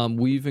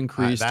 We've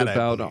increased that I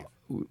about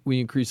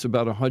we increased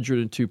about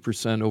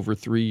 102% over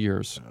 3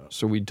 years.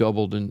 So we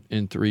doubled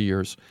in 3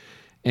 years.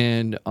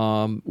 And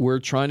we're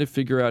trying to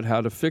figure out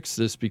how to fix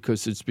this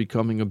because it's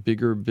becoming a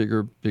bigger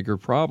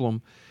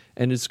problem.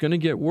 And it's going to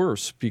get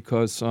worse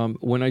because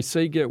when I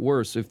say get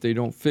worse, if they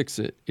don't fix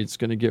it, it's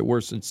going to get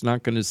worse. It's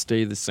not going to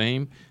stay the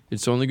same.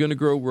 It's only going to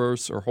grow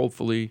worse or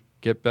hopefully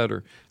get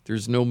better.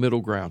 There's no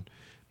middle ground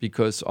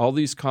because all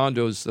these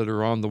condos that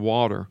are on the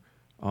water,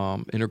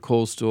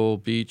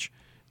 intercoastal, beach,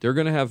 they're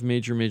going to have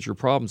major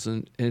problems.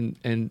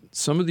 And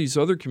some of these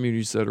other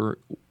communities that are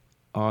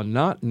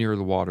not near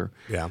the water,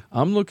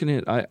 I'm looking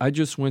at, I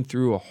just went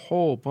through a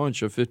whole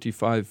bunch of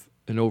 55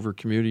 and over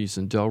communities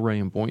in Delray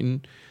and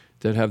Boynton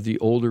that have the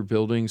older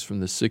buildings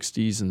from the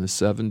 60s and the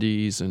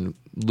 70s and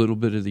a little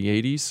bit of the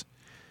 80s.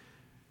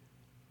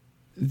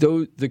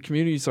 Though the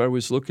communities I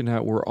was looking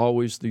at were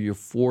always the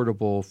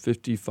affordable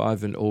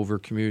 55 and over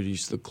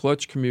communities, the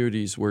clutch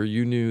communities where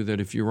you knew that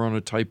if you were on a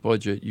tight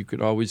budget, you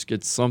could always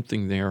get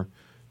something there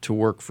to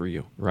work for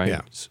you, right?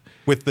 Yeah.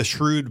 With the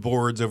shrewd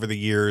boards over the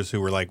years who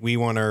were like, we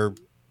want our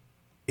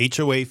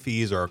HOA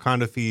fees or our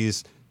condo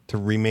fees to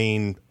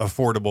remain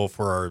affordable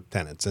for our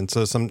tenants. And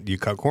so you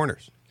cut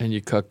corners. And you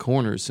cut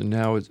corners, and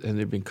now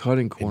they've been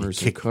cutting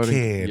corners and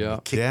cutting. Yeah.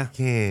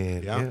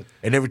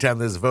 And every time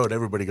there's a vote,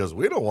 everybody goes,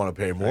 "We don't want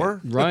to pay more."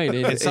 Right.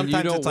 And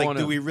sometimes you don't it's like, wanna,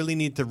 do we really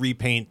need to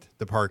repaint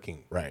the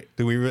parking? Right.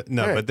 Do we?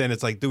 No. Right. But then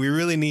it's like, do we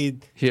really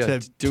need Yeah.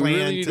 to Do plan we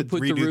really need to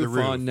put the redo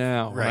roof on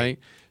now? Right.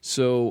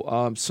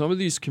 So some of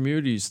these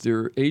communities,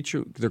 their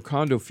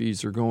condo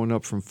fees are going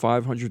up from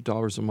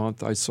 $500 a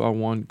month. I saw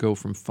one go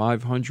from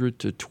 $500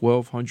 to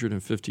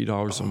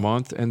 $1,250 a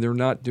month, and they're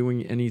not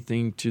doing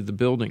anything to the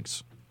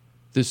buildings.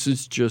 This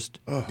is just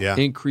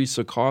increase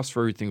the cost for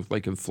everything,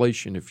 like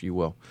inflation, if you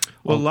will.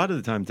 Well, a lot of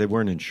the times they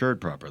weren't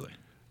insured properly.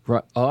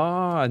 Right.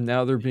 And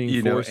now they're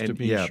being forced to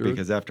be insured.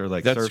 Because after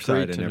like That's Surfside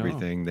great and to know.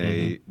 everything,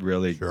 they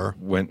really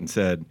went and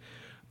said,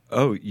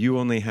 "Oh, you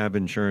only have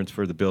insurance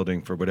for the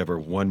building for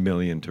whatever $1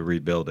 million to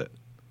rebuild it,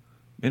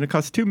 and it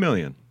costs $2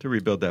 million to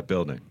rebuild that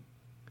building."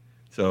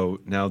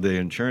 So now the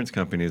insurance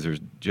companies are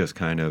just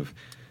kind of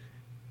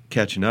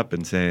catching up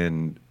and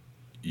saying,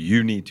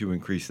 "You need to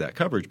increase that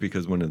coverage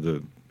because one of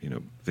the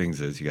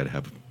things is you got to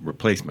have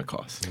replacement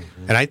costs."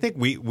 And I think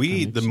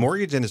the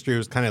mortgage industry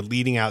was kind of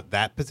leading out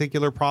that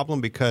particular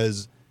problem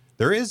because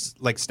there is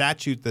like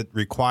statute that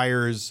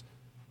requires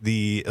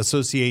the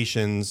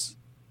associations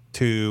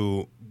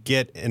to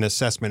get an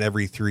assessment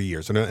every 3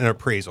 years, an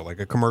appraisal, like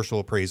a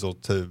commercial appraisal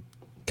to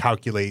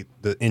calculate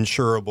the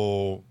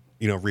insurable,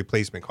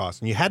 replacement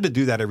cost. And you had to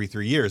do that every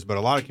 3 years, but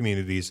a lot of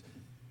communities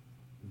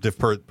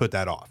put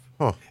that off.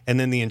 And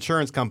then the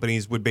insurance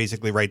companies would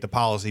basically write the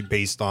policy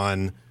based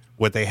on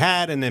what they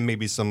had, and then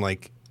maybe some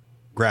like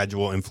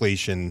gradual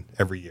inflation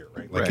every year,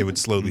 right? Like it would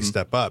slowly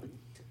step up.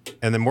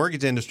 And the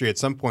mortgage industry at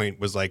some point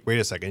was like, wait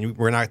a second,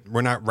 we're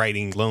not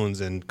writing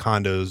loans in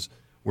condos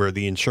where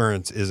the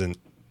insurance isn't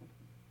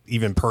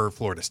even per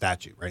Florida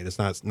statute, right? It's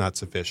not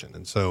sufficient.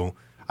 And so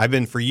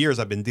for years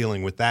I've been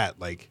dealing with that.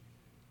 Like,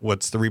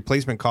 what's the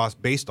replacement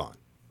cost based on?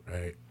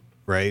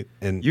 Right.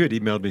 And you had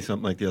emailed me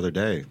something like the other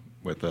day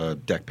with a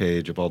deck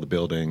page of all the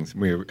buildings.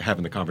 We were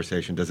having the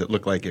conversation. Does it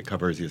look like it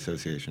covers the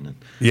association?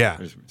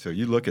 And so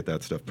you look at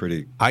that stuff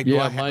pretty. I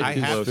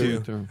have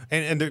to.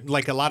 And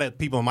like a lot of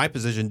people in my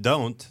position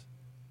don't.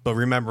 But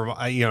remember,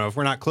 if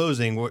we're not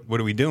closing, what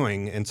are we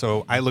doing? And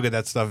so I look at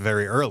that stuff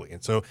very early.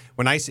 And so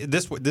when I see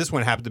this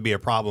one happened to be a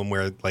problem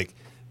where like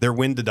their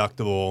wind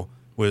deductible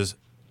was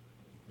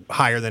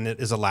higher than it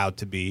is allowed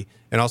to be,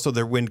 and also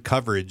their wind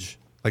coverage,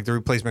 like the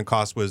replacement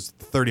cost was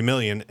 $30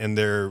 million, and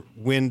their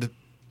wind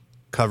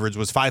coverage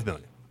was $5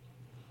 million.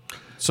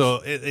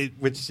 So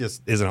which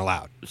just isn't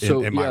allowed.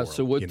 So in my world,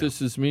 so what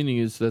this is meaning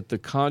is that the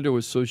condo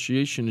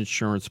association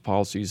insurance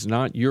policies,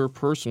 not your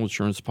personal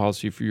insurance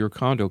policy for your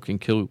condo, can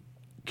kill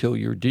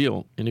your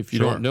deal. And if you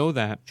don't know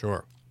that,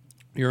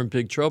 you're in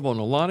big trouble. And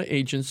a lot of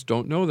agents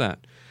don't know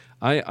that.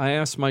 I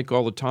ask Mike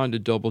all the time to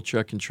double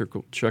check and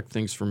check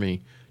things for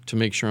me to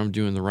make sure I'm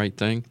doing the right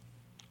thing.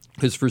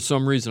 Because for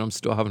some reason, I'm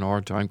still having a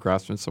hard time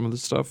grasping some of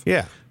this stuff.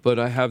 Yeah. But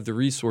I have the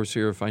resource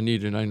here if I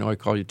need it. And I know I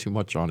call you too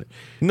much on it.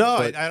 No,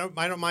 but I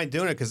don't mind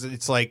doing it because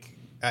it's like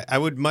I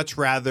would much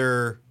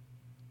rather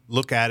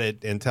look at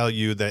it and tell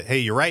you that, hey,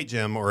 you're right,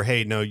 Jim, or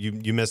hey, no,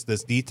 you missed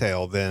this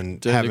detail, than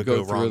have it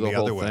go wrong the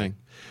other way.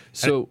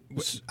 So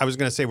I was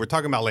going to say, we're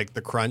talking about like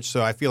the crunch.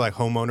 So I feel like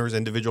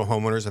individual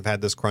homeowners have had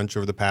this crunch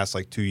over the past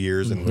like 2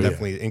 years and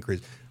definitely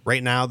increased.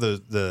 Right now,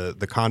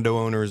 the condo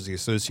owners, the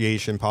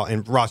association,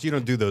 and Ross, you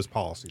don't do those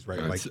policies,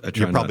 right? Like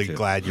you're probably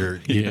glad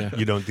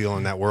you don't deal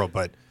in that world,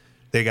 but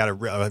they got a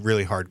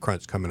really hard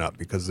crunch coming up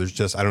because there's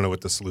just, I don't know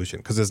what the solution,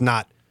 because it's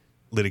not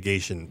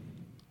litigation.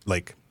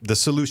 Like the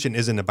solution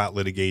isn't about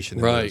litigation.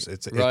 Right.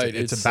 It's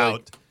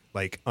about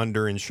like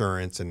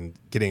underinsurance and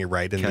getting it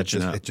right, and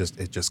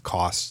it just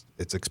costs.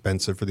 It's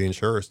expensive for the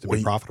insurers to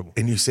be profitable.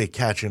 And you say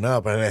catching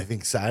up, and I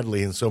think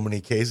sadly in so many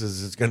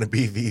cases it's going to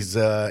be these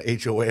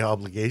HOA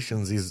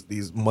obligations,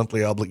 these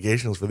monthly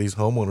obligations for these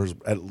homeowners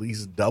at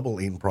least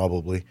doubling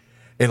probably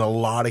in a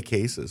lot of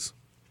cases.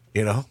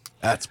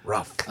 That's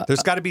rough.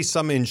 There's got to be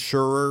some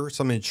insurer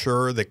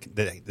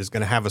that is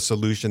going to have a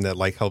solution that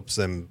like helps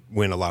them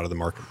win a lot of the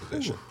market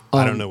position.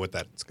 I don't know what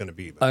that's going to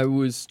be. But. I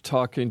was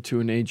talking to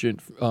an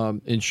agent,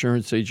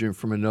 insurance agent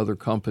from another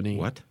company.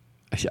 What?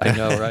 I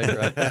know,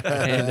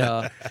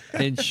 right?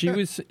 And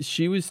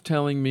she was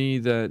telling me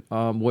that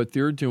what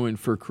they're doing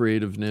for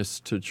creativeness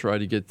to try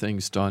to get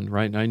things done,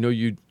 right? And I know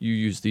you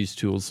use these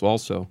tools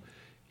also,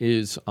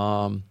 is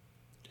not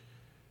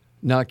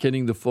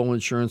getting the full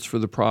insurance for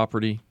the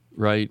property,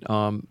 right?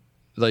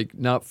 Like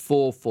not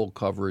full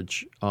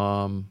coverage.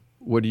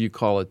 What do you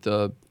call it?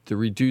 The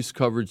reduced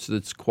coverage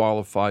that's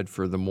qualified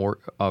for the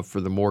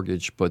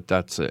mortgage, but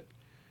that's it.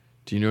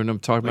 Do you know what I'm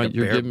talking about?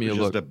 You're giving me a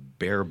look. Just a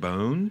bare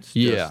bones?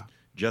 Yeah.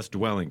 Just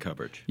dwelling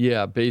coverage.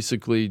 Yeah,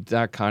 basically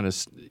that kind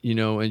of,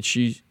 and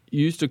she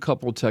used a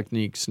couple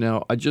techniques.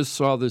 Now, I just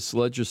saw this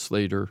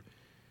legislator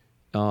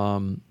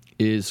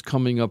is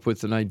coming up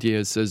with an idea.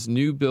 It says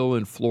new bill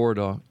in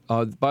Florida.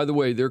 By the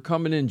way, they're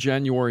coming in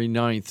January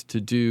 9th to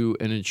do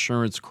an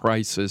insurance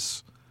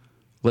crisis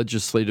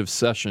legislative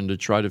session to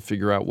try to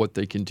figure out what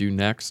they can do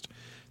next.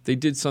 They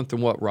did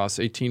something, Ross,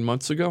 18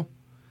 months ago?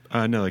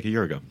 No, like a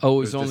year ago. Oh, it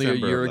was only a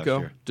year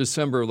ago?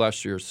 December of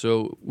last year.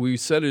 So we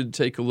said it'd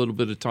take a little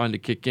bit of time to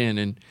kick in,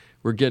 and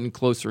we're getting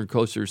closer and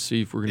closer to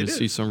see if we're going to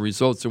see some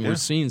results, and we're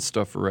seeing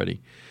stuff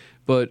already.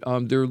 But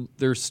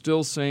they're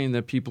still saying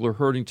that people are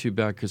hurting too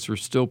bad because they're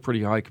still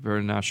pretty high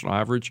compared to national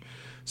average.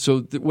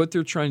 So what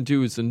they're trying to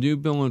do is the new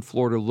bill in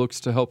Florida looks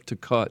to help to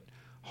cut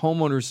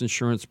homeowners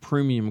insurance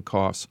premium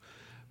costs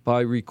by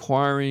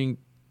requiring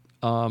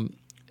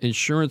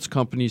insurance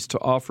companies to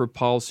offer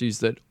policies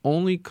that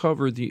only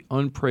cover the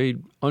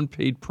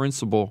unpaid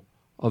principal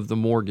of the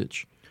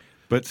mortgage.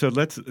 But so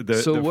let's.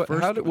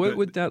 What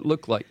would that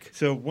look like?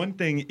 So one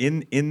thing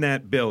in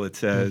that bill, it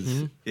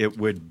says it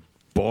would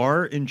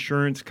bar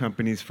insurance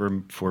companies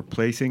for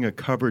placing a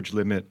coverage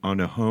limit on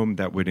a home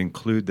that would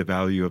include the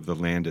value of the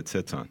land it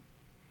sits on.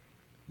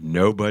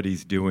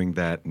 Nobody's doing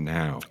that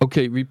now.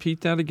 Okay,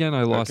 repeat that again.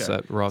 I lost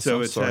that, Ross.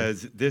 So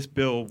says this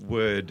bill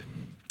would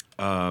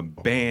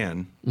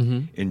ban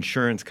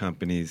insurance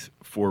companies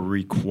for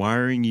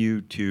requiring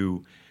you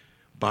to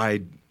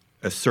buy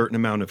a certain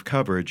amount of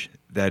coverage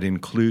that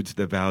includes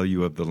the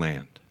value of the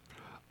land.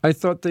 I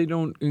thought they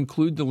don't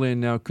include the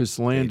land now because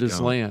land is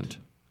land.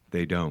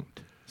 They don't.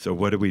 So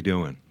what are we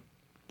doing?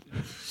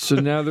 So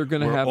now they're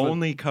going to have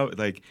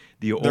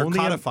they're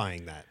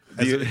codifying that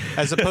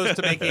as opposed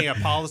to making a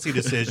policy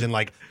decision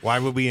like why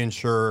would we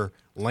insure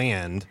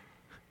land?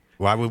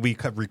 Why would we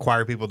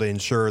require people to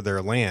insure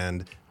their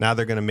land? Now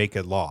they're going to make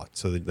it law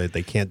so that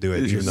they can't do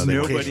it. Even though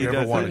nobody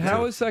does it.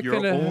 How is that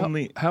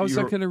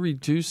going to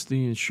reduce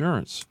the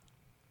insurance?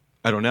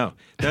 I don't know.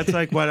 That's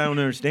like what I don't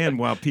understand.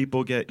 While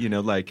people get,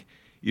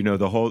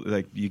 the whole,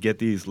 like, you get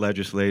these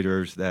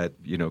legislators that,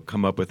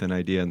 come up with an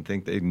idea and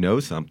think they know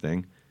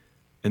something,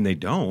 and they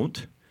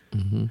don't.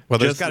 Mm-hmm. Well,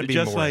 there's got to be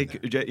just more.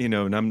 Like,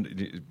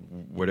 and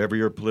whatever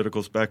your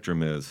political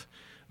spectrum is,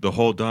 the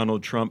whole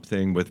Donald Trump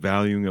thing with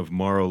valuing of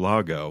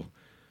Mar-a-Lago,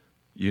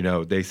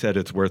 they said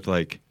it's worth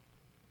like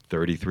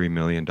 $33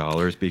 million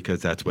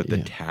because that's what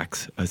the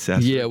tax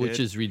assessor Yeah, did, which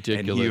is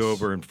ridiculous. And he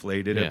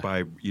overinflated it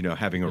by,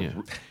 having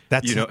a...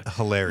 That's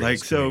hilarious. Like,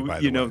 so, me, by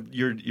the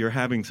way. you're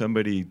having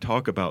somebody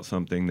talk about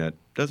something that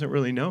doesn't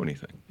really know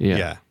anything.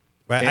 Yeah.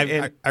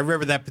 I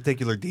remember that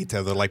particular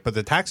detail. They're like, but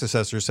the tax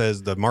assessor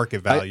says the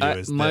market value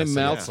is this. My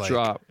mouth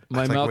dropped.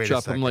 My mouth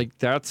dropped. I'm second. like,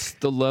 that's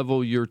the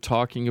level you're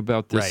talking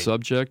about this Right.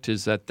 subject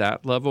is at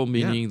that level,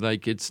 meaning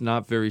like it's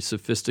not very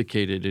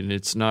sophisticated and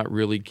it's not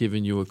really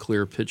giving you a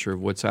clear picture of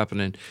what's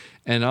happening.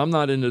 And I'm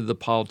not into the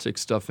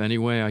politics stuff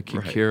anyway. I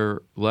can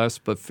care less,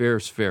 but fair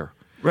is fair.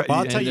 Right. Well,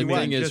 I'll And tell you the what,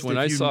 thing is, just when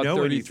if I you saw know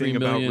 33 anything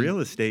about million real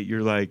estate,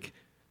 you're like,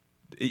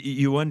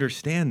 you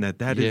understand that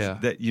is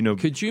that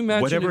Could you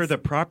imagine whatever if- the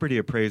property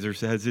appraiser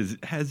says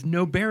has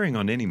no bearing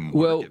on any market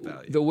Well,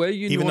 value. the way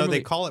you even though normally,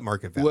 they call it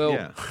market value. well,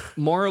 Yeah.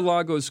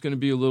 Mar-a-Lago is going to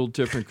be a little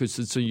different because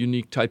it's a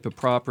unique type of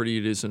property.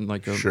 It isn't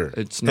like a,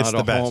 it's not the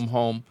a best.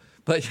 home,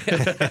 but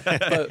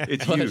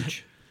It's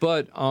huge.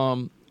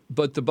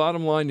 But the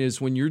bottom line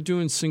is when you're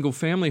doing single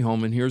family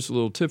home, and here's a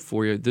little tip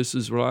for you. This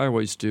is what I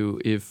always do.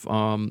 If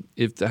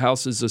the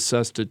house is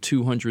assessed at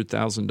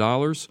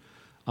 $200,000,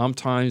 I'm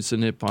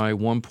timesing it by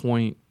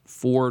 1.4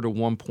 to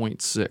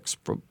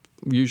 1.6,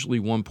 usually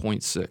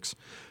 1.6.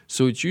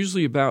 So it's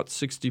usually about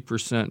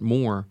 60%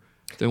 more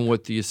than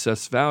what the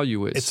assessed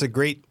value is. It's a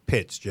great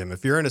pitch, Jim.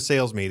 If you're in a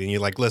sales meeting,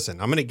 you're like, listen,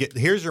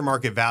 here's your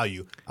market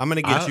value. I'm going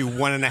to get you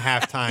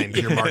 1.5 times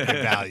your market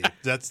value.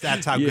 That's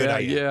how good I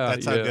am.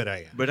 That's how good I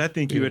am. But I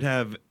think you would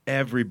have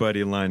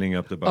everybody lining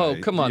up to buy.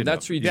 Oh, come on,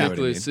 that's you know what I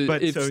mean? ridiculous.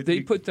 But If so they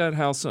you- put that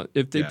house on,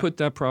 if they put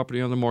that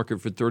property on the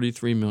market for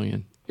 $33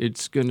 million,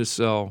 it's going to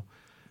sell,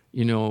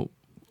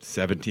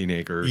 17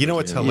 acres. You know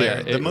what's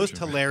hilarious? Yeah, The most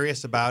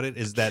hilarious about it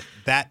is that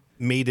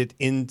made it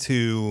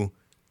into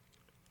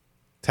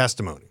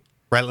testimony,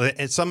 right?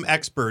 And some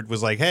expert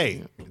was like,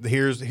 "Hey,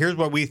 here's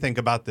what we think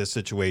about this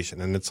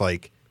situation," and it's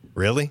like,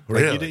 really?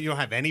 Like, you don't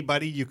have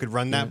anybody you could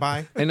run that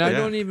by? And I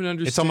don't even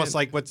understand. It's almost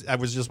like I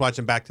was just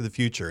watching Back to the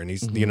Future, and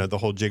he's the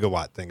whole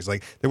gigawatt thing. It's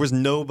like there was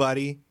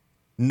nobody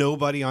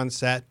on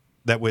set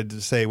that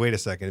would say, wait a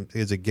second,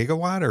 is it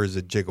gigawatt or is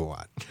it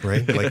gigawatt?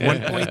 Right? Like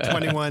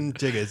 1.21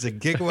 giga. Is it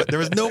gigawatt? There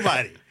was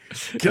nobody.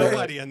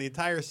 Nobody on the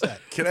entire set.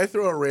 Can I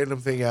throw a random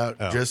thing out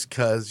just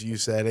because you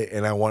said it,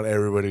 and I want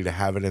everybody to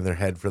have it in their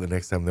head for the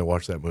next time they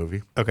watch that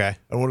movie? Okay.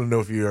 I want to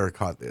know if you ever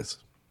caught this.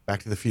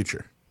 Back to the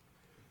Future.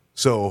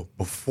 So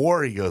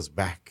before he goes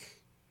back,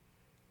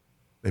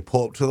 they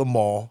pull up to the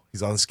mall.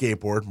 He's on a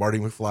skateboard, Marty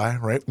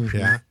McFly, right?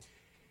 Yeah.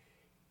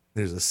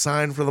 There's a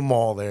sign for the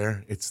mall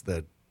there. It's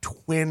the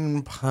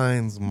Twin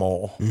Pines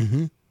Mall.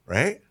 Mm-hmm.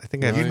 Right? I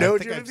think I've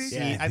Timothy?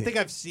 seen. I think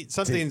I've seen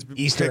something's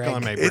Easter tickling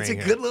egg. my brain. It's a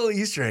here. good little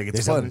Easter egg.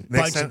 It's There's a fun.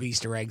 bunch of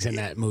Easter eggs in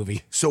that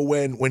movie. So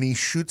when he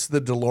shoots the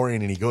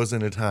DeLorean and he goes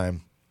into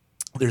time,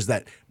 there's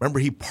that. Remember,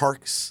 he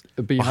parks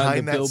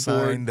Behind the that billboard?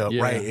 sign.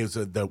 Yeah. Right, it was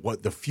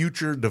the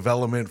future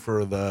development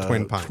for the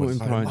Twin Pines. Twin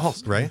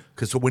Pines. Right?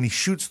 Because so when he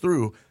shoots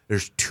through,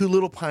 there's two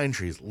little pine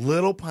trees, and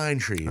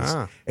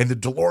the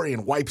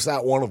DeLorean wipes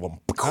out one of them.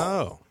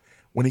 Oh.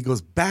 When he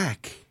goes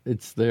back,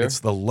 it's there.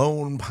 it's the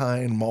Lone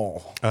Pine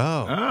Mall.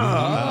 Oh.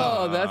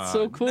 Oh, that's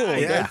so cool.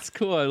 Yeah. That's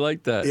cool. I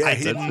like that. Yeah, I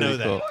he didn't know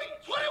that. Cool.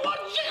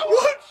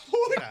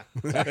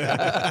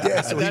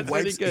 Yeah, so That's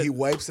pretty good. he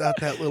wipes out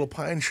that little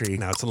pine tree,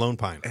 Now it's a lone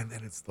pine. and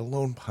then it's the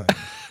Lone Pine.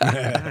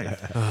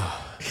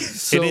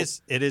 So,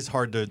 It is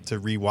hard to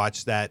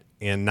rewatch that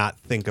and not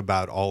think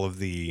about all of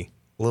the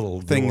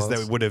Little things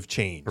nuance. that would have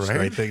changed. Right?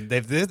 Right?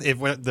 If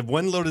the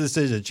one little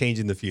decision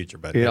changed in the future,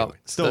 but Yeah, anyway,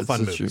 still a that's fun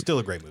the movie. truth. Still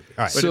a great movie.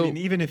 All right. But So- I mean,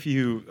 even if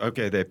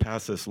they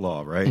pass this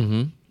law, right?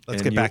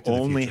 Let's and get back to you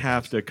the only future.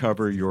 have to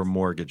cover your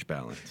mortgage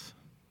balance.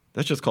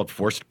 That's just called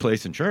forced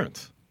place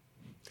insurance.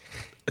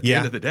 At the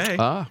end of the day,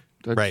 that's,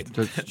 Right.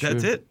 That's, that's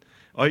true. it.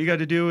 All you got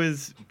to do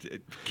is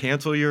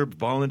cancel your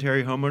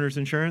voluntary homeowners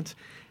insurance,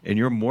 and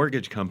your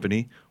mortgage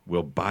company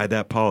will buy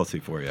that policy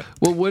for you.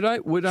 Well, what I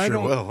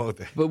don't, will.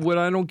 but what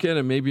I don't get,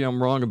 and maybe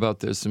I'm wrong about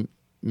this, and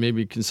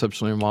maybe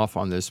conceptually I'm off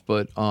on this,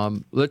 but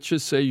let's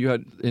just say you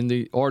had in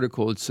the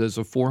article it says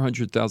a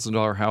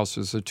 $400,000 house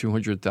is a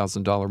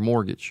 $200,000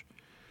 mortgage,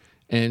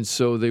 and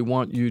so they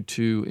want you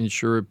to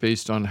insure it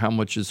based on how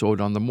much is owed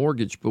on the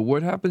mortgage. But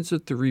what happens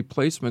if the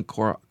replacement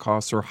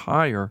costs are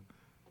higher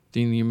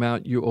than the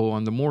amount you owe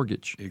on the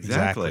mortgage?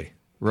 Exactly.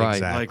 Right.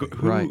 Exactly.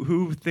 Like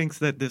who thinks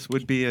that this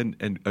would be a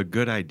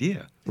good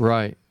idea?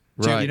 Right.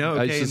 Right. You know,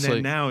 I okay, and just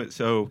then like-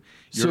 now,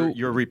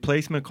 your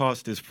replacement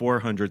cost is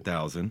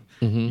 $400,000.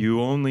 Mm-hmm.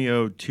 You only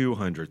owe Hey,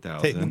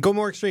 $200,000. go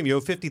more extreme. You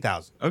owe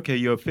 $50,000. Okay,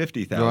 you owe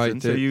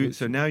 $50,000. Right,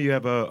 So now you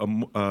have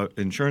a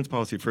insurance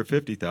policy for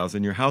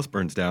 $50,000. Your house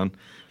burns down,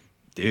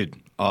 dude.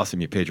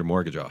 Awesome, you paid your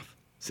mortgage off.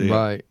 See,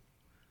 Right.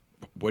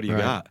 what do you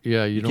Right. got?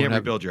 Yeah, you don't can't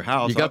have- rebuild your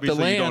house. you got the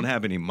Obviously, you don't land.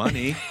 have any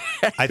money.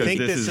 I 'cause think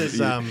this is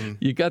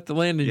You got the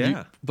land, and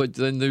Yeah. but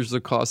then there's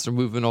the cost of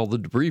moving all the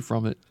debris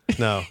from it.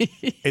 no.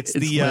 It's It's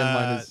the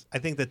landmine. I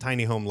think the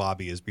tiny home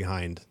lobby is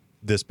behind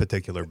this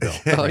particular bill.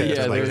 Oh, It's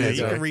yeah, like, there you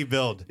you go. can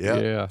rebuild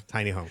Yeah.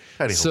 tiny home.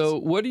 Tiny So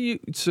homes. what do you?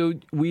 So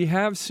we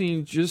have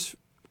seen just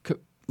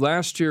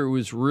last year it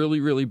was really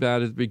really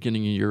bad at the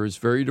beginning of the year. It was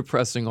very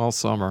depressing all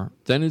summer.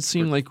 Then it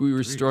seemed like we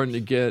were starting to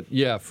get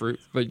but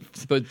I then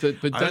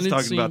was it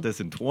talking seemed, about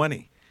this in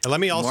 20. And let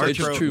me also March is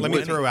throw, true. let me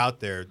What- throw out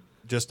there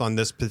just on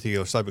this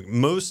particular subject.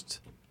 Most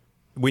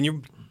when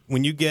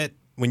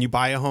you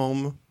buy a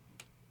home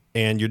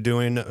and you're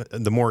doing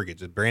the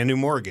mortgage, a brand new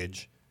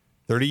mortgage,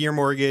 30-year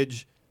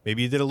mortgage,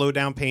 maybe you did a low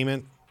down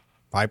payment,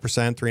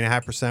 5%,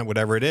 3.5%,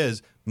 whatever it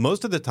is.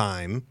 Most of the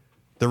time,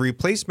 the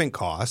replacement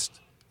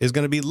cost is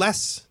going to be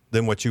less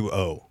than what you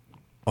owe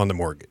on the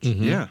mortgage.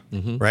 Yeah.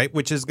 Right?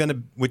 Which is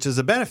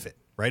a benefit,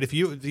 right? If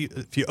you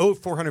owe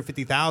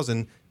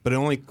 $450,000, but it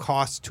only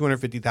costs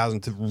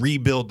 $250,000 to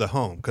rebuild the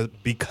home,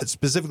 because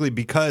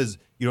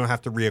you don't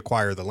have to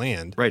reacquire the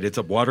land. Right. It's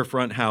a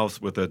waterfront house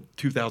with a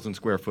 2,000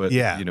 square foot,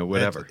 Yeah,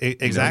 whatever.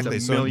 exactly.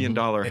 It's So a $1 million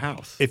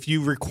house. If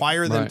you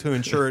require them Right. to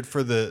insure it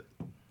for the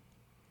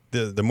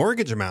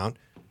mortgage amount,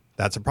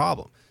 that's a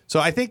problem. So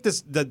I think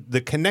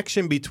the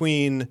connection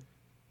between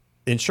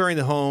insuring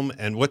the home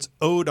and what's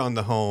owed on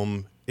the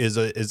home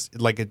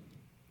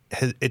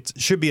it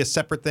should be a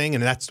separate thing,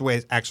 and that's the way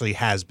it actually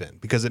has been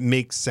because it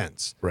makes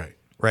sense.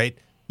 Right?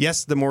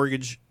 Yes, the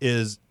mortgage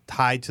is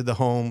tied to the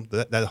home.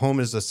 That home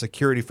is a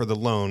security for the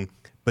loan,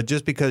 but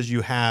just because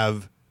you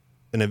have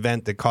an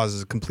event that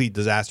causes a complete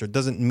disaster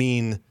doesn't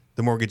mean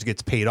the mortgage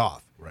gets paid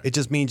off. Right. It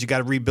just means you got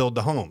to rebuild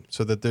the home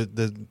so that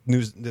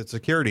the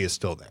security is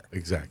still there.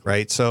 Exactly.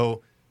 Right?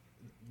 So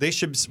they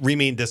should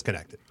remain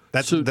disconnected.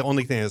 That's So- the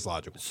only thing that's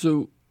logical.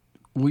 So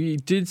we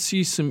did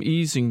see some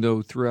easing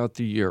though throughout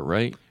the year,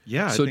 right?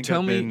 Yeah, I So think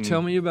tell I've me been-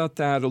 tell me about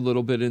that a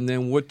little bit, and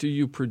then what do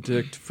you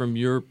predict from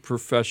your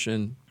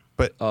profession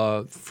But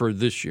for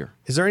this year?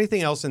 is there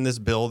anything else in this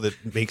bill that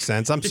makes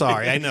sense? I'm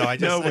sorry. I know. I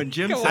just No, when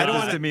Jim I said don't this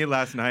wanna- to me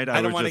last night, I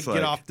I don't was want to just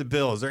get like, off the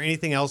bill. Is there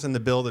anything else in the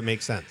bill that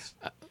makes sense?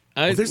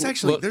 Well,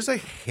 there's a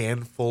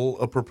handful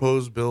of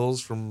proposed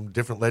bills from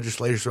different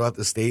legislators throughout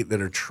the state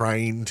that are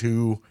trying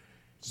to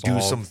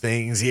do some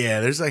things. Yeah,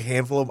 there's a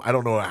handful of them. I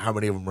don't know how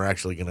many of them are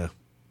actually going to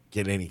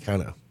get any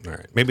kind of. All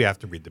right. Maybe I have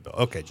to read the bill.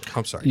 Okay, Jim.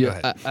 I'm sorry. Go Yeah,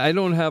 ahead. I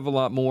don't have a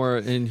lot more,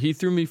 and he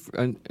threw me,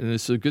 and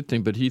it's a good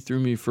thing, but he threw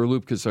me for a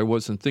loop because I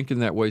wasn't thinking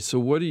that way. So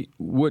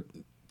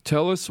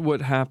tell us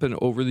what happened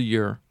over the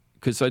year,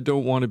 because I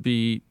don't want to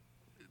be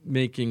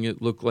making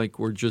it look like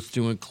we're just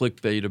doing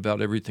clickbait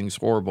about everything's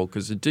horrible,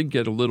 because it did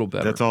get a little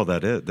better. That's all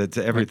that is. That's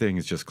everything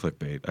is just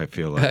clickbait. I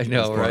feel like I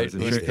know, as far right? as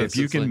insurance. If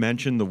you It's can like-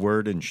 mention the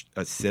word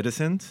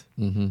citizens,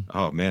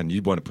 oh man,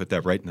 you'd want to put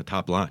that right in the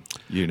top line.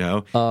 You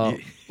know,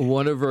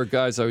 One of our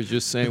guys, I was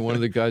just saying, one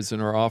of the guys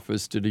in our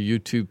office did a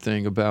YouTube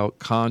thing about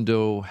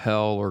condo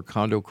hell or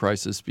condo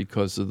crisis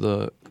because of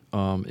the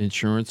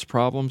insurance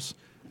problems.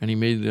 And he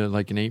made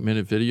like an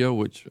 8-minute video,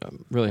 which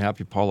I'm really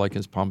happy Paul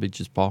likes, Palm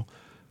Beaches Paul.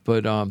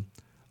 But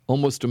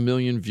almost 1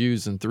 million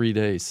views in 3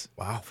 days.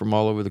 Wow. From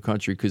all over the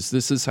country, because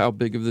this is how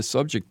big of the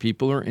subject.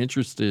 People are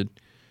interested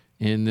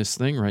in this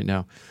thing right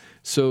now.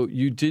 So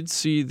you did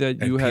see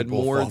that you had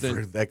people more fall than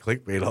for that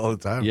clickbait all the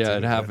time. yeah, too.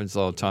 it happens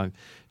all the time.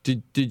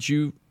 Did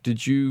you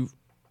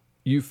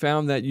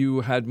found that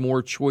you had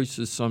more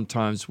choices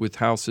sometimes with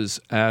houses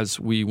as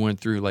we went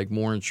through, like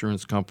more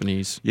insurance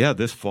companies? yeah,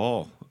 this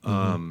fall,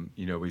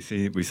 you know,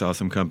 we saw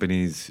some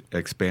companies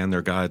expand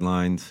their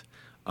guidelines,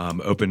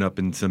 open up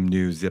in some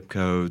new zip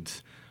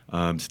codes,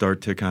 start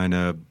to kind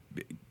of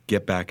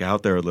get back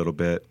out there a little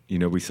bit. You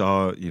know,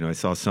 I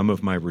saw some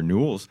of my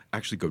renewals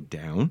actually go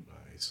down.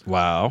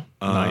 Wow,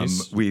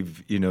 nice.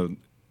 We've, you know,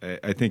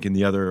 I think in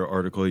the other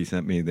article you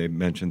sent me, they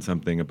mentioned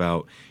something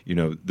about, you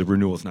know, the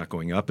renewals not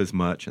going up as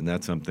much, and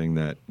that's something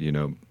that, you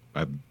know,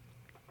 I've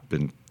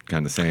been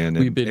kind of saying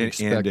We've been and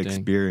expecting.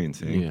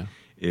 experiencing. Yeah.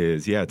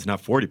 Is it's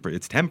not 40%,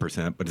 it's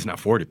 10%, but it's not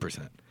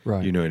 40%.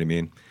 Right. You know what I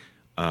mean?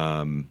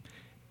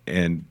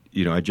 And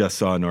you know, I just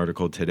saw an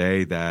article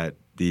today that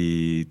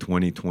the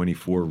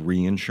 2024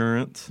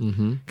 reinsurance,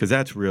 because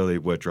that's really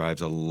what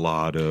drives a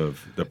lot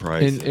of the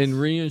price. And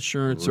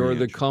reinsurance are the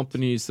Reinsurance.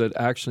 companies that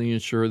actually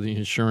insure the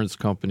insurance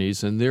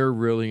companies, and they're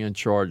really in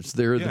charge.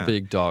 They're the Yeah.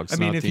 big dogs. I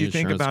mean, not if the you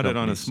think insurance about it on a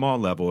companies. small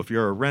level, if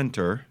you're a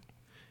renter,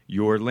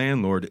 your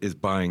landlord is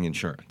buying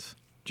insurance.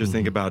 Just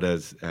think about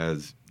as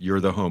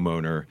you're the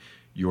homeowner,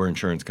 your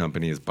insurance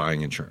company is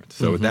buying insurance.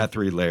 So with that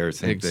 3 layers,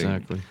 same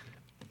Exactly. thing.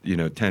 You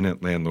know,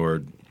 tenant,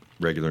 landlord,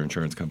 regular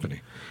insurance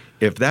company.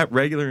 If that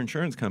regular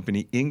insurance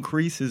company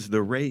increases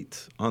the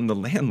rates on the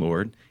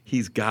landlord,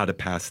 he's got to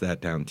pass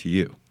that down to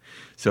you.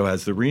 So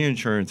as the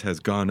reinsurance has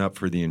gone up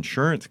for the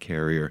insurance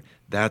carrier,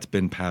 that's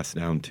been passed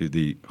down to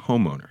the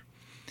homeowner.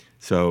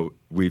 So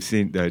we've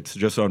seen that's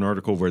just an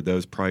article where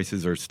those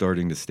prices are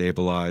starting to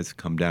stabilize,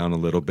 come down a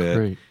little bit,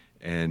 Great.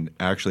 and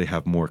actually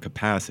have more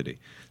capacity.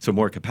 So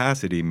more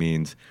capacity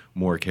means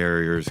more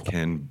carriers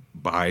can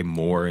buy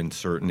more in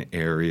certain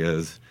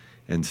areas,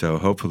 And so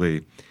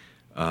hopefully,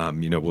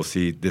 we'll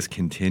see this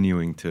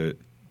continuing to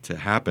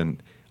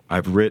happen.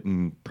 I've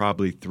written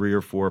probably 3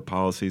 or 4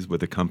 policies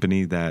with a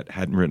company that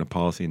hadn't written a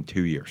policy in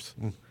 2 years.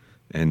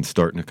 And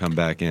starting to come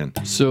back in.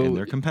 So, and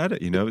they're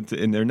competitive,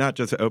 and they're not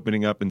just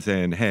opening up and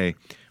saying, hey,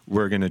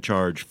 we're going to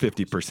charge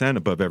 50%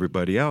 above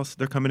everybody else.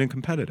 They're coming in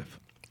competitive.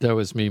 That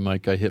was me,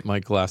 Mike. I hit my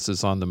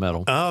glasses on the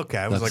metal. Oh, okay.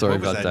 I was like, sorry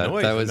what was about that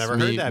noise? That was I've never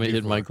me heard that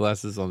hitting my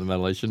glasses on the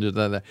metal. I shouldn't have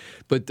done that.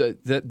 But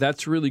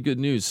that's really good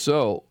news.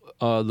 So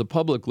the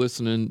public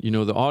listening,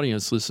 the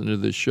audience listening to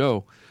this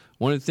show,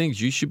 one of the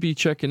things you should be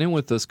checking in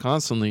with us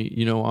constantly,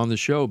 on the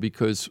show,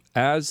 because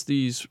as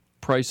these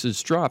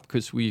prices drop,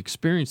 because we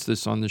experienced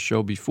this on the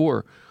show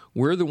before,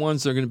 we're the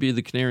ones that are going to be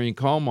the canary in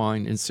coal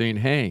mine and saying,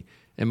 hey,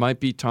 it might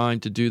be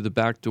time to do the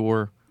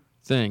backdoor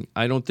thing.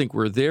 I don't think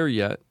we're there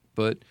yet,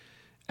 but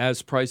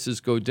as prices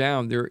go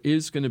down, there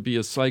is going to be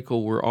a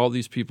cycle where all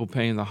these people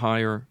paying the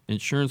higher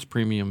insurance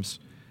premiums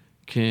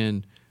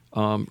can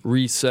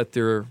reset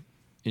their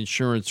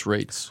insurance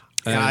rates.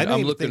 And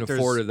I'm looking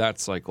forward to that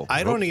cycle.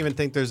 I don't even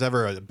think there's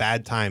ever a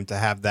bad time to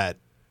have that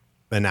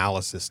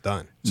analysis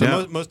done.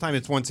 So most time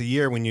it's once a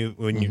year when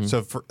you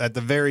so at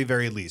the very,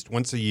 very least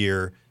once a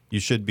year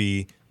you should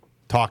be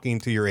talking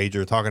to your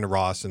agent or talking to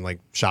Ross and like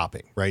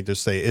shopping, right?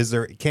 Just say,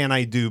 can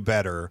I do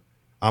better?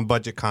 I'm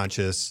budget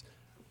conscious.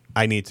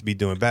 I need to be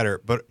doing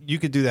better. But you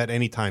could do that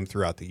anytime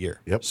throughout the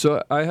year. Yep.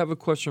 So I have a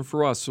question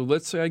for Ross. So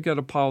let's say I got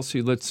a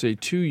policy, let's say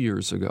 2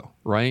 years ago,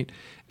 right?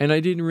 And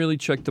I didn't really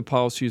check the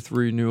policy for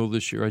renewal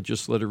this year. I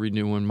just let it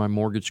renew in my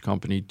mortgage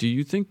company. Do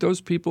you think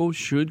those people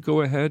should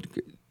go ahead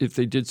if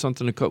they did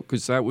something to cope?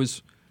 Because that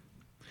was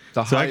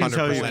the highest. So I can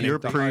tell you, point, your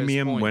the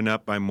premium highest point. went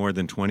up by more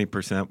than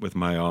 20% with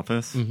my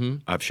office.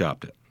 I've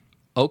shopped it.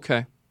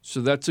 Okay.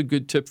 So that's a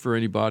good tip for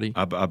anybody.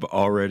 I've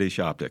already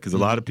shopped it because a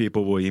lot of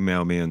people will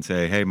email me and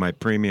say, hey, my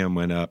premium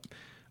went up.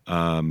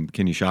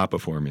 Can you shop it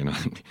for me? And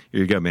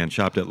here you go, man.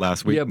 Shopped it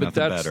last week. Yeah, but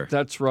nothing better.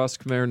 that's Ross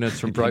Kamarinets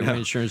from Brightway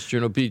Insurance,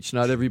 Juno Beach.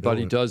 Not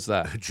everybody does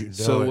that.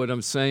 So what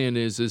I'm saying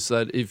is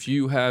that if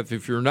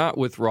you're not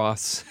with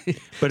Ross,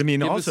 but I mean,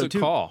 give also us a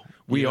call.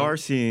 We are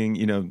seeing,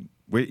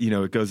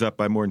 it goes up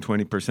by more than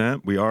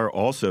 20%. We are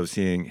also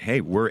seeing,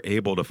 hey, we're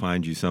able to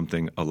find you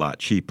something a lot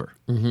cheaper.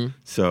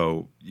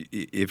 So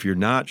if you're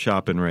not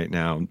shopping right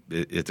now,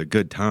 it's a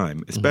good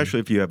time, especially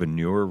if you have a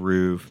newer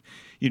roof.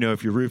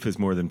 If your roof is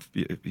more than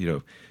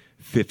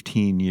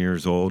 15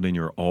 years old and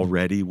you're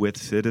already with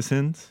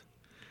Citizens,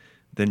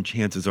 then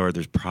chances are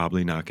there's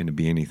probably not going to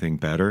be anything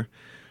better.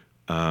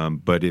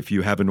 But if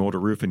you have an older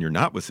roof and you're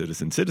not with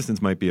Citizens,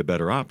 Citizens might be a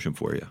better option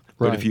for you.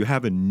 Right. But if you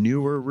have a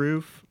newer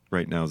roof,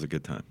 right now is a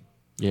good time.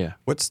 Yeah.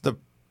 What's the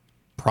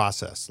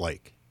process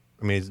like?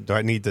 I mean, do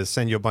I need to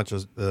send you a bunch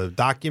of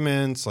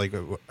documents? Like,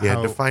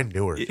 define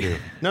newer too.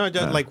 No,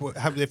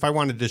 if I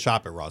wanted to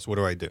shop at Ross, what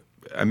do I do?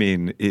 I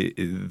mean,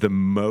 the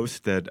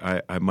most that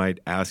I might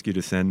ask you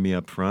to send me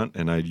up front,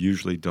 and I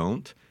usually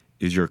don't,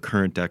 is your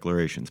current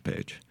declarations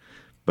page.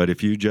 But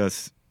if you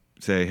just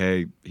say,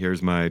 hey,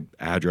 here's my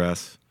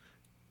address,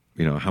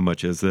 how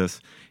much is this?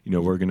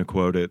 We're going to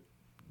quote it,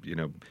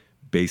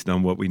 based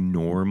on what we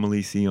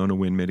normally see on a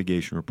wind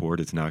mitigation report.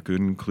 It's not going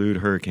to include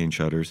hurricane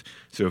shutters.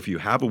 So if you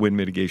have a wind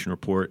mitigation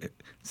report,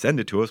 send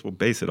it to us. We'll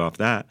base it off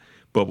that.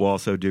 But we'll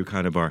also do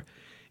kind of our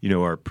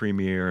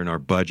premier and our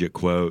budget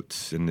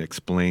quotes and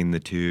explain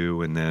the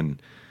two, and then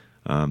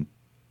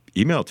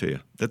email to you.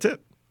 That's it.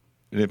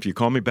 And if you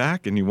call me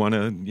back and you want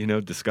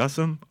to, discuss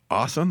them,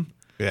 awesome.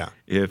 Yeah.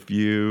 If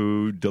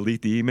you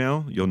delete the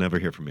email, you'll never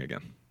hear from me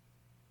again.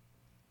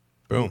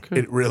 Boom.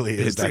 It really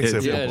is that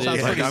simple. Yeah, it Sounds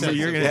is. pretty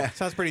simple. Yeah.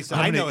 Sounds pretty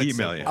simple. I'm I know going to it's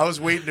email simple. you. I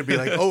was waiting to be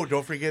like, oh,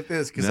 don't forget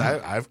this, because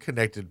I've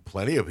connected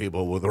plenty of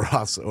people with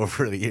Ross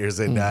over the years,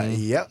 and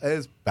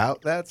it's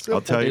about that simple.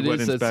 I'll tell you It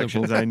what is that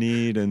inspections simple. I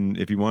need, and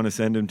if you want to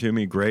send them to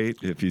me, great.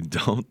 If you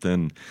don't,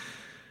 then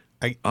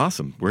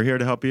awesome. We're here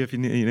to help you. If you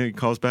need, you can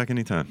call us back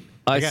anytime.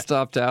 I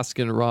stopped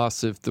asking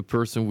Ross if the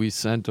person we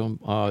sent him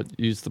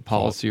used the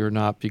policy or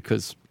not,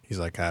 because He's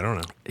like, I don't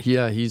know.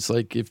 yeah, he's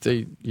like, if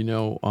they,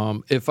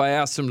 if I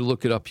ask him to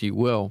look it up, he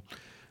will.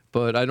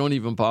 But I don't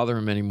even bother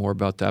him anymore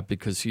about that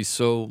because he's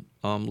so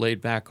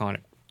laid back on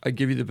it. I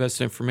give you the best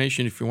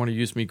information. If you want to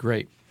use me,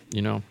 great.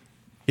 Yeah,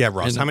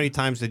 Ross, how many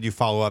times did you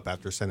follow up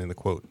after sending the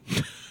quote?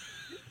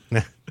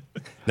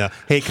 No.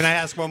 Hey, can I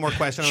ask one more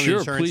question on the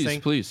insurance thing?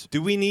 Please.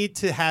 Do we need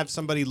to have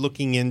somebody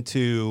looking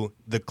into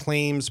the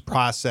claims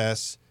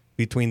process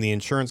between the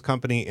insurance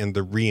company and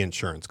the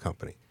reinsurance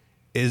company?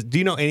 Do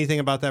you know anything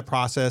about that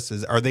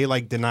process? Are they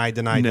like deny?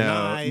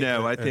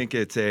 No. I think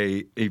it's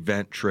a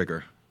event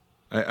trigger.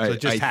 So it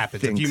just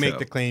happens. If you make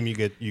the claim, you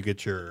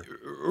get your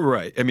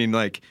right. I mean,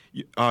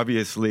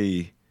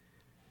 obviously,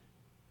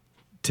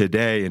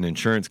 today an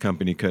insurance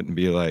company couldn't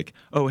be like,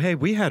 "Oh, hey,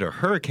 we had a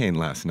hurricane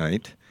last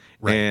night,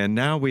 and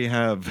now we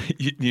have,"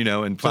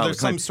 and so there's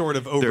some sort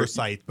of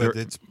oversight, but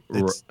it's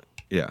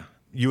yeah.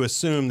 You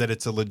assume that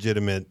it's a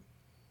legitimate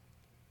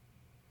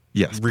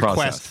request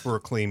process. for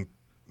claim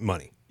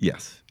money.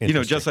 Yes,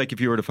 just like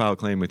if you were to file a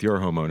claim with your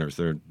homeowners,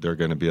 they're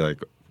going to be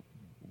like,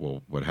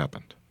 "Well, what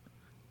happened?"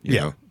 You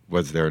know,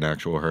 Was there an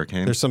actual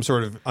hurricane? There's some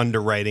sort of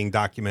underwriting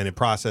documented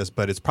process,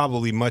 but it's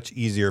probably much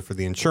easier for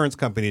the insurance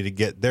company to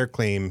get their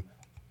claim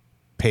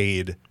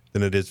paid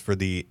than it is for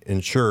the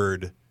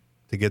insured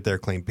to get their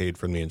claim paid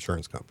from the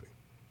insurance company.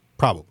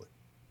 Probably.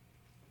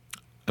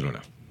 I don't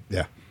know.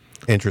 Yeah.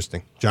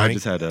 Interesting. Johnny, I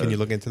just had can you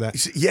look into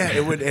that? Yeah,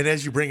 it would. And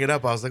as you bring it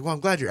up, I was like, well, I'm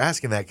glad you're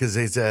asking that because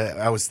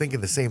I was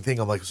thinking the same thing.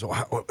 I'm like, so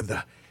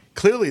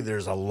clearly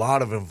there's a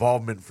lot of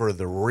involvement for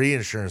the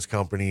reinsurance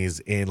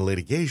companies in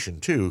litigation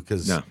too.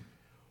 Because No.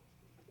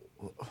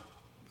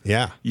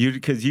 Yeah.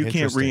 Because you can't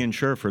Interesting.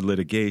 reinsure for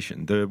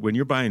litigation. When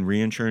you're buying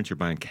reinsurance, you're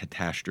buying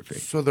catastrophe.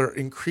 so they're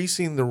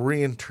increasing the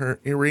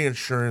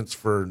reinsurance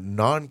for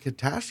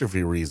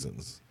non-catastrophe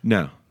reasons.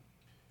 No.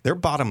 Their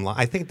bottom line,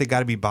 I think they got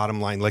to be bottom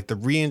line, like the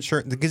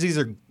reinsurance, because these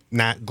are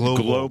not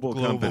global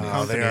companies.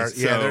 Oh, they are.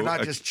 companies. Yeah, So they're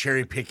not just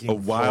cherry picking A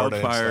wildfire in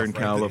Florida and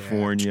stuff, right?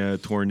 California,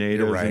 tornadoes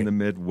You're right. in the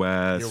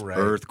Midwest, You're right.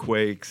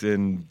 earthquakes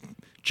in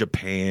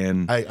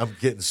Japan. I'm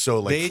getting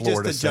so like They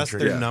Florida just adjust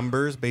centric. their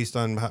numbers based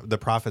on the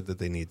profit that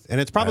they need. And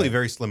it's probably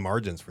very slim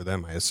margins for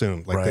them, I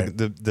assume. Like Right.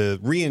 the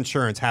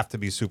reinsurance have to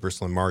be super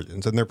slim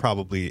margins, and they're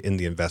probably in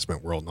the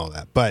investment world and all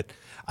that. But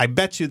I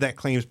bet you that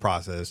claims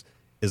process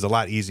is a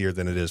lot easier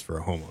than it is for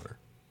a homeowner.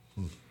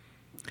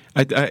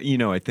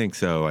 I think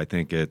so. I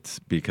think it's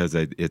because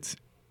it's,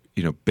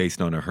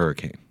 based on a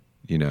hurricane,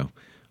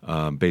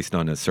 based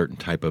on a certain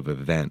type of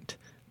event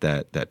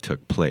that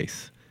took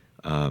place.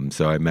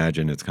 So I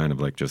imagine it's kind of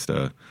like just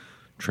a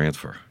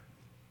transfer.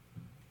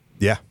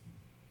 Yeah.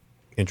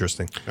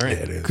 Interesting. All right.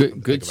 Yeah, it is.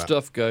 Good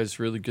stuff, guys.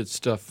 Really good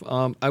stuff.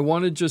 I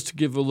wanted just to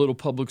give a little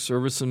public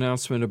service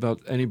announcement about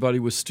anybody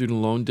with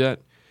student loan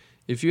debt.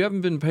 If you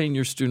haven't been paying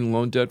your student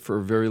loan debt for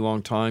a very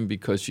long time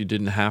because you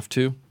didn't have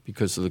to,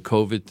 because of the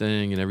COVID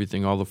thing and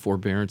everything, all the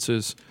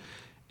forbearances,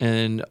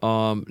 and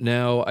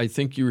now I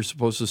think you were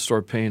supposed to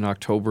start paying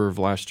October of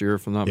last year,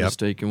 if I'm not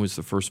mistaken, was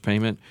the first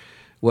payment.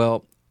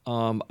 Well,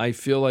 I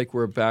feel like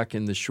we're back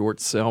in the short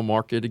sale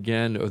market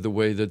again, of the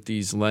way that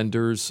these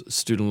lenders,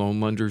 student loan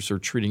lenders, are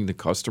treating the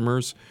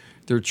customers.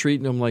 They're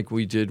treating them like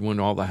we did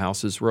when all the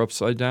houses were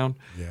upside down.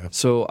 Yeah.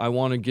 So I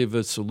want to give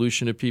a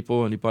solution to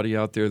people, anybody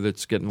out there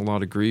that's getting a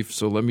lot of grief.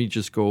 So let me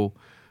just go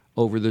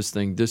over this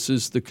thing. This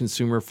is the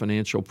Consumer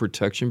Financial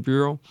Protection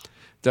Bureau.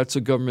 That's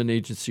a government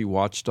agency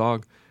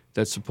watchdog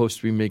that's supposed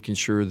to be making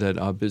sure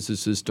that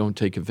businesses don't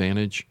take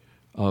advantage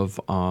of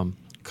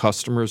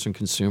customers and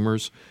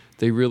consumers.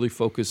 They really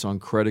focus on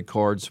credit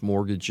cards,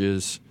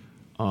 mortgages,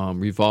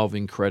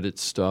 revolving credit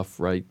stuff,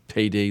 right?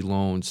 Payday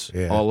loans,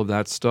 all of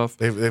that stuff.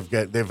 They've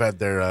had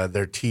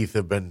their teeth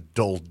have been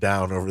dulled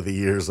down over the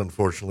years,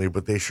 unfortunately,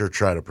 but they sure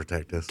try to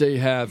protect us. They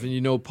have,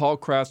 and Paul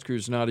Krasker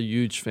is not a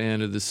huge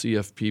fan of the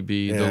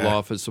CFPB, the Law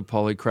Office of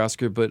Paul A.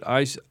 Krasker, but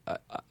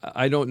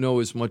I don't know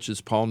as much as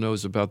Paul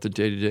knows about the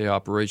day-to-day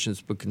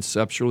operations, but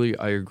conceptually,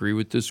 I agree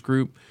with this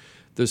group.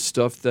 The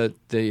stuff that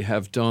they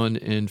have done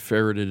and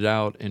ferreted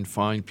out and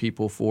fined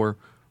people for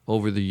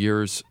over the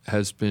years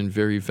has been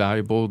very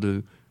valuable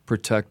to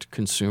protect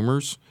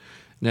consumers.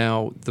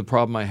 Now, the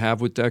problem I have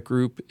with that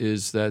group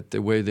is that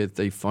the way that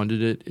they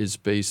funded it is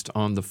based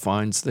on the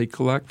fines they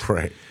collect.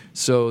 Right.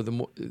 So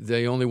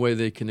the only way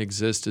they can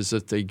exist is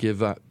if they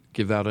give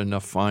out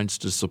enough fines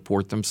to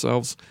support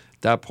themselves.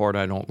 That part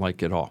I don't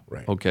like at all.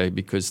 Right. Okay,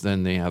 because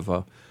then they have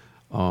a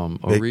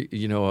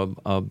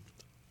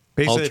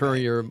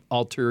Basically,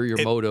 ulterior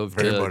motive.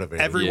 very to, motivated.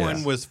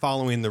 everyone was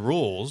following the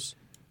rules,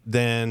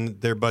 then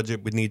their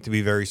budget would need to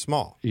be very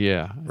small.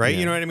 Yeah. Right? yeah.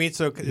 You know what I mean?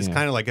 So it's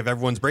kind of like if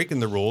everyone's breaking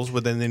the rules,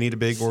 well, then they need a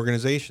big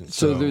organization.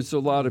 So there's a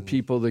lot of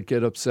people that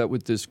get upset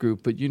with this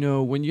group. But,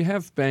 when you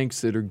have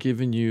banks that are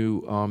giving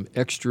you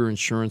extra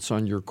insurance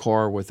on your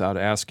car without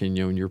asking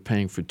you, and you're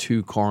paying for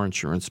 2 car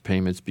insurance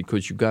payments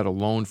because you got a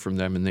loan from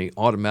them and they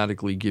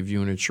automatically give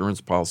you an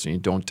insurance policy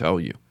and don't tell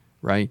you,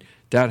 right?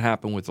 That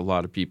happened with a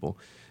lot of people.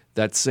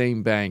 That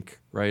same bank,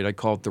 right? I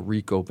call it the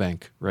RICO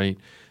Bank, right?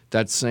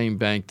 That same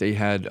bank,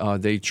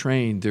 they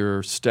trained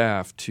their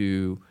staff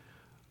to,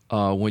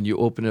 when you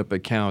open up an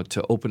account,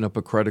 to open up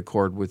a credit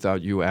card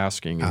without you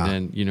asking, and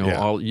then you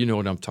know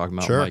what I'm talking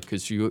about, Sure. Mike,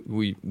 because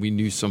we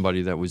knew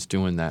somebody that was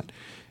doing that,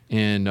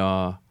 and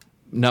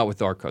not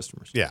with our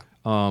customers,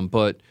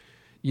 but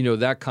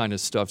that kind of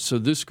stuff. So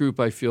this group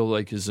I feel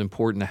like is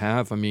important to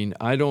have. I mean,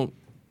 I don't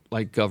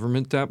like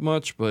government that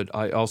much, but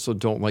I also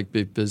don't like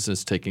big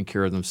business taking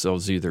care of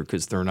themselves either,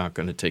 because they're not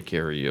going to take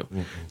care of you.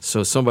 Mm-hmm.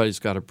 So somebody's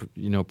got to,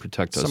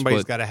 protect us.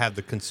 Somebody's got to have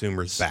the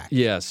consumers back.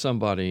 Yeah,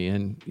 somebody.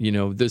 And,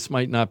 this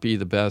might not be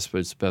the best, but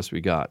it's the best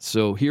we got.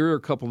 So here are a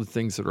couple of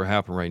things that are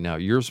happening right now.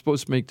 You're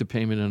supposed to make the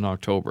payment in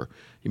October.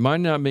 You might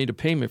not have made a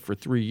payment for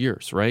 3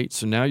 years, right?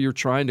 So now you're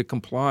trying to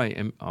comply.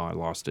 And I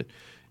lost it.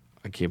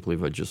 I can't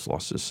believe I just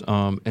lost this.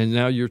 And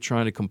now you're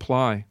trying to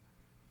comply.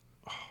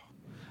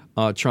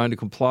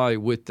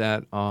 With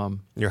that.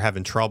 You're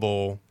having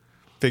trouble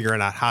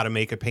figuring out how to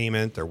make a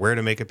payment or where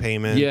to make a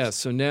payment. Yeah,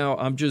 so now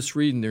I'm just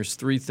reading. There's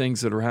 3 things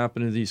that are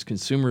happening to these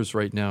consumers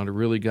right now that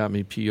really got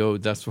me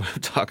PO'd. That's what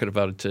I'm talking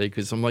about it today,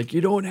 because I'm like,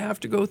 you don't have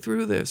to go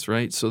through this,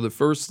 right? So the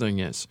first thing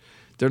is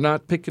They're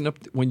not picking up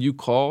when you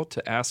call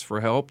to ask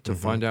for help to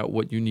find out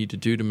what you need to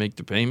do to make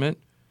the payment.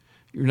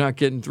 You're not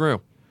getting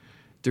through.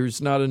 There's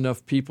not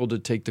enough people to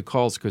take the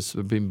calls because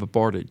they're being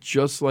bombarded.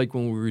 Just like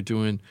when we were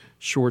doing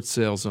short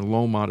sales and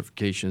loan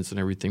modifications and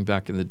everything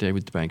back in the day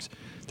with the banks.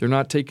 They're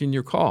not taking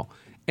your call.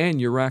 And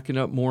you're racking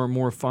up more and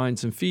more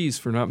fines and fees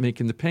for not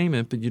making the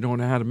payment, but you don't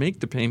know how to make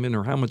the payment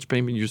or how much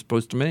payment you're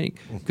supposed to make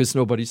because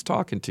nobody's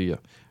talking to you,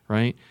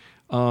 right?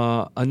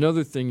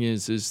 Another thing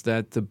is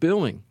that the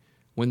billing,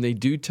 when they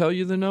do tell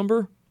you the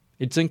number,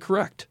 it's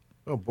incorrect.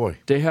 Oh boy,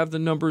 they have the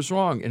numbers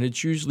wrong, and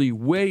it's usually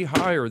way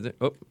higher than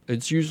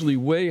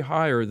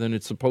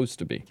it's supposed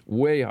to be.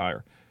 Way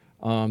higher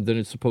than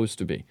it's supposed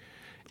to be.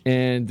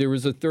 And there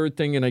was a third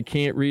thing, and I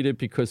can't read it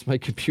because my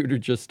computer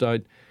just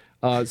died.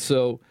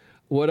 So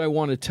what I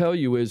want to tell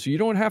you is you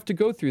don't have to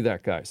go through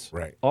that, guys.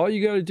 Right. All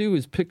you got to do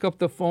is pick up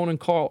the phone and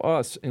call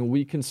us, and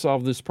we can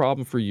solve this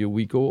problem for you.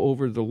 We go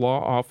over to the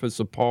law office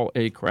of Paul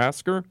A.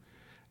 Krasker,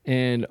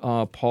 and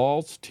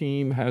Paul's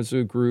team has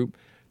a group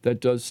that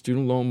does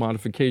student loan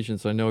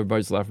modifications. I know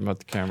everybody's laughing about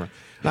the camera.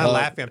 Not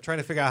laughing. I'm trying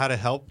to figure out how to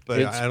help,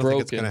 but I don't think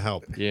it's going to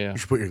help. Yeah. You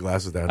should put your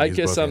glasses down. I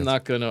guess I'm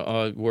not going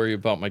to worry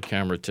about my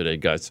camera today,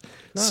 guys.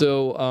 No,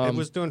 so it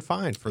was doing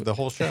fine for the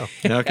whole show.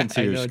 Now I can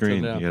see your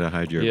screen. You got to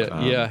hide your...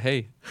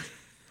 Hey.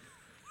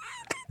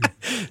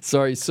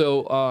 Sorry.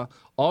 So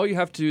all you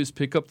have to do is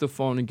pick up the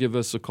phone and give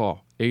us a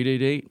call.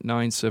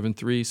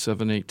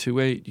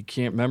 888-973-7828. You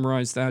can't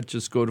memorize that.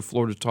 Just go to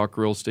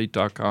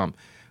floridatalkrealestate.com.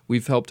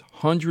 We've helped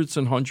hundreds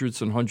and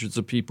hundreds and hundreds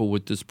of people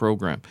with this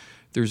program.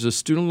 There's a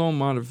student loan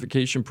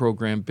modification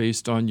program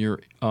based on your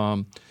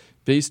income.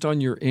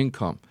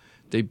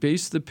 They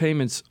base the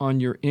payments on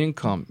your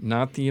income,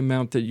 not the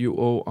amount that you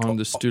owe on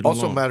the student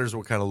loan. Also matters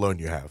what kind of loan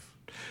you have.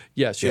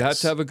 Yes, you have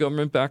to have a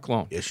government-backed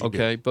loan. Yes, you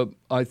okay, do. But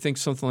I think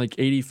something like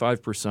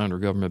 85% are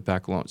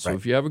government-backed loans. So Right.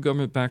 if you have a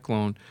government-backed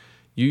loan,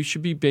 you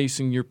should be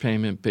basing your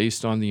payment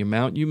based on the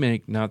amount you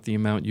make, not the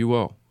amount you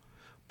owe.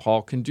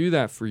 Paul can do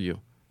that for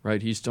you.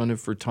 Right, he's done it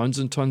for tons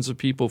and tons of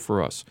people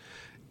for us.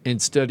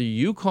 Instead of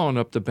you calling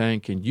up the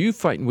bank and you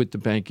fighting with the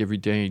bank every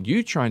day and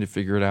you trying to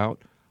figure it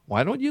out,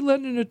 why don't you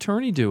let an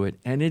attorney do it?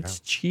 And it's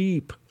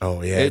cheap.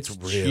 Oh yeah, it's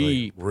really,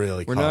 cheap.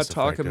 really. We're not talking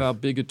cost-effective. about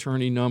big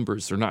attorney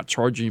numbers. They're not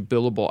charging you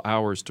billable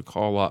hours to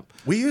call up.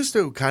 We used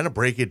to kind of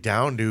break it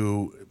down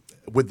to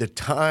with the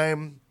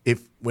time.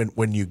 If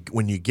when you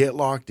get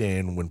locked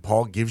in, when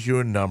Paul gives you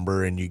a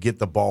number and you get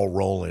the ball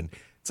rolling,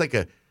 it's like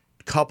a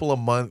couple of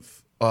months.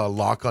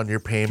 Lock on your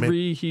payment,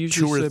 He usually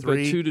 2 or said about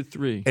 3, 2 to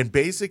 3. and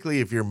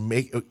basically, if you're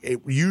it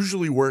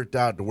usually worked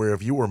out to where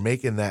if you were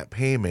making that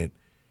payment,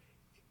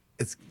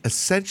 it's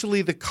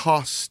essentially the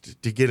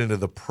cost to get into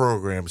the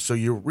program. So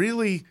you're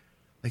really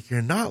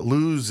you're not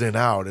losing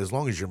out as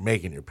long as you're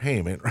making your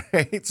payment,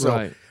 right? So,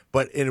 Right.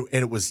 But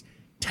it was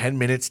 10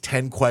 minutes,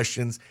 10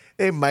 questions.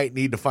 They might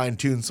need to fine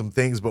tune some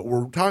things, but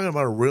we're talking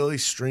about a really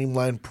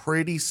streamlined,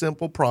 pretty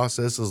simple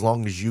process as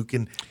long as you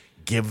can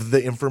give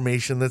the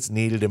information that's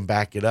needed and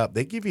back it up.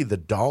 They give you the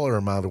dollar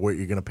amount of what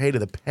you're going to pay to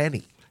the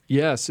penny.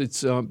 Yes,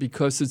 it's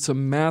because it's a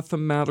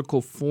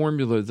mathematical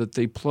formula that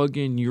they plug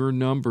in your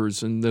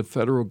numbers and the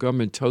federal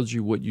government tells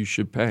you what you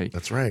should pay.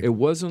 That's right. It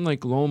wasn't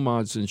like loan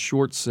mods and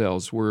short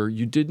sales where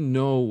you didn't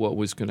know what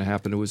was going to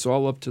happen. It was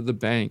all up to the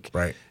bank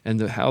Right. and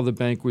how the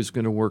bank was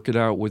going to work it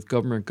out with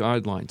government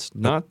guidelines,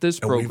 not this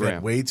And we've had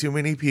program. way too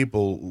many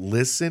people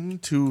listen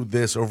to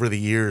this over the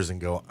years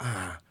and go,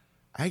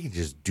 I can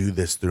just do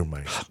this through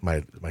my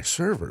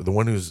server. The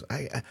one who's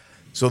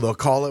so they'll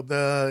call up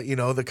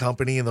the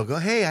company and they'll go,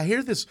 hey, I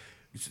hear this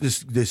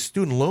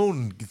student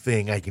loan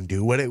thing I can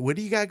do. What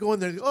do you got going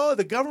there? Oh,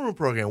 the government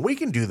program. We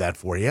can do that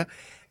for you.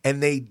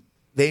 And they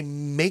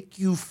make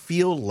you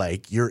feel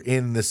like you're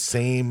in the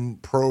same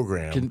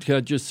program. Can I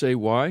just say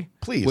why?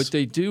 Please. What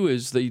they do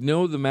is they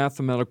know the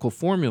mathematical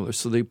formula,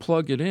 so they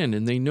plug it in,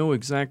 and they know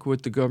exactly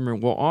what the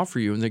government will offer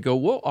you. And they go,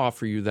 we'll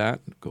offer you that.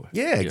 Go ahead.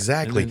 Yeah,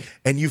 exactly. And then-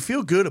 And you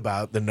feel good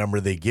about the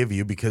number they give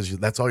you because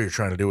that's all you're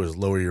trying to do is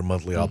lower your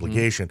monthly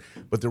obligation.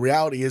 But the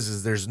reality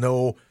is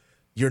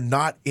you're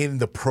not in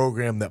the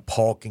program that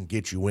Paul can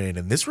get you in.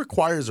 And this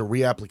requires a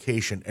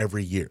reapplication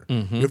every year.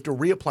 You have to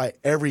reapply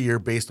every year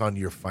based on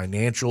your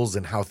financials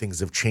and how things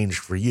have changed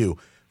for you.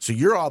 So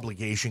your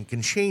obligation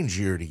can change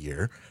year to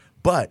year,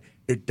 but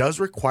it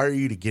does require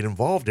you to get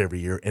involved every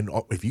year. And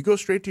if you go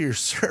straight to your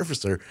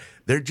servicer,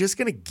 they're just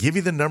going to give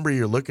you the number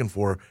you're looking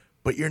for,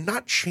 but you're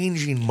not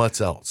changing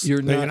much else.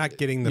 You're not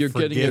getting the you're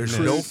getting a forgiveness.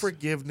 There's no cruise.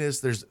 forgiveness.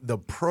 The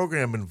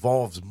program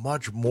involves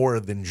much more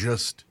than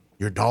just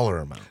your dollar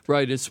amount.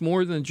 Right. It's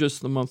more than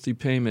just the monthly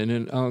payment.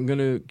 And I'm going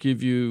to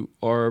give you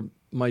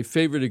my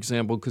favorite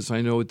example because I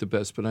know it the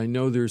best, but I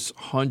know there's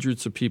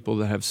hundreds of people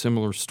that have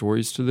similar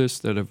stories to this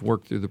that have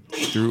worked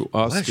through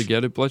us Bless to you.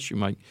 get it. Bless you,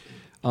 Mike.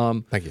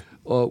 Thank you.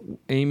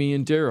 Amy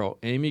and Daryl.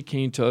 Amy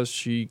came to us.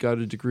 She got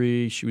a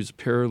degree. She was a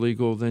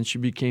paralegal. Then she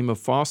became a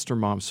foster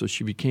mom, so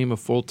she became a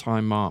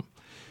full-time mom.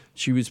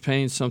 She was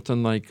paying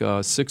something like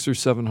 $600 or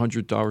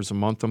 $700 a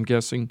month, I'm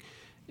guessing.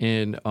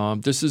 And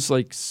this is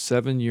like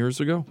 7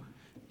 years ago.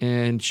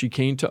 And she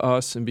came to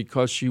us, and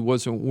because she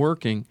wasn't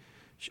working,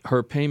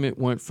 her payment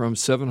went from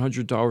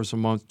 $700 a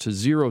month to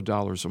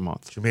 $0 a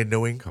month. She made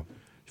no income.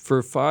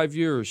 For 5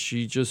 years,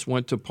 she just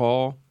went to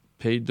Paul,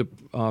 paid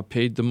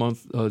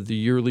the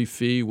yearly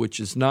fee, which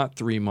is not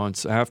 3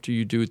 months. After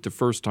you do it the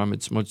first time,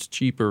 it's much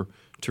cheaper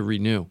to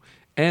renew.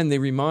 And they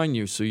remind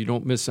you so you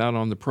don't miss out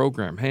on the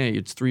program. Hey,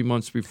 it's 3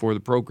 months before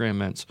the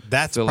program ends.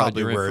 That's Fill out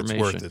probably your where it's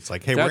information. worth it. It's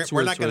like, hey, That's we're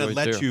where not it's going to right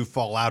let there. you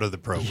fall out of the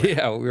program.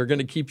 Yeah, we're going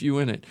to keep you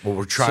in it. Well,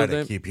 we're trying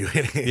So to keep you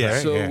in it. Yeah.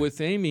 right? So Yeah.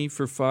 with Amy,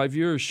 for 5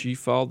 years, she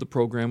followed the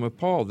program with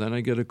Paul. Then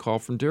I get a call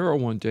from Daryl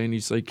one day, and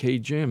he's like, hey,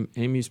 Jim,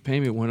 Amy's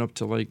payment went up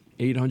to like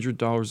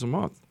 $800 a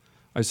month.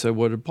 I said,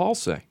 what did Paul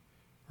say?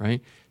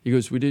 Right? He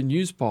goes, we didn't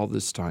use Paul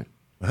this time.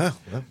 Well,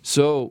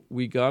 So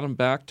we got him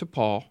back to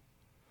Paul.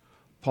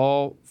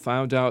 Paul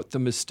found out the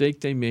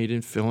mistake they made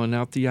in filling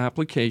out the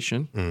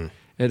application.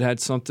 It had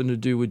something to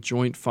do with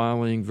joint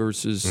filing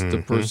versus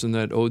the person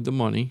that owed the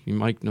money.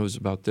 Mike knows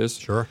about this.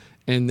 Sure.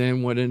 And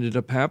then what ended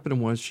up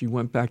happening was she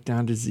went back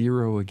down to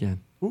zero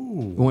again. It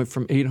went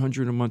from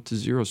 $800 a month to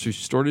zero. So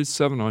she started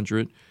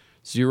 $700,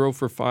 zero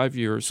for 5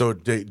 years. So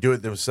they do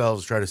it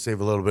themselves, try to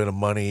save a little bit of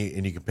money,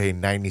 and you can pay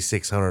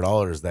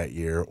 $9,600 that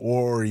year,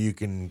 or you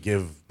can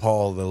give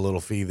Paul the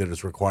little fee that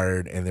is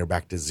required, and they're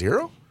back to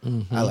zero.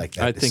 I like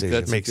that. I think decision.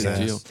 that's a Makes good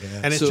sense. deal.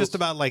 And it's So- just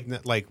about like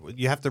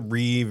you have to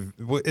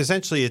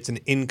essentially it's an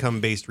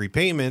income-based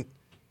repayment.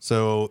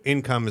 So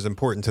income is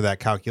important to that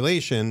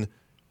calculation.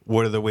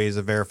 What are the ways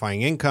of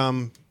verifying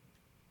income?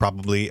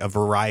 Probably a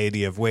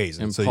variety of ways.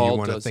 And so Paul you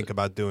want to does think it.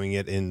 about doing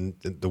it in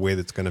the way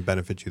that's going to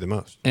benefit you the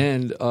most.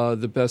 And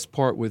the best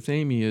part with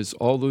Amy is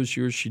all those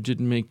years she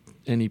didn't make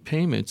any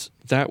payments,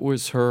 that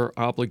was her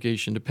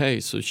obligation to pay.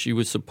 So she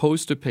was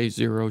supposed to pay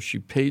zero. She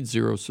paid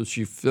zero. So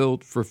she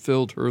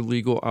fulfilled her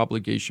legal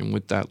obligation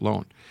with that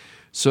loan.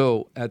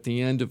 So at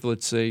the end of,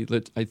 let's say,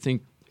 I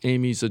think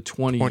Amy's a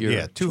 20-year.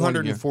 Yeah,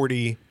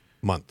 240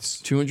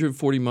 months.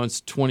 240 months,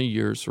 20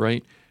 years,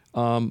 right?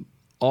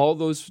 All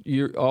those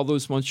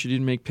months she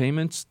didn't make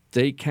payments,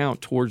 they count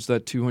towards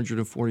that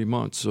 240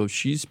 months. So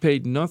she's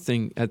paid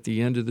nothing at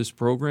the end of this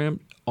program.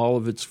 All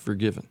of it's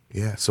forgiven.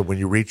 Yeah. So when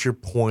you reach your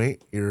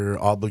point, your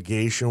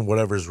obligation,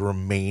 whatever's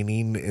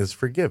remaining, is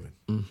forgiven.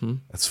 Mm-hmm.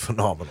 That's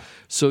phenomenal.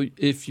 So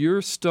if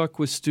you're stuck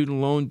with student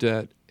loan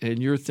debt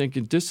and you're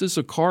thinking, this is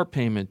a car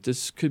payment,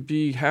 this could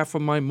be half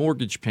of my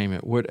mortgage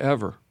payment,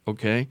 whatever,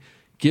 okay?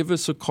 Give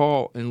us a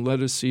call and let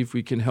us see if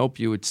we can help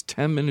you. It's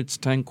 10 minutes,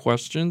 10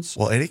 questions.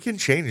 Well, and it can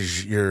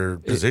change your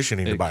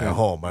positioning to it buy a can.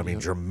 home. I mean,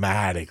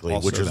 dramatically,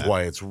 Also which is that.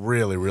 why it's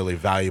really, really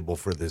valuable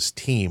for this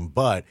team.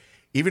 But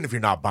even if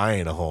you're not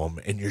buying a home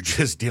and you're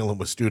just dealing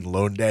with student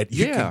loan debt,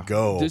 you can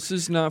go This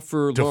is not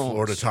for to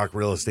loans.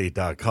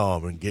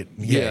 FloridaTalkRealEstate.com and get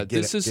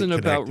This isn't get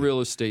about connected. real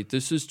estate.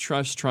 This is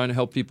just trying to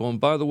help people. And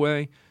by the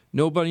way,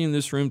 nobody in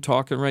this room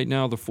talking right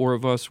now, the four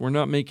of us, we're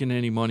not making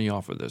any money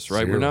off of this,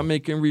 right? We're Zero. not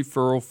making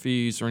referral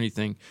fees or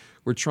anything.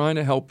 We're trying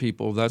to help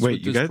people. That's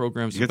what this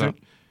program's about.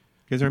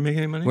 You guys aren't making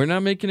any money? We're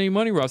not making any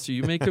money, Rossi.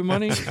 You making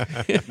money?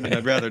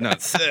 I'd rather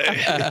not say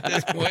at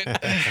this point.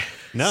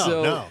 No,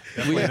 So no,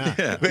 definitely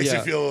not. Makes Yeah.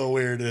 you feel a little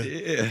weird.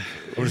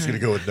 I'm just going to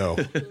go with no.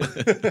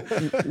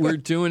 We're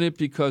doing it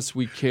because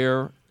we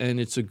care,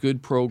 and it's a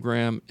good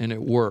program, and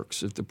it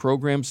works. If the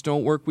programs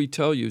don't work, we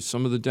tell you.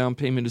 Some of the down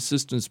payment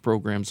assistance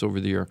programs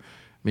over the year,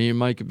 me and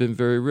Mike have been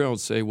very real and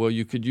say, well,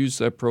 you could use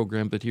that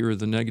program, but here are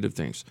the negative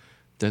things.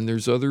 Then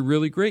there's other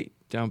really great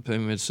down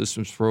payment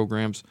assistance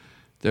programs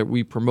that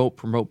we promote.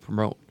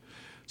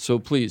 So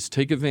please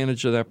take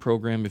advantage of that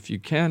program if you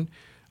can.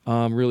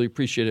 Really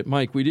appreciate it.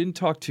 Mike, we didn't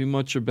talk too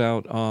much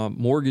about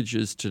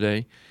mortgages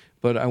today,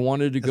 but I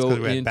wanted to That's go 'cause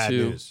we had into bad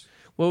news.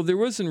 Well, there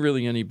wasn't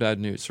really any bad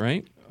news,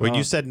 right? Well,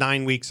 you said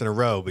 9 weeks in a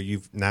row, but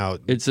you've now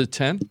It's a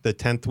 10? the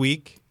 10th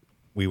week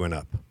we went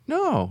up.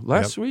 No,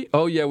 last week.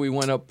 Oh yeah, we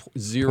went up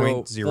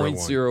 0.01.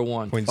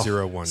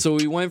 0.01. So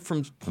we went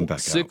from I'm back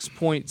out.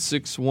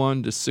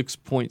 6.61 to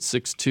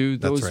 6.62.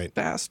 Those right.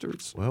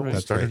 bastards. Well, we'll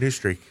Right. start a new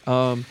streak.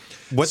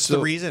 What's so- the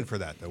reason for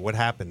that though? What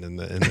happened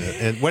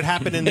and what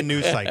happened in the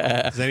news cycle?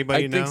 Does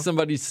anybody I know? think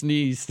somebody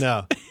sneezed.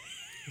 No.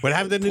 What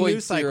happened in the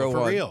news cycle for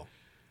 0.01. real?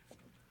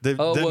 The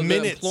the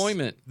minutes,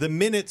 employment. The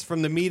minutes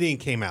from the meeting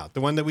came out.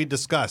 The one that we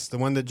discussed. The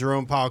one that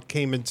Jerome Powell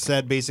came and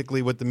said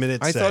basically what the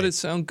minutes I say. thought it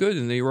sounded good,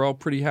 and they were all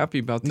pretty happy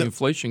about the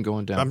inflation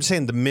going down. I'm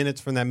saying the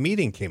minutes from that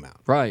meeting came out.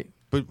 right.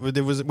 But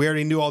there was we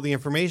already knew all the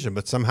information,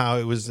 but somehow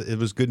it was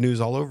good news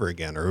all over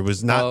again, or it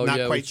was not Oh,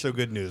 yeah, quite which- so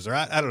good news, or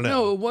I don't know.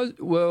 No, it was.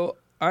 Well,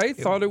 I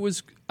thought it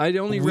was. I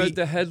only read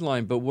the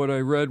headline, but what I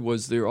read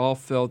was they all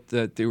felt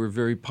that they were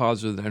very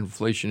positive that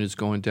inflation is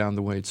going down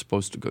the way it's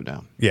supposed to go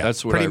down. Yeah,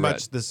 that's what pretty I read.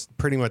 much this.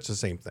 Pretty much the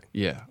same thing.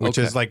 Yeah, which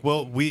okay. is like,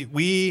 well,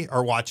 we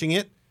are watching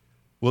it.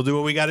 We'll do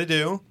what we got to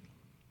do,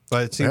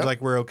 but it seems Yeah.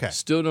 like we're okay.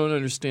 Still don't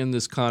understand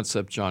this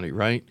concept, Johnny.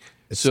 Right?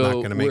 It's so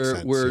not gonna make we're,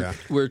 sense, We're yeah.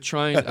 we're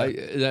trying. One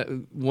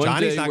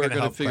Johnny's day not we're gonna going to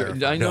help figure.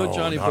 clarify. I know No,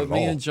 Johnny, not but at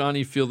me all. and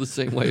Johnny feel the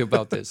same way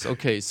about this.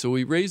 Okay, so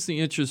we raise the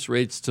interest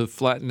rates to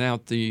flatten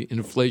out the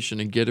inflation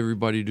and get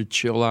everybody to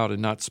chill out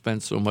and not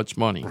spend so much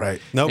money.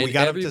 Right. No, we And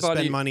got them to everybody-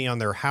 spend money on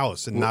their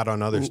house and not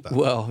on other stuff.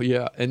 Well,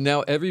 yeah, and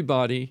now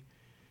everybody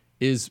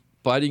is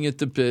biting at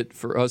the bit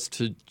for us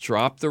to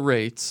drop the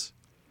rates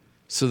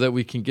so that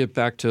we can get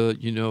back to,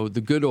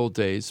 the good old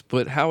days.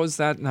 But how is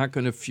that not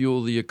going to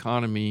fuel the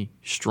economy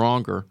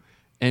stronger?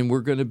 And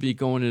we're going to be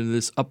going into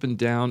this up and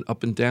down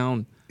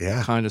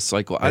kind of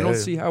cycle. I don't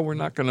see how we're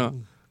not going to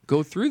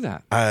go through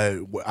that.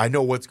 I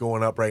know what's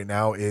going up right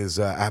now is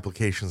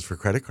applications for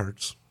credit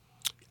cards.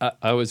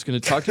 I was going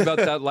to talk to you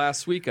about that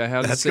last week. I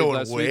had to say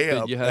last week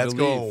that you had to leave. That's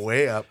going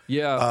way up.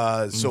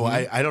 Yeah. So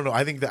I don't know.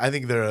 I think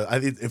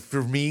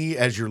for me,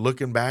 as you're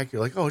looking back,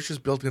 you're like, oh, it's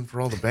just built in for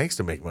all the banks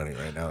to make money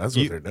right now. That's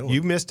what they're doing.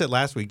 You missed it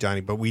last week,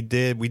 Johnny, but we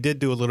did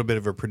do a little bit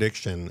of a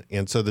prediction.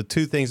 And so the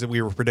two things that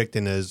we were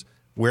predicting is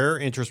where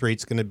interest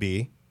rates going to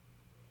be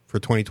for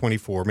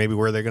 2024, maybe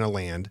where they're going to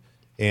land,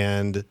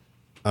 and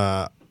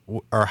are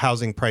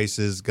housing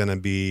prices going to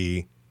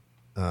be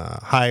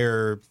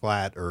higher,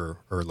 flat, or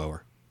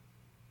lower?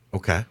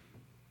 Okay.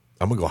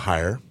 I'm going to go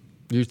higher.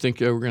 You think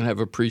we're going to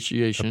have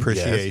appreciation?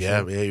 Appreciation.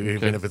 Yeah,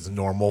 even if it's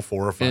normal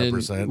 4 or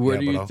 5%. And where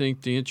do you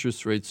think the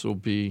interest rates will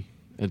be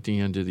at the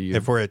end of the year?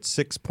 If we're at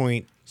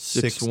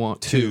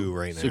 6.62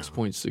 right now.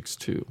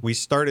 6.62. We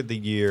started the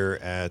year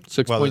at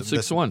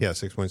 6.61. Yeah,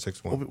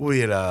 6.61.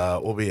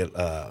 We'll be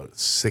at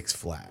 6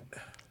 flat.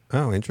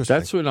 Oh, interesting.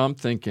 That's what I'm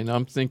thinking.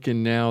 I'm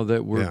thinking now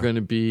that we're going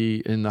to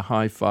be in the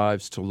high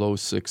 5s to low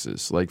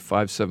 6s, like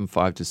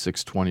 5.75 to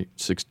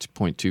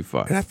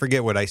 6.25. And I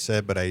forget what I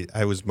said, but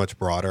I was much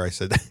broader. I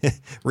said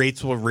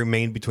rates will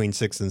remain between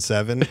 6 and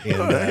 7,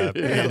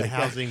 and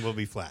housing will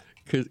be flat.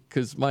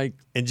 Because Mike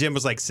and Jim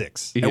was like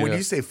 6. And when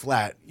you say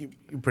flat, you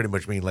pretty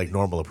much mean like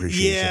normal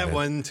appreciation. Yeah,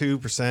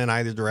 1-2%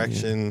 either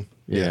direction.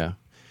 Yeah.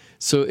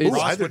 So it's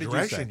either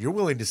direction. You're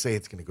willing to say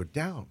it's going to go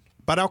down,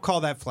 but I'll call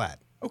that flat.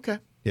 Okay.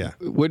 Yeah.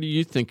 What are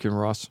you thinking,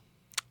 Ross?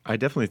 I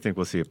definitely think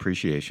we'll see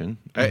appreciation,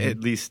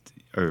 at least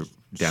or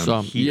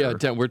down here.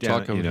 Yeah, we're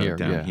talking here.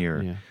 Down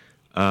here.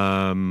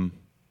 Yeah.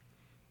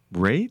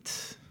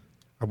 Rates?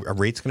 Are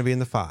rates going to be in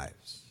the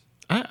 5s?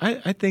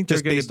 I think they're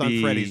just going based to be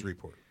on Freddie's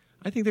report.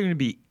 I think they're going to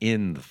be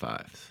in the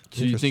 5s.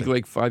 So you think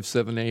like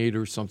 5.78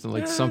 or something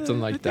like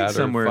that,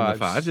 somewhere or in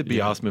the 5s? It'd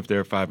be awesome if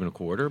they're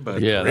 5.25,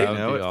 but yeah, right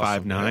now at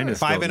awesome. 5.9, it's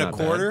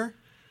 5.25.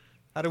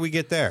 How do we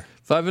get there?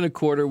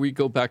 5.25. We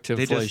go back to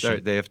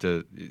inflation. They have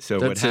to. So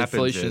what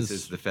happens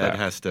is the Fed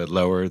has to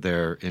lower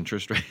their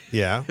interest rate.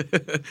 Yeah,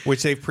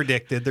 which they've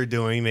predicted they're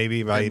doing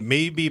maybe by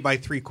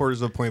 3/4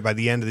 of a point by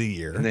the end of the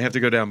year, and they have to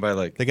go down by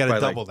they got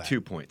to double that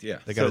 2 points. Yeah,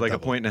 they got like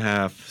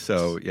 1.5.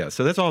 So yeah,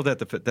 so that's all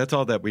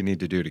that we need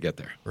to do to get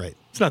there. Right.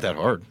 It's not that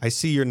hard. I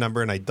see your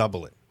number and I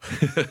double it.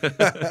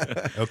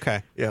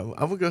 Okay. Yeah, I'm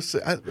gonna go say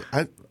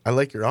I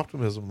like your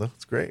optimism though.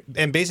 It's great.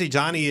 And basically,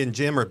 Johnny and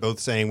Jim are both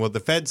saying, "Well, the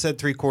Fed said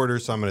 3/4,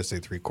 so I'm going to say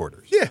 3/4."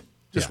 Yeah,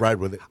 just ride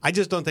with it. I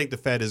just don't think the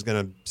Fed is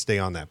going to stay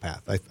on that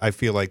path. I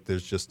feel like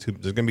there's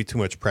going to be too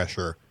much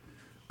pressure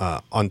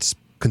on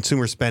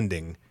consumer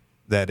spending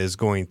that is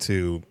going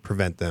to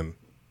prevent them.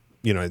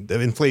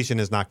 The inflation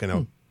is not going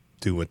to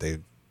do what they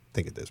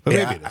think it is. But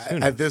maybe it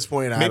is. At this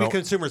point, maybe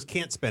consumers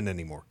can't spend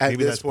anymore. At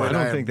Maybe this point,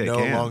 I don't think they no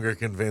can. longer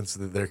convinced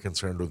that they're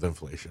concerned with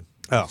inflation.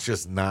 Oh. It's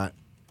just not,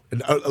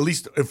 at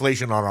least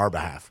inflation on our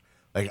behalf.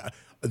 Like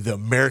the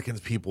Americans'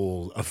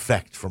 people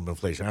effect from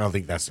inflation. I don't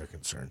think that's their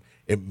concern.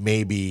 It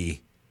may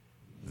be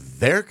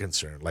their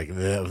concern, like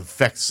the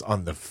effects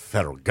on the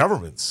federal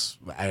government's.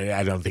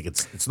 I don't think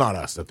it's not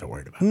us that they're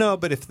worried about. No,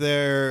 but if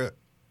they're,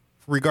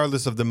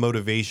 regardless of the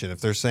motivation, if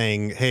they're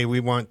saying, "Hey,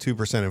 we want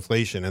 2%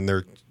 inflation," and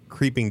they're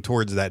creeping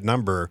towards that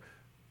number,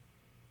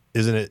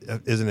 isn't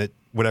it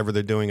whatever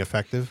they're doing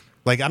effective?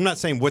 Like, I'm not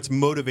saying what's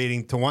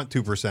motivating to want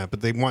 2%, but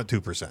they want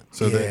 2%,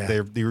 so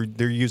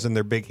they're using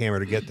their big hammer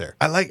to get there.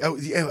 I like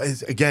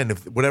again,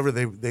 if whatever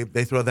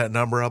they throw that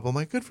number up, I'm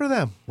like, good for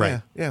them.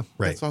 Right. Yeah,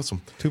 right. That's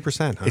awesome.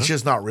 2%. Huh? It's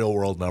just not real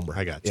world number.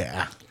 I got you.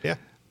 Yeah.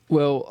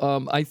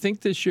 Well, I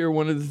think this year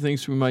one of the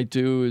things we might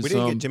do is we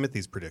didn't get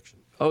Jimothy's prediction.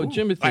 Oh,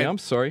 Jimothy, I'm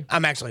sorry.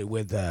 I'm actually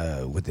with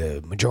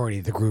the majority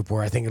of the group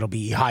where I think it'll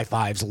be high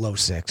 5s, low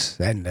 6,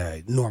 and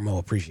normal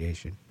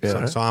appreciation.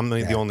 Yeah. So I'm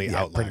the only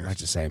outlier. Pretty much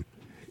the same.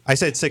 I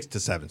said 6 to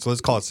 7, so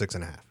let's call it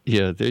 6.5.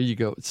 Yeah, there you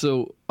go.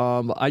 So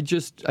I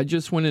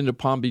just went into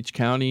Palm Beach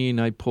County and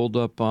I pulled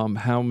up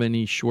how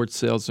many short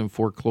sales and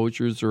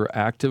foreclosures are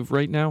active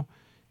right now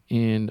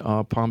in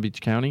Palm Beach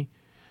County.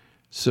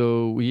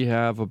 So we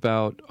have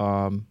about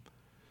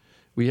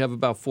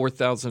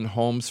 4,000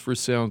 homes for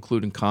sale,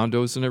 including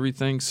condos and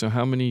everything. So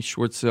how many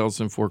short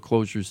sales and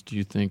foreclosures do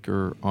you think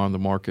are on the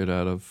market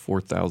out of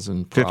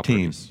 4,000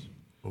 properties?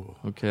 15.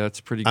 Okay,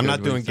 that's pretty good. I'm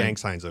not doing gang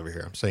signs over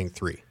here. I'm saying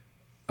 3.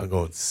 I'm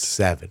going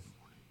 7.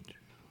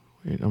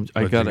 Wait,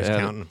 I got to add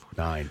counting.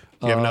 9.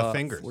 You have enough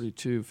fingers.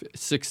 42,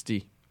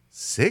 60.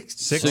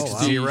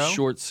 60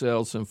 short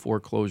sales and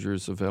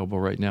foreclosures available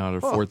right now out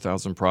of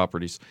 4,000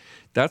 properties.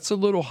 That's a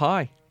little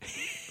high.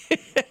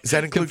 Does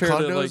that include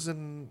Compared to, condos like-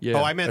 and? Yeah.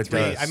 Oh, I meant It 3.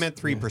 does. I meant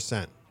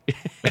 3%.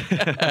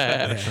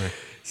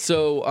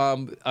 So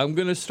I'm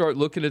going to start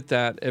looking at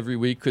that every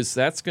week because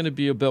that's going to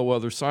be a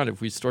bellwether sign.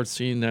 If we start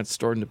seeing that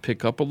starting to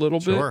pick up a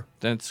little Sure. bit,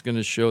 that's going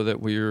to show that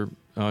we're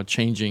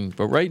changing.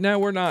 But right now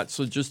we're not,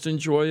 so just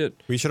enjoy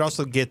it. We should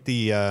also get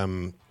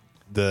the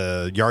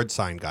the yard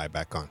sign guy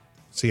back on.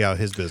 See how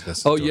his business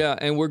is Oh, doing. yeah,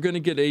 and we're going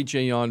to get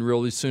AJ on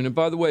really soon. And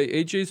by the way,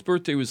 AJ's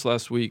birthday was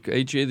last week.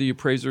 AJ the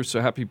appraiser,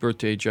 so happy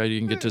birthday, AJ. I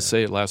didn't get to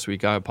say it last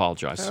week. I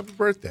apologize. Happy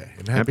birthday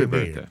and Happy New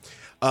birthday.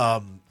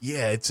 Year.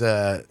 Yeah, it's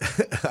I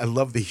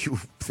love that you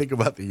think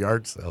about the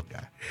yard sale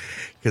guy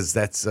because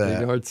that's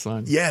The yard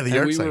sign. Yeah, the And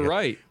yard we sign were guy.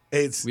 right.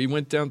 We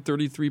went down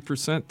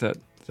 33%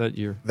 that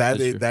year. that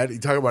this year. that you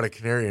talk about a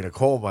canary in a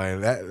coal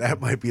mine.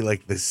 That might be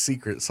like the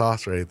secret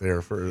sauce right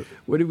there for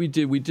What did we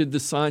do? We did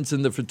the signs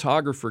and the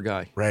photographer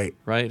guy. right.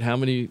 Right? How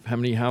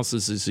many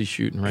houses is he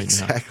shooting right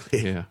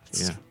Exactly. now?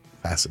 Yeah.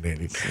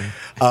 Fascinating.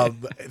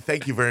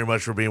 Thank you very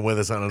much for being with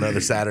us on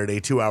another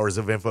Saturday. 2 hours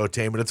of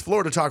infotainment. It's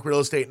Florida Talk Real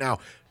Estate now.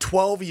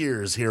 12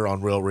 years here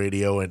on Real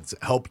Radio, and it's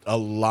helped a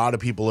lot of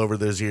people over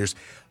those years.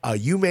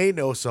 You may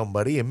know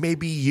somebody, and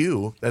maybe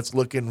you, that's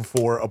looking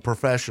for a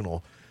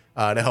professional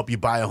to help you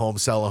buy a home,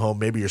 sell a home.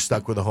 Maybe you're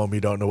stuck with a home, you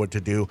don't know what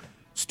to do.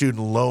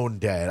 Student loan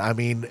debt. I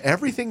mean,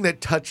 everything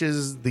that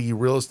touches the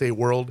real estate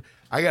world,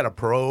 I got a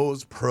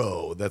pros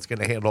pro that's going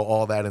to handle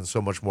all that and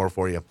so much more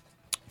for you.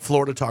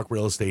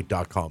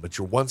 FloridaTalkRealEstate.com. It's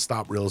your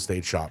one-stop real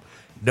estate shop.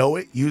 Know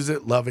it, use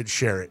it, love it,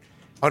 share it.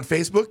 On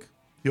Facebook,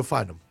 you'll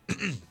find them.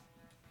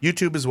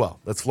 YouTube as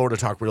well. That's Florida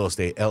Talk Real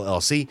Estate,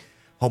 LLC,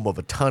 home of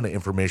a ton of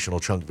informational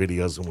chunk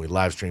videos, and we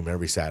live stream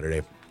every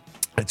Saturday.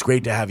 It's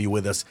great to have you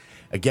with us.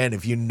 Again,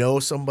 if you know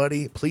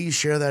somebody, please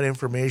share that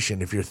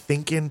information. If you're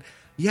thinking,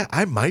 yeah,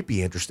 I might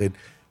be interested,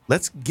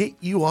 let's get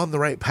you on the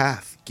right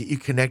path. Get you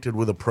connected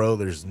with a pro.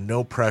 There's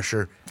no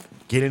pressure.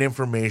 Getting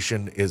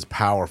information is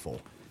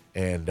powerful.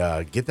 And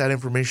get that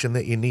information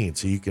that you need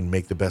so you can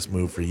make the best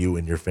move for you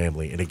and your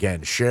family. And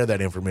again, share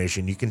that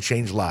information. You can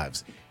change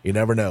lives. You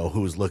never know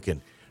who's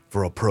looking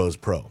for a pro's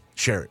pro.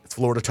 Share it. It's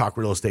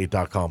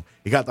FloridaTalkRealEstate.com.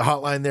 You got the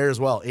hotline there as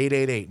well,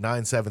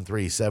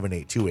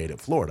 888-973-7828 at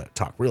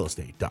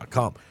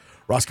FloridaTalkRealEstate.com.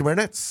 Ross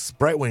Cameronetz,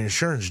 Brightway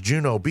Insurance,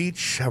 Juno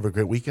Beach. Have a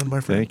great weekend, my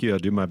friend. Thank you. I'll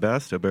do my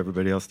best. Hope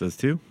everybody else does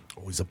too.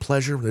 Always a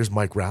pleasure. There's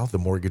Mike Routh, the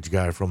mortgage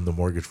guy from the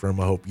mortgage firm.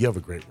 I hope you have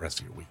a great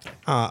rest of your weekend.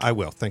 I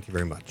will. Thank you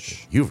very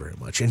much. You very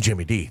much. And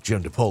Jimmy D,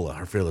 Jim DePola,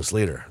 our fearless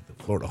leader, the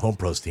Florida Home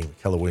Pros team,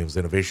 Keller Williams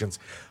Innovations.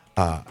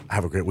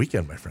 Have a great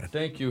weekend, my friend.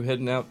 Thank you.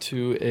 Heading out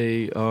to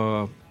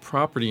a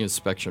property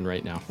inspection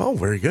right now. Oh,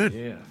 very good.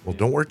 Yeah. Well,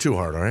 don't work too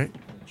hard, all right?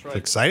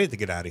 Excited to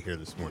get out of here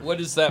this morning. What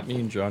does that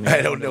mean, Johnny?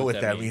 I don't know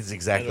what that means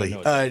exactly.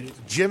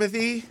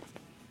 Jimothy,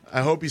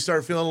 I hope you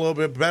start feeling a little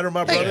bit better,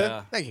 my brother.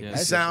 Yeah. Thank you. Yeah. You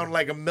sound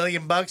like $1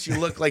 million. You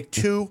look like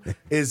two.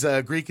 Is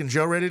Greek and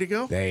Joe ready to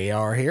go? They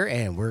are here,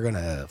 and we're going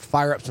to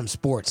fire up some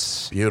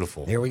sports.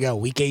 Beautiful. Here we go.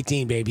 Week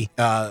 18, baby.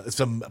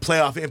 Some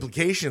playoff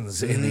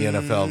implications in the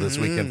NFL this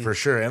weekend for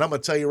sure. And I'm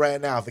going to tell you right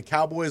now, if the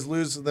Cowboys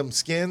lose to them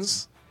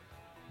Skins,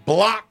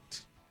 blocked.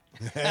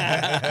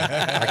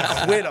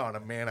 I quit on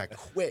them, man. I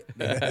quit.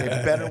 They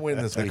better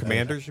win this The weekend.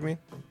 Commanders, you mean?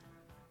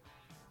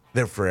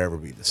 They'll forever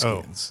be the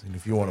Skins. And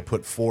if you want to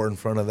put 4 in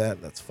front of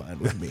that, that's fine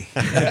with me.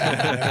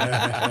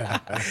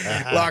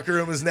 Locker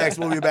Room is next.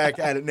 We'll be back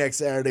at it next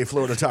Saturday.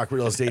 Florida Talk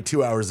Real Estate,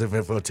 2 hours of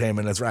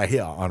infotainment. That's right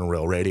here on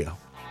Real Radio.